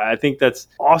eye-catching. I think that's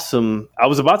awesome. I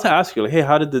was about to ask you, like, hey,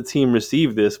 how did the team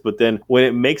receive this? But then when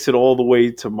it makes it all the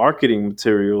way to marketing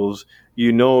materials,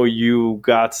 you know you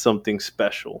got something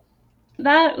special.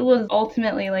 That was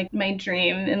ultimately like my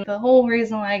dream, and the whole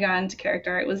reason why I got into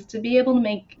character art was to be able to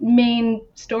make main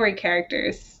story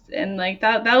characters. And like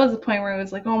that was the point where I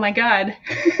was like, oh my god,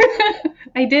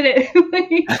 I did it.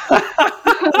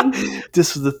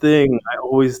 This was the thing I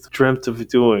always dreamt of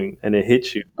doing, and it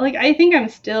hit you. Like, I think I'm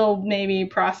still maybe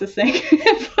processing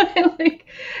it, but like,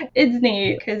 it's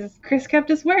neat because Chris kept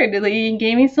his word. Like, he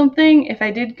gave me something. If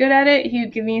I did good at it, he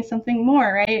would give me something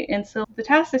more, right? And so the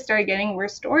tasks I started getting were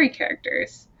story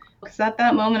characters. Because at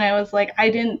that moment, I was like, I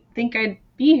didn't think I'd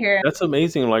be here. That's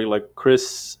amazing. Like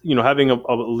Chris, having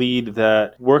a lead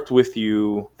that worked with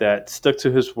you, that stuck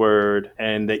to his word,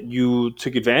 and that you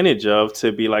took advantage of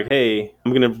to be like, hey,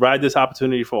 I'm going to ride this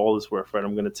opportunity for all this work, right?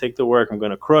 I'm going to take the work, I'm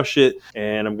going to crush it,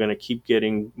 and I'm going to keep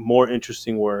getting more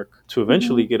interesting work to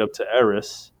eventually get up to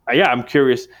Eris. Yeah, I'm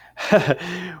curious.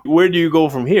 Where do you go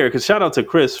from here? Because shout out to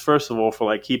Chris, first of all, for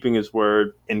like keeping his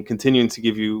word and continuing to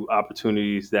give you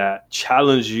opportunities that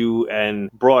challenge you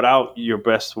and brought out your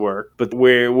best work. But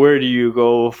where do you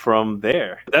go from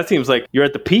there? That seems like you're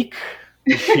at the peak.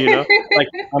 Like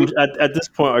at this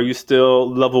point, are you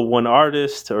still level 1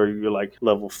 artist, or you're like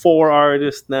level 4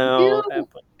 artist now? Dude,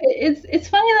 it's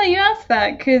funny that you asked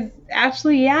that, because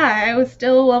actually, yeah, I was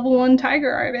still a level 1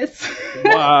 tiger artist.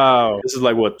 Wow, this is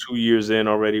like what, 2 years in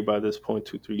already by this point,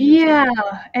 2-3 years Yeah,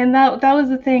 in. and that was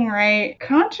the thing, right?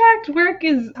 Contract work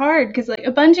is hard, because like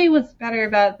Bungie was better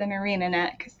about it than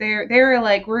ArenaNet, because they were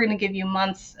like, we're gonna give you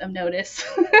months of notice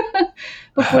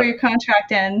before your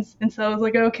contract ends, and so I was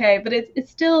like, okay, but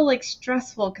it's still like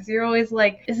stressful, because you're always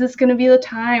like, is this gonna be the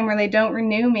time where they don't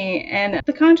renew me? And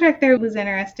the contract there was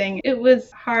interesting. It was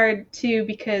hard too,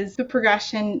 because the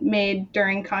progression made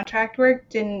during contract work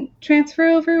didn't transfer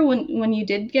over when you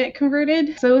did get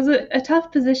converted, so it was a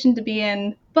tough position to be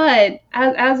in. But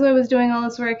as I was doing all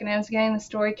this work and I was getting the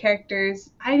story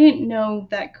characters, I didn't know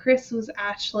that Chris was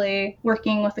actually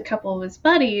working with a couple of his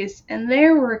buddies, and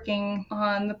they're working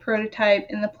on the prototype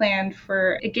and the plan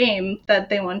for a game that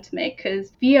they wanted to make,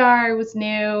 because VR was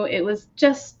new. It was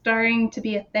just starting to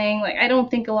be a thing. Like, I don't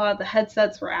think a lot of the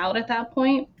headsets were out at that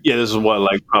point. Yeah, this is what,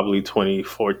 like probably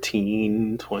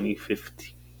 2014,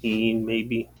 2015,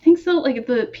 maybe. I think so. Like,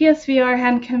 the PSVR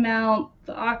hadn't come out.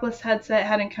 The Oculus headset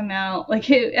hadn't come out. Like,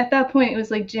 at that point, it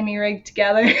was like Jimmy rigged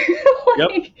together.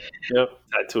 Yep.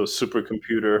 Tied to a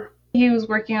supercomputer. He was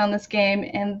working on this game,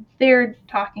 and they're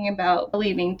talking about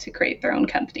leaving to create their own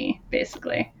company,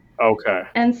 basically. Okay.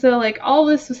 And so, like, all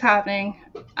this was happening,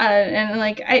 and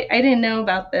like, I didn't know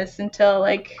about this until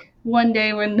like one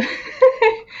day when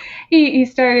he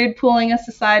started pulling us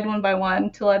aside one by one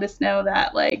to let us know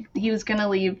that like he was gonna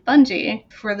leave Bungie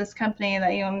for this company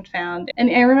that he owned found.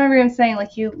 And I remember him saying like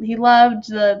he loved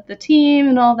the team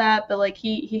and all that, but like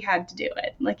he had to do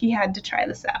it. Like, he had to try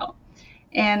this out.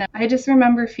 And I just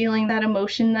remember feeling that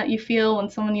emotion that you feel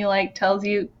when someone you like tells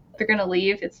you they're gonna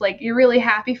leave. It's like you're really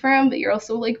happy for him, but you're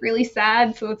also like really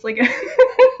sad. So it's like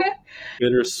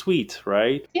bittersweet,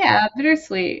 right? Yeah,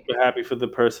 bittersweet. You're happy for the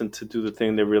person to do the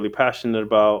thing they're really passionate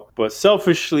about, but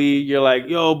selfishly, you're like,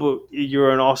 yo, but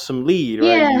you're an awesome lead,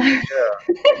 right?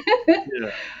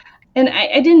 Yeah. And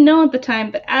I didn't know at the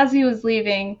time, but as he was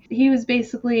leaving, he was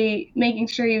basically making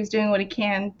sure he was doing what he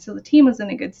can so the team was in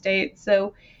a good state.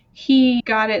 So he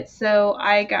got it so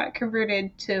I got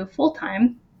converted to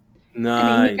full-time. Nice.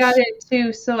 And he got it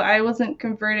too, so I wasn't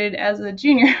converted as a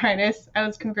junior artist. I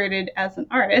was converted as an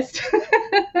artist.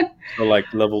 So like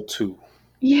level 2.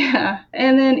 Yeah.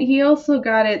 And then he also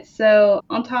got it so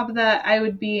on top of that, I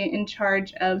would be in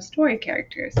charge of story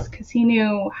characters, because he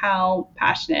knew how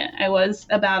passionate I was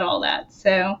about all that.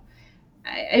 So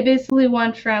I basically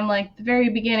went from like the very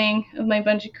beginning of my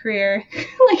Bungie career,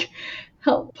 like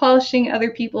help polishing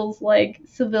other people's like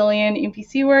civilian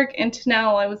NPC work, and to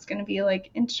now I was going to be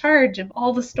like in charge of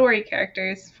all the story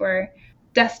characters for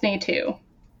Destiny 2.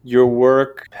 Your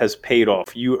work has paid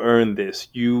off. You earned this.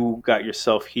 You got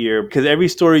yourself here. Because every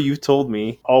story you've told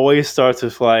me always starts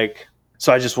with like,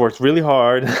 so I just worked really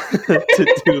hard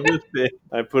to do this thing.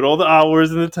 I put all the hours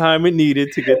and the time it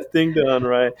needed to get the thing done,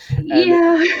 right? And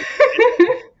Yeah.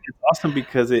 it's awesome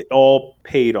because it all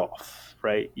paid off,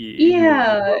 right? You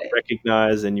were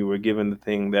recognized and you were given the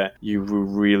thing that you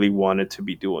really wanted to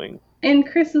be doing. And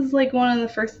Chris is like one of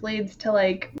the first leads to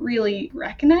like really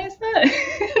recognize that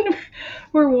and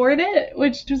reward it,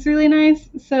 which was really nice.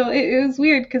 So it was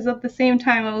weird, because at the same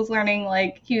time I was learning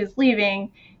like he was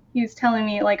leaving, he was telling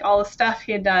me like all the stuff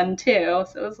he had done too.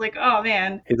 So it was like, oh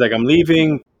man. He's like, I'm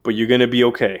leaving, but you're gonna be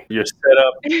okay. You're set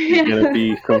up. You're gonna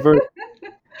be converted.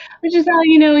 Which is how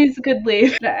you know he's a good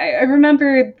lead. I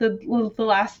remember the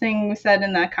last thing we said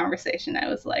in that conversation. I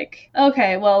was like,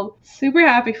 okay, well, super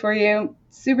happy for you.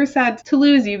 Super sad to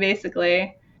lose you,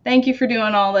 basically. Thank you for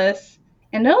doing all this.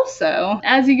 And also,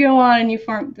 as you go on and you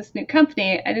form this new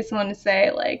company, I just want to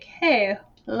say, like, hey,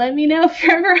 let me know if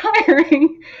you're ever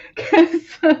hiring,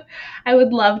 because I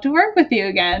would love to work with you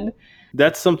again.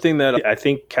 That's something that I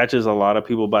think catches a lot of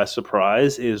people by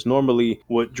surprise. Is normally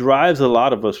what drives a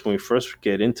lot of us when we first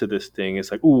get into this thing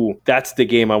is like, ooh, that's the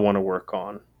game I want to work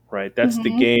on, right? That's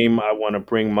the game I want to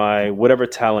bring my whatever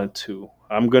talent to.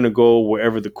 I'm going to go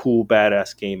wherever the cool,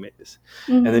 badass game is.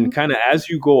 And then kind of as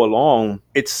you go along,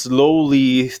 it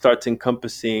slowly starts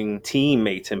encompassing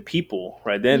teammates and people,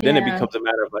 right? Then it becomes a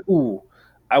matter of like, ooh,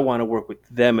 I want to work with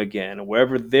them again.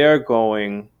 Wherever they're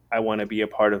going, I want to be a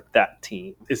part of that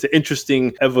team. It's an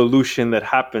interesting evolution that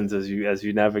happens as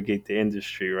you navigate the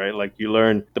industry, right? Like you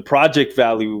learn the project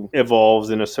value evolves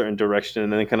in a certain direction,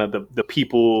 and then kind of the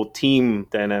people team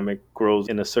dynamic grows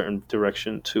in a certain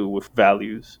direction too with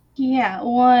values. Yeah,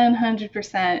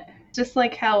 100%. Just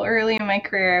like how early in my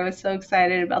career I was so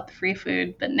excited about the free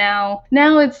food, but now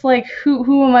it's like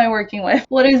who am I working with?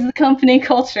 What is the company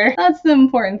culture? That's the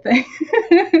important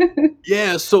thing.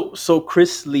 Yeah, so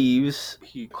Chris leaves,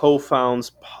 he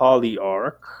co-founds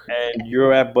Polyarc, and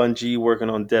you're at Bungie working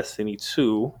on Destiny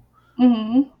 2.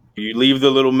 Mm-hmm. You leave the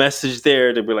little message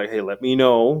there to be like, hey, let me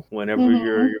know whenever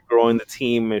you're growing the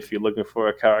team if you're looking for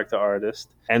a character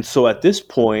artist. And so at this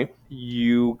point,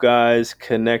 you guys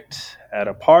connect at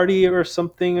a party or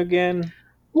something again?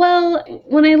 Well,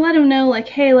 when I let him know, like,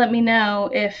 hey, let me know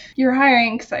if you're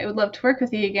hiring, because I would love to work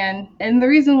with you again. And the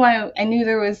reason why I knew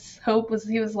there was hope was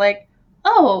he was like,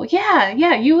 oh,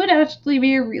 yeah, you would actually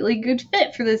be a really good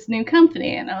fit for this new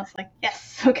company. And I was like,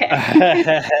 yes,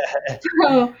 okay.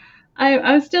 So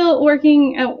I'm still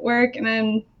working at work, and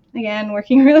I'm, again,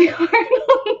 working really hard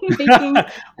on making...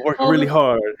 Working really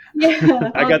hard. Yeah.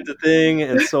 I got the thing,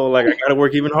 and so like I got to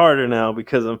work even harder now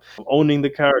because I'm owning the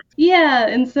character. Yeah,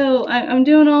 and so I'm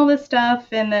doing all this stuff,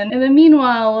 and then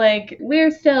meanwhile, like,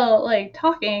 we're still like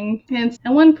talking, and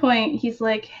at one point he's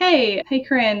like, hey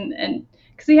Corinne, and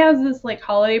because he has this like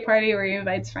holiday party where he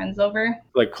invites friends over,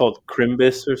 like called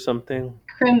Crimbus or something.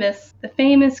 Crimbus, the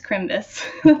famous Crimbus.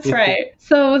 That's right.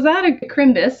 So I was at a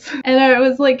Crimbus, and I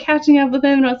was like catching up with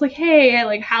him, and I was like, hey,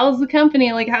 like, how's the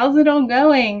company? Like, how's it all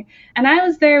going? And I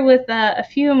was there with a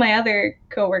few of my other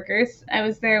coworkers. I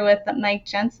was there with Mike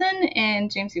Jensen and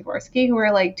James Uborski, who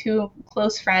are like two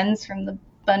close friends from the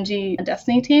Bungie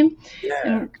Destiny team. Yeah.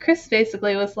 And Chris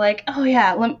basically was like, oh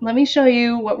yeah, let me show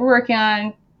you what we're working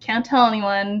on. Can't tell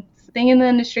anyone. Thing in the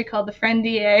industry called the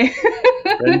FriendDA.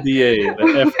 FriendDA,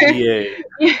 the FDA.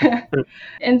 Yeah.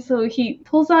 And so he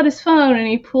pulls out his phone and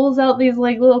he pulls out these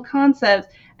like little concepts,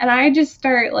 and I just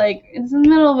start like, it's in the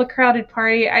middle of a crowded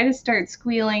party, I just start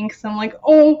squealing because I'm like,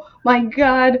 oh my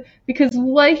god, because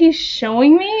what he's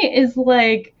showing me is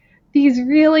like these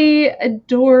really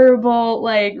adorable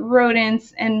like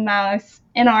rodents and mouse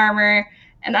in armor,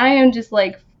 and I am just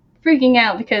like freaking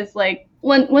out because like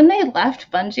when they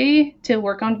left Bungie to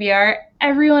work on VR,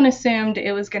 everyone assumed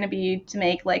it was going to be to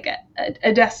make like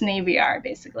a Destiny VR,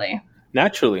 basically.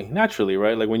 Naturally,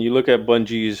 right? Like when you look at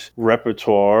Bungie's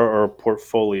repertoire or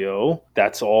portfolio,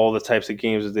 that's all the types of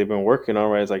games that they've been working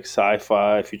on, right? It's like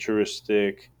sci-fi,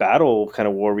 futuristic, battle kind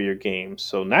of warrior games.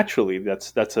 So naturally,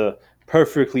 that's a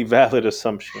perfectly valid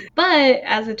assumption. But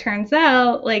as it turns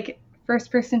out, like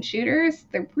first-person shooters,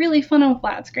 they're really fun on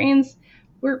flat screens.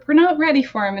 We're not ready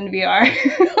for them in VR.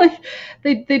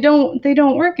 Like they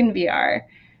don't work in VR.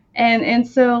 And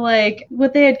so like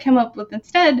what they had come up with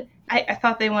instead, I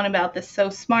thought they went about this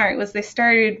so smart, was they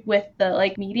started with the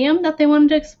like medium that they wanted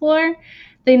to explore.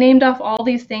 They named off all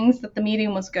these things that the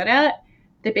medium was good at.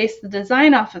 They based the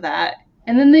design off of that.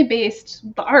 And then they based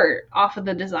the art off of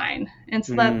the design. And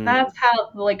so that's how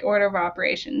the like order of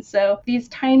operations. So these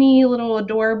tiny little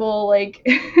adorable like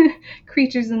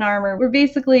creatures in armor were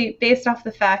basically based off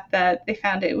the fact that they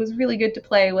found it was really good to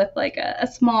play with like a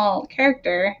small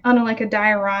character on like a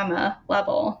diorama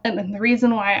level. And then the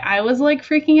reason why I was like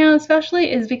freaking out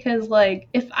especially is because like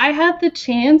if I had the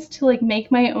chance to like make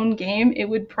my own game, it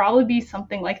would probably be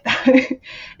something like that.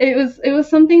 It was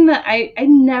something that I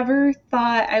never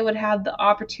thought I would have the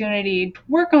opportunity to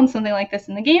work on something like this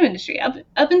in the game industry.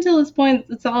 Up until this point,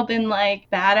 it's all been like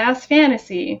badass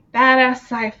fantasy, badass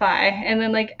sci-fi, and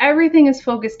then like everything is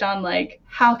focused on like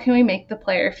how can we make the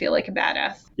player feel like a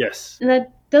badass. Yes. And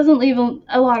that doesn't leave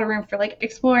a lot of room for like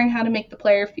exploring how to make the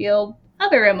player feel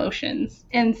other emotions.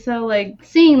 And so like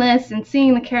seeing this and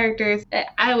seeing the characters,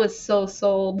 I was so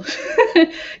sold.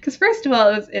 Because first of all,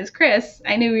 it was Chris.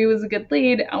 I knew he was a good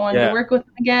lead. I wanted to work with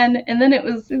him again. And then it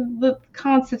was the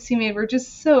concepts he made were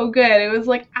just so good. It was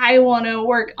like, I want to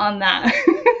work on that.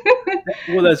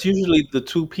 Well, that's usually the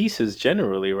two pieces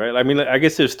generally, right? I mean, I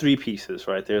guess there's three pieces,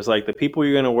 right? There's like the people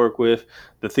you're going to work with,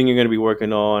 the thing you're going to be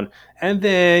working on, and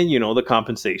then, the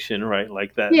compensation, right?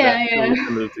 Like that. Yeah. Those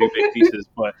are the three big pieces.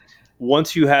 But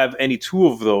once you have any two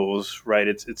of those, right,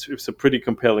 it's a pretty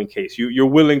compelling case. You're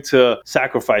willing to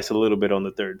sacrifice a little bit on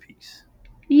the third piece.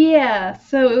 Yeah,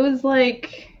 so it was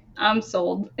like, I'm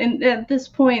sold. And at this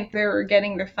point, they were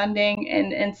getting their funding,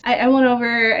 and I went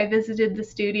over, I visited the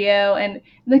studio, and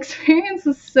the experience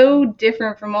was so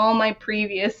different from all my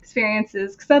previous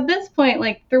experiences. Because at this point,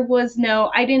 like,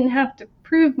 I didn't have to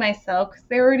prove myself because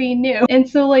they already knew. And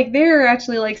so like they were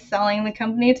actually like selling the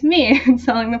company to me and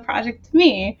selling the project to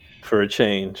me. For a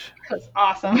change. It was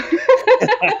awesome.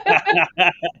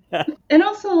 And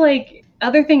also like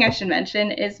other thing I should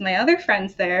mention is my other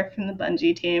friends there from the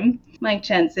Bungie team, Mike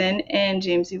Jensen and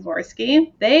James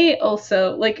Uvorsky. They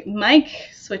also, like Mike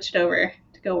switched over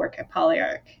to go work at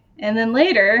Polyarch. And then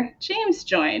later, James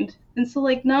joined. And so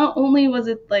like not only was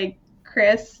it like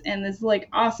Chris and this like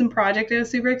awesome project I was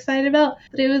super excited about,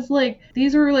 but it was like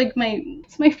these were like my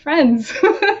friends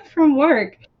from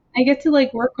work. I get to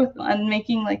like work with on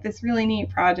making like this really neat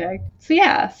project. So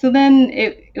yeah, so then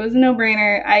it was a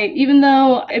no-brainer. Even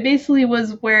though it basically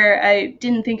was where I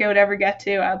didn't think I would ever get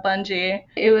to at Bungie,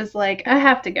 it was like I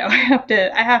have to go.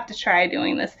 I have to try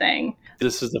doing this thing.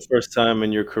 This is the first time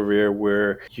in your career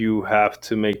where you have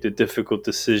to make the difficult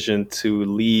decision to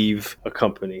leave a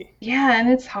company. Yeah, and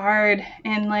it's hard.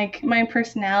 And like my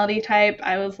personality type,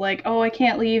 I was like, oh, I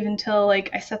can't leave until like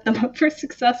I set them up for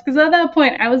success. Because at that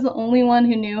point, I was the only one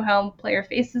who knew how player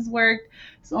faces worked.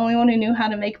 I was the only one who knew how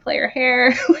to make player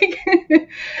hair.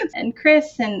 And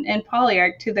Chris and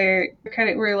Polyarch, to their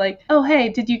credit, were like, oh, hey,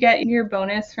 did you get your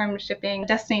bonus from shipping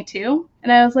Destiny 2?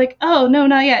 And I was like, oh, no,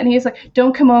 not yet. And he was like,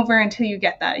 don't come over until you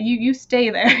get that. You stay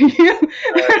there.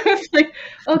 I was like,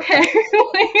 okay.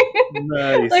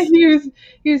 Nice. Like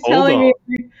he was telling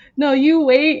me, no, you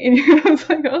wait. And I was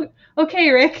like, oh, okay,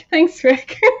 Rick. Thanks,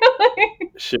 Rick.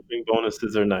 Shipping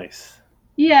bonuses are nice.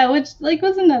 Yeah, which like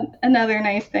wasn't another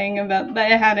nice thing about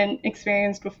that I hadn't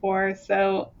experienced before.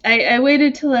 So I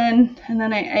waited till then, and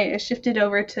then I shifted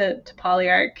over to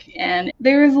Polyarch, and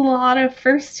there was a lot of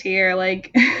firsts here.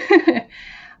 Like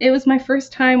it was my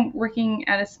first time working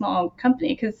at a small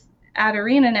company, because at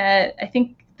ArenaNet, I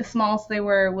think the smallest they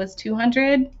were was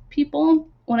 200 people.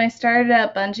 When I started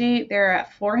at Bungie, they were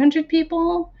at 400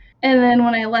 people. And then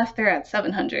when I left, they're at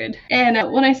 700.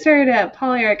 And when I started at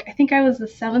Polyarch, I think I was the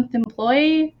 7th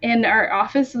employee. And our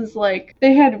office was like,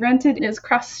 they had rented, it was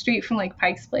across the street from like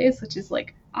Pike's Place, which is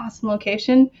like awesome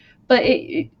location. But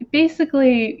it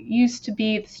basically used to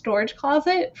be the storage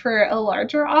closet for a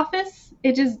larger office.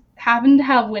 It just happened to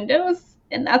have windows,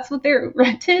 and that's what they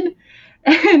rented.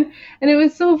 And it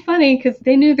was so funny because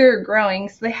they knew they were growing,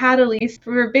 so they had a lease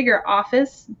for a bigger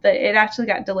office, but it actually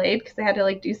got delayed because they had to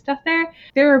like do stuff there.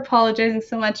 They were apologizing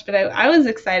so much, but I was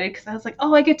excited because I was like,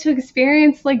 oh, I get to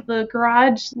experience like the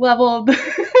garage level.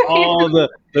 Oh,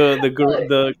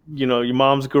 the your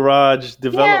mom's garage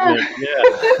development.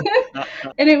 Yeah.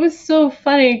 And it was so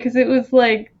funny because it was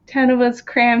like 10 of us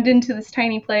crammed into this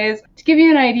tiny place. To give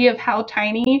you an idea of how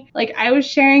tiny, like I was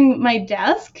sharing my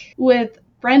desk with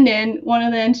Brendan, one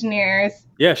of the engineers.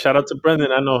 Yeah, shout out to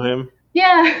Brendan. I know him.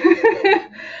 Yeah.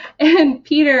 And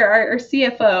Peter, our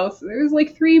CFO. So there was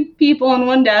like 3 people on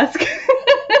one desk.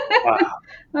 Wow.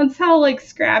 That's how like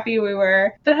scrappy we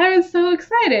were. But I was so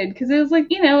excited because it was like,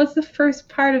 it's the first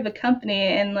part of a company,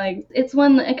 and like it's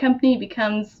when a company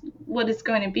becomes what it's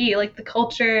going to be, like the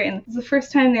culture, and it's the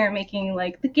first time they were making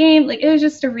like the game. Like it was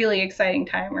just a really exciting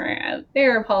time where they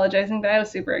were apologizing, but I was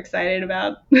super excited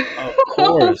about.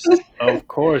 Of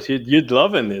course, you're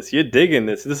loving this, you're digging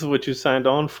this. This is what you signed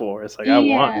on for. It's like I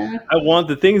want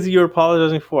the things that you're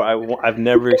apologizing for. I've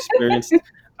never experienced.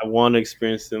 I want to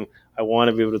experience them. I want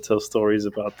to be able to tell stories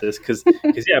about this because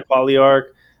Polyarch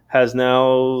has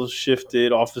now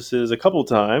shifted offices a couple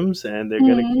times, and they're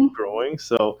going to keep growing.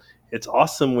 So it's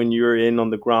awesome when you're in on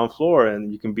the ground floor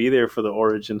and you can be there for the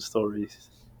origin stories.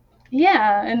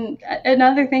 Yeah, and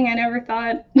another thing I never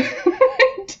thought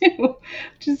I'd do,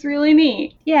 which is really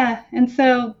neat. Yeah, and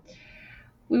so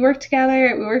we worked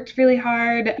together. We worked really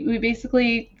hard. We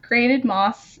basically created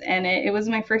Moss, and it was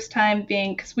my first time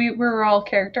because we were all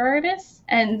character artists.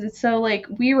 And so like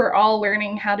we were all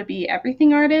learning how to be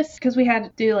everything artists because we had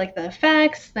to do like the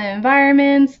effects, the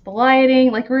environments, the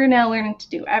lighting. Like we're now learning to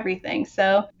do everything.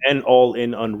 So and all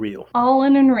in Unreal. All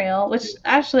in Unreal, which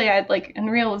actually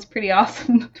Unreal was pretty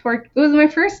awesome to work. It was my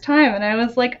first time, and I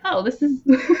was like, oh, this is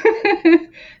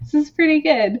this is pretty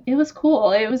good. It was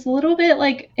cool. It was a little bit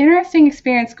like interesting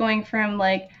experience going from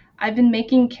like I've been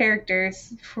making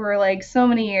characters for like so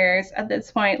many years. At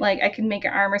this point, like I can make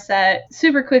an armor set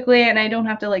super quickly, and I don't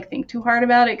have to like think too hard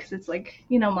about it because it's like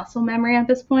muscle memory at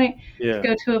this point. Yeah. To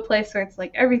go to a place where it's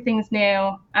like everything's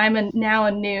new. I'm now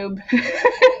a noob.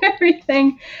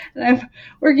 Everything, and I'm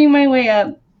working my way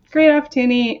up. Great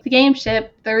opportunity. The game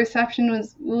shipped. The reception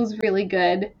was really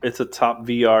good. It's a top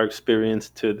VR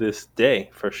experience to this day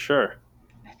for sure.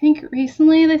 I think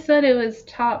recently they said it was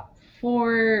top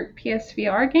 4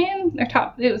 PSVR game,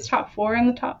 or it was top 4 in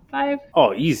the top 5.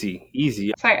 Oh, easy.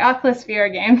 Sorry, Oculus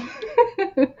VR game.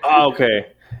 Oh,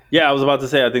 okay. Yeah, I was about to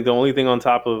say, I think the only thing on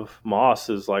top of Moss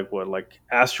is like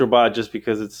Astrobot, just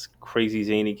because it's crazy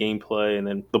zany gameplay, and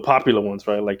then the popular ones,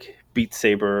 right? Like Beat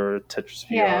Saber, Tetris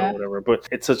VR, or whatever. But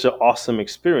it's such an awesome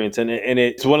experience, and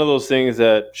it's one of those things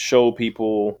that show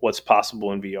people what's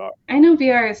possible in VR. I know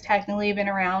VR has technically been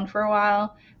around for a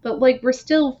while, but like we're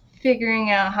still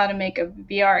figuring out how to make a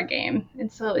VR game, and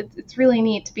so it's really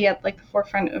neat to be at like the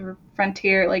forefront of a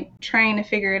frontier, like trying to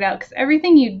figure it out, because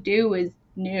everything you do is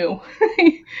new.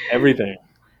 Everything.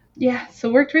 Yeah, so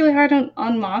worked really hard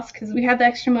on Moss because we had the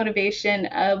extra motivation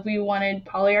of we wanted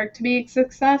Polyarch to be a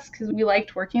success because we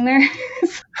liked working there.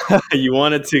 You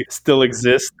wanted to still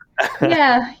exist.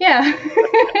 Yeah.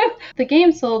 The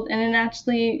game sold and it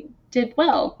actually did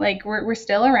well. Like we're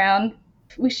still around.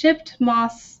 We shipped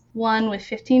Moss 1 with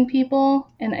 15 people,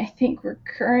 and I think we're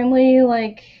currently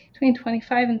like between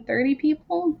 25 and 30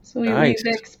 people. So we've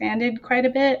expanded quite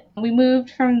a bit. We moved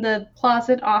from the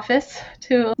closet office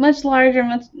to a much larger,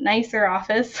 much nicer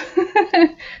office.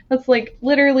 That's like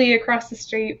literally across the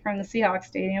street from the Seahawks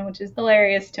Stadium, which is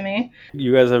hilarious to me.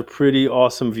 You guys have pretty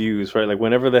awesome views, right? Like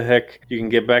whenever the heck you can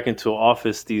get back into an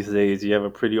office these days, you have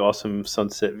a pretty awesome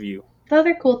sunset view. The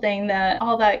other cool thing that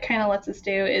all that kind of lets us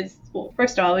do is, well,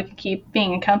 first of all, we can keep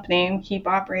being a company and keep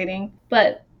operating.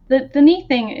 But the neat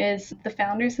thing is the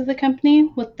founders of the company,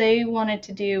 what they wanted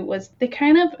to do was they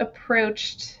kind of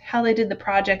approached how they did the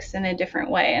projects in a different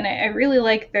way. And I really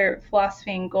like their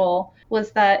philosophy and goal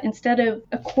was that instead of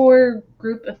a core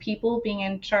group of people being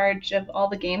in charge of all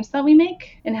the games that we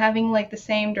make and having like the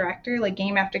same director, like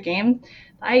game after game,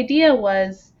 the idea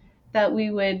was that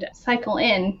we would cycle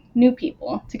in new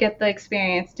people to get the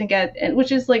experience,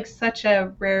 which is like such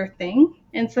a rare thing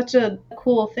and such a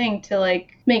cool thing to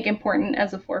like make important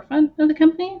as a forefront of the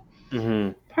company.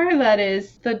 Mm-hmm. Part of that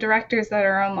is the directors that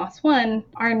are on Moss 1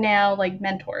 are now like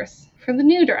mentors for the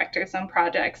new directors on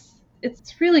projects.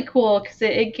 It's really cool because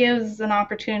it gives an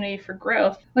opportunity for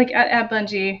growth. Like at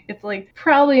Bungie, it's like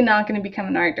probably not going to become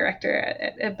an art director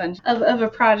at Bungie of a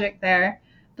project there.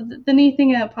 The neat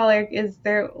thing at Polyarch is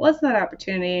there was that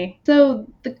opportunity. So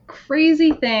the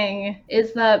crazy thing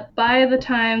is that by the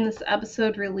time this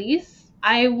episode release,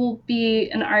 I will be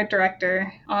an art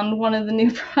director on one of the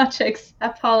new projects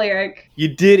at Polyarch. You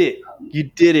did it.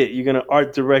 You're going to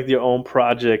art direct your own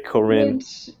project, Corinne.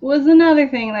 Which was another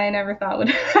thing that I never thought would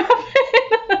happen.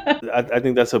 I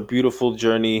think that's a beautiful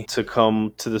journey to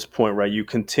come to this point, right? You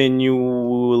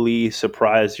continually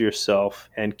surprise yourself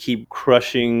and keep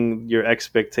crushing your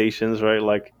expectations, right?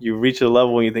 Like you reach a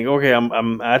level and you think, okay,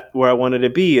 I'm at where I wanted to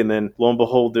be. And then lo and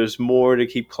behold, there's more to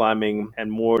keep climbing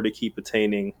and more to keep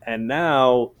attaining. And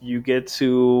now you get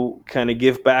to kind of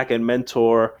give back and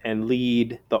mentor and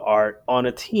lead the art on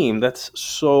a team. That's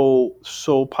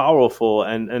so powerful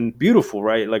and beautiful,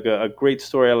 right? Like a great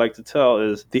story I like to tell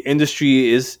is the industry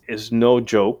is no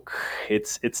joke.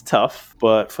 It's tough,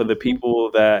 but for the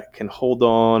people that can hold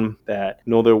on, that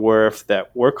know their worth,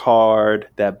 that work hard,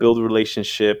 that build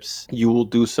relationships, you will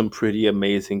do some pretty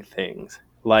amazing things.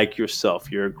 Like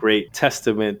yourself, you're a great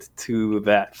testament to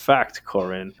that fact,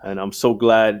 Corinne. And I'm so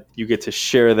glad you get to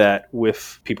share that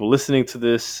with people listening to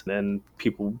this and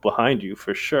people behind you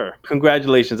for sure.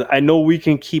 Congratulations. I know we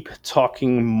can keep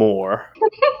talking more.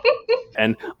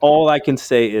 And all I can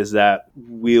say is that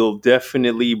we'll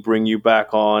definitely bring you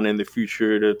back on in the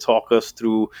future to talk us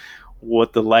through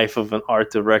what the life of an art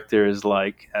director is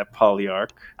like at Polyarch.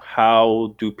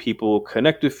 How do people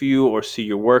connect with you or see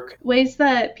your work? Ways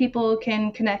that people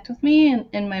can connect with me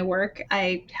and my work.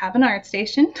 I have an art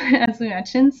station, as we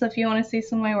mentioned. So if you want to see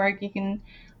some of my work, you can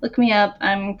look me up.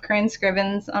 I'm Corinne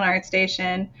Scrivens on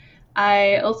ArtStation.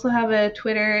 I also have a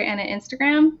Twitter and an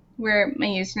Instagram where my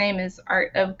username is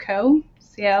artofco.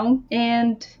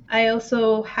 And I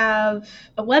also have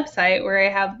a website where I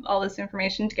have all this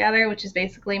information together, which is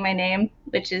basically my name,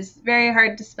 which is very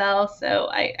hard to spell. So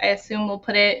I assume we'll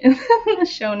put it in the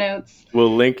show notes.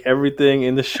 We'll link everything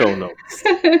in the show notes.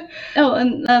 Oh,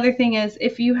 and the other thing is,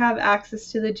 if you have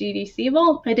access to the GDC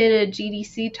Vault, I did a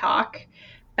GDC talk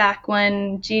back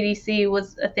when GDC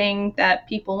was a thing that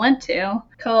people went to,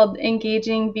 called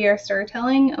Engaging VR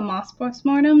Storytelling, a Moss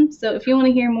Postmortem. So if you want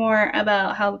to hear more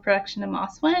about how the production of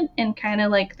Moss went and kind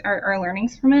of like our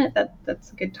learnings from it,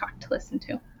 that's a good talk to listen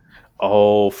to.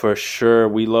 Oh, for sure.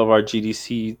 We love our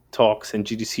GDC talks and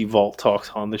GDC Vault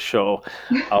talks on the show.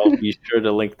 I'll be sure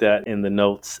to link that in the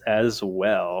notes as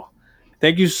well.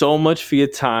 Thank you so much for your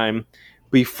time.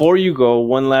 Before you go,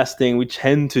 one last thing we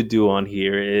tend to do on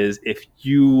here is if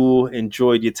you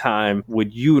enjoyed your time,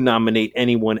 would you nominate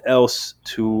anyone else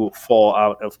to fall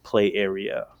out of Play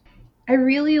Area? I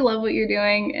really love what you're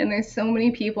doing, and there's so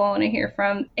many people I want to hear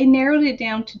from. I narrowed it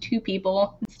down to 2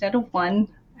 people instead of 1.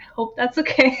 I hope that's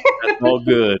okay. That's all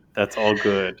good. That's all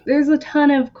good. There's a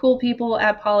ton of cool people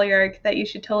at Polyarc that you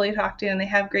should totally talk to, and they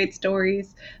have great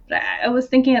stories. But I was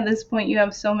thinking at this point, you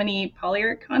have so many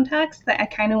Polyarc contacts that I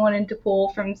kind of wanted to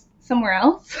pull from somewhere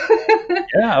else.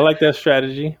 Yeah, I like that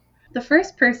strategy. The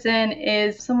first person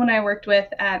is someone I worked with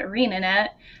at ArenaNet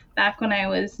back when I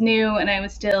was new and I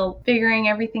was still figuring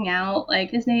everything out.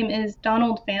 Like, his name is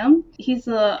Donald Pham. He's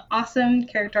an awesome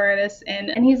character artist,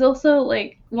 and he's also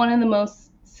like one of the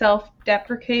most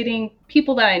self-deprecating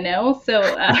people that I know. So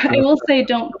I will say,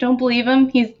 don't believe him.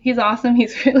 He's awesome.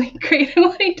 He's really great at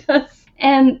what he does.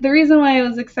 And the reason why I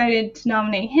was excited to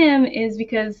nominate him is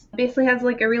because basically has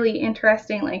like a really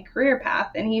interesting like career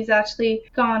path, and he's actually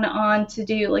gone on to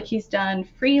do like, he's done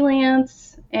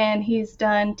freelance and he's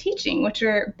done teaching, which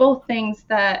are both things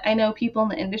that I know people in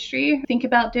the industry think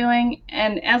about doing.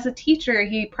 And as a teacher,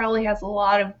 he probably has a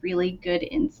lot of really good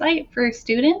insight for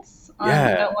students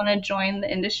that want to join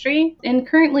the industry. And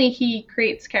currently he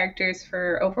creates characters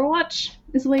for Overwatch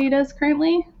is what he does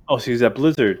currently. Oh, so he's at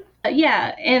Blizzard.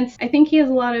 Yeah, and I think he has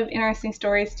a lot of interesting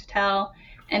stories to tell,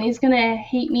 and he's gonna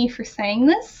hate me for saying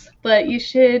this, but you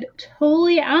should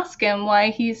totally ask him why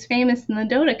he's famous in the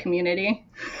Dota community.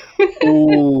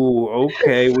 Ooh,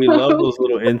 okay. We love those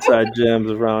little inside gems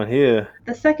around here.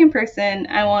 The second person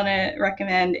I want to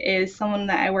recommend is someone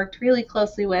that I worked really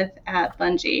closely with at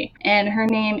Bungie, and her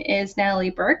name is Natalie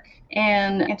Burke,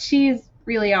 and she's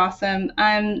really awesome.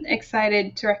 I'm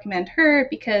excited to recommend her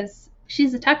because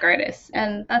she's a tech artist,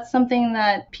 and that's something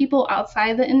that people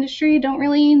outside the industry don't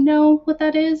really know what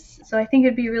that is. So I think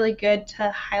it'd be really good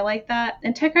to highlight that.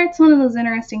 And tech art's one of those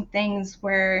interesting things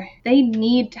where they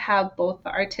need to have both the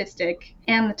artistic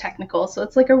and the technical. So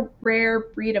it's like a rare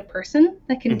breed of person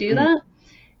that can do that.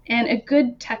 And a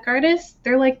good tech artist,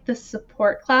 they're like the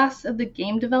support class of the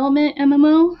game development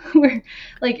MMO, where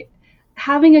like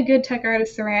having a good tech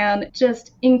artist around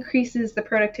just increases the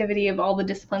productivity of all the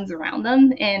disciplines around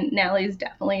them. And Natalie is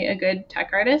definitely a good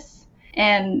tech artist.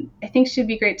 And I think she'd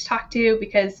be great to talk to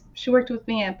because she worked with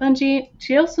me at Bungie.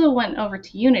 She also went over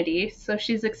to Unity, so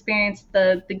she's experienced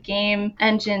the game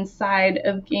engine side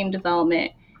of game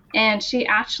development. And she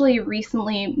actually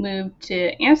recently moved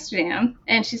to Amsterdam,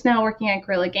 and she's now working at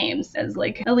Guerrilla Games as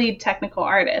like a lead technical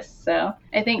artist. So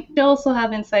I think she'll also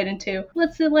have insight into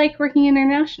what's it like working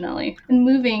internationally and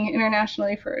moving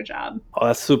internationally for a job. Oh,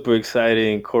 that's super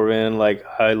exciting, Corinne. Like,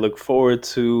 I look forward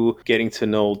to getting to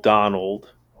know Donald,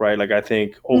 right? Like, I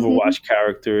think Overwatch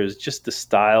characters, just the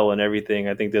style and everything,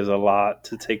 I think there's a lot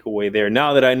to take away there.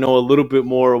 Now that I know a little bit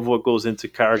more of what goes into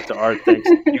character art, thanks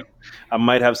to you, I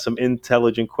might have some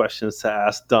intelligent questions to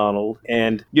ask Donald.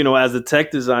 And, you know, as a tech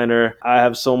designer, I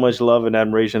have so much love and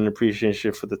admiration and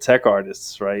appreciation for the tech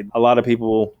artists, right? A lot of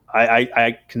people,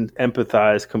 I can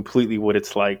empathize completely what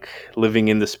it's like living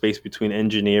in the space between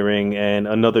engineering and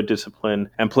another discipline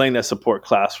and playing that support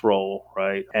class role,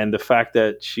 right? And the fact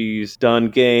that she's done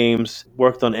games,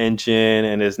 worked on engine,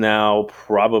 and is now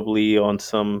probably on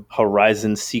some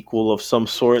Horizon sequel of some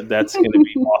sort, that's going to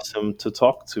be awesome to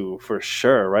talk to for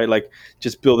sure, right? Like,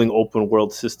 just building open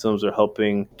world systems or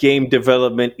helping game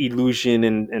development, illusion,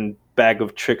 and bag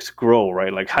of tricks grow,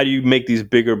 right? Like, how do you make these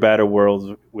bigger, badder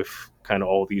worlds with kind of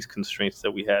all these constraints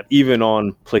that we have, even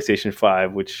on PlayStation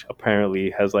 5, which apparently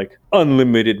has like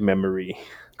unlimited memory?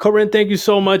 Corinne, thank you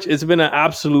so much. It's been an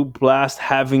absolute blast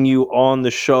having you on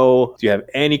the show. Do you have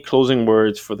any closing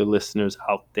words for the listeners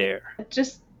out there?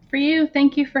 Just for you,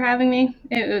 thank you for having me.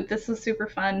 This was super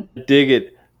fun. Dig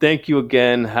it. Thank you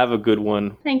again. Have a good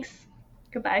one. Thanks.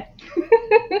 Goodbye.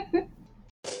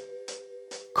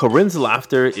 Corinne's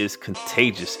laughter is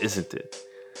contagious, isn't it?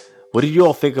 What did you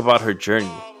all think about her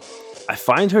journey? I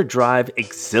find her drive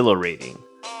exhilarating.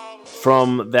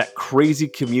 From that crazy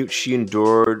commute she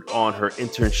endured on her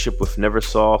internship with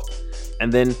Neversoft,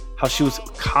 and then how she was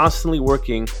constantly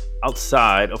working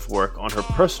outside of work on her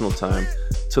personal time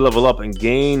to level up and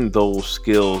gain those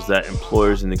skills that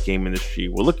employers in the game industry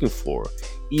were looking for,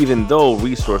 even though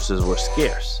resources were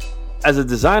scarce. As a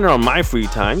designer on my free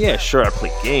time, yeah, sure, I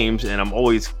play games and I'm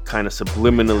always kind of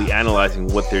subliminally analyzing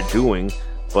what they're doing,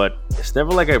 but it's never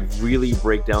like I really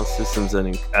break down systems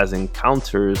as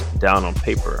encounters down on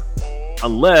paper,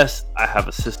 unless I have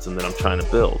a system that I'm trying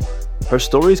to build. Her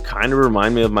stories kind of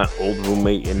remind me of my old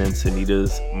roommate in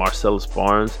Encinitas, Marcellus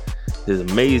Barnes, this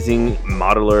amazing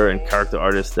modeler and character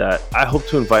artist that I hope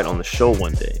to invite on the show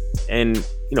one day. And,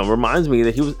 you know, reminds me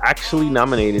that he was actually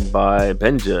nominated by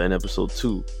Benja in episode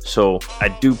 2. So I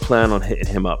do plan on hitting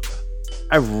him up.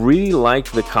 I really like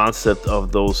the concept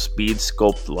of those speed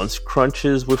scoped lunch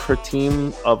crunches with her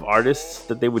team of artists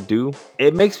that they would do.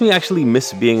 It makes me actually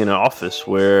miss being in an office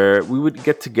where we would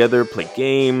get together, play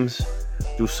games,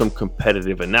 do some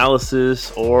competitive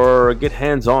analysis, or get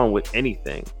hands-on with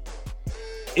anything.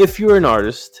 If you're an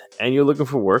artist and you're looking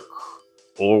for work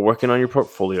or working on your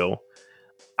portfolio,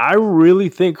 I really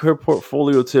think her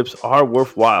portfolio tips are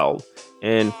worthwhile.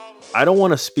 And I don't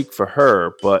want to speak for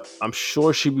her, but I'm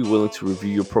sure she'd be willing to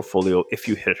review your portfolio if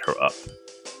you hit her up.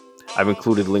 I've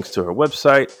included links to her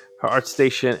website, her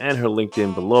ArtStation, and her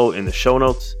LinkedIn below in the show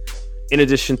notes, in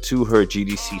addition to her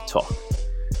GDC talk.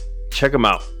 Check them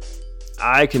out.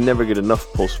 I can never get enough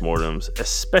postmortems,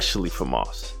 especially for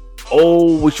Moss.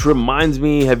 Oh, which reminds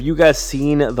me, have you guys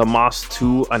seen the Moss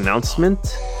 2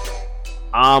 announcement?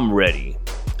 I'm ready.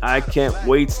 I can't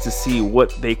wait to see what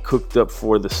they cooked up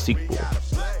for the sequel.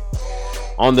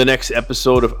 On the next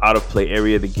episode of Out of Play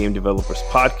Area, the Game Developers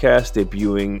Podcast,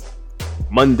 debuting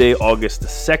Monday, August the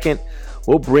 2nd,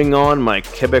 we'll bring on my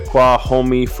Quebecois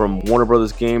homie from Warner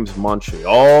Brothers Games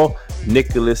Montreal,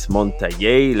 Nicolas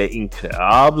Montaillé, Le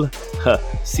Incroyable,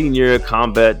 senior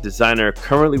combat designer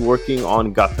currently working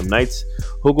on Gotham Knights,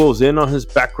 who goes in on his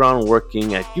background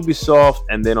working at Ubisoft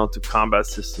and then onto combat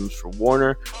systems for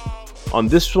Warner. On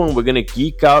this one, we're going to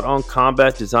geek out on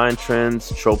combat design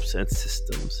trends, tropes, and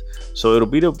systems. So it'll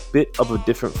be a bit of a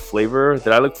different flavor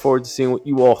that I look forward to seeing what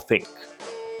you all think.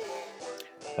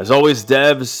 As always,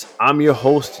 devs, I'm your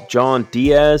host, John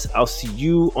Diaz. I'll see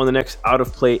you on the next Out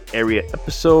of Play Area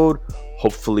episode.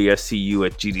 Hopefully I see you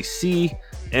at GDC.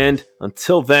 And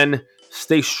until then,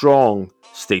 stay strong,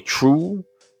 stay true,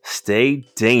 stay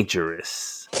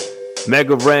dangerous.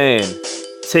 Mega Ran,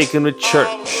 take him to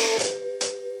church.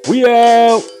 We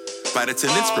out! Flight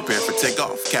attendants, prepare for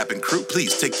takeoff. Cabin crew,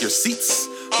 please take your seats.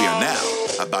 We are now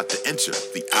about to enter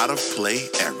the Out of Play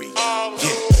Area.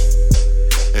 Yeah.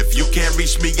 If you can't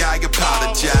reach me, I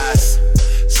apologize.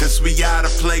 Since we out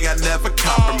of play, I never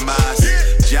compromise.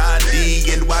 John D,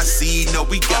 NYC, know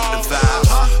we got the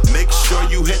vibes. Make sure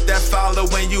you hit that follow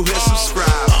when you hit subscribe.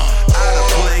 Out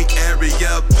of Play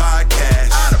Area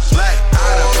Podcast. Out of Play.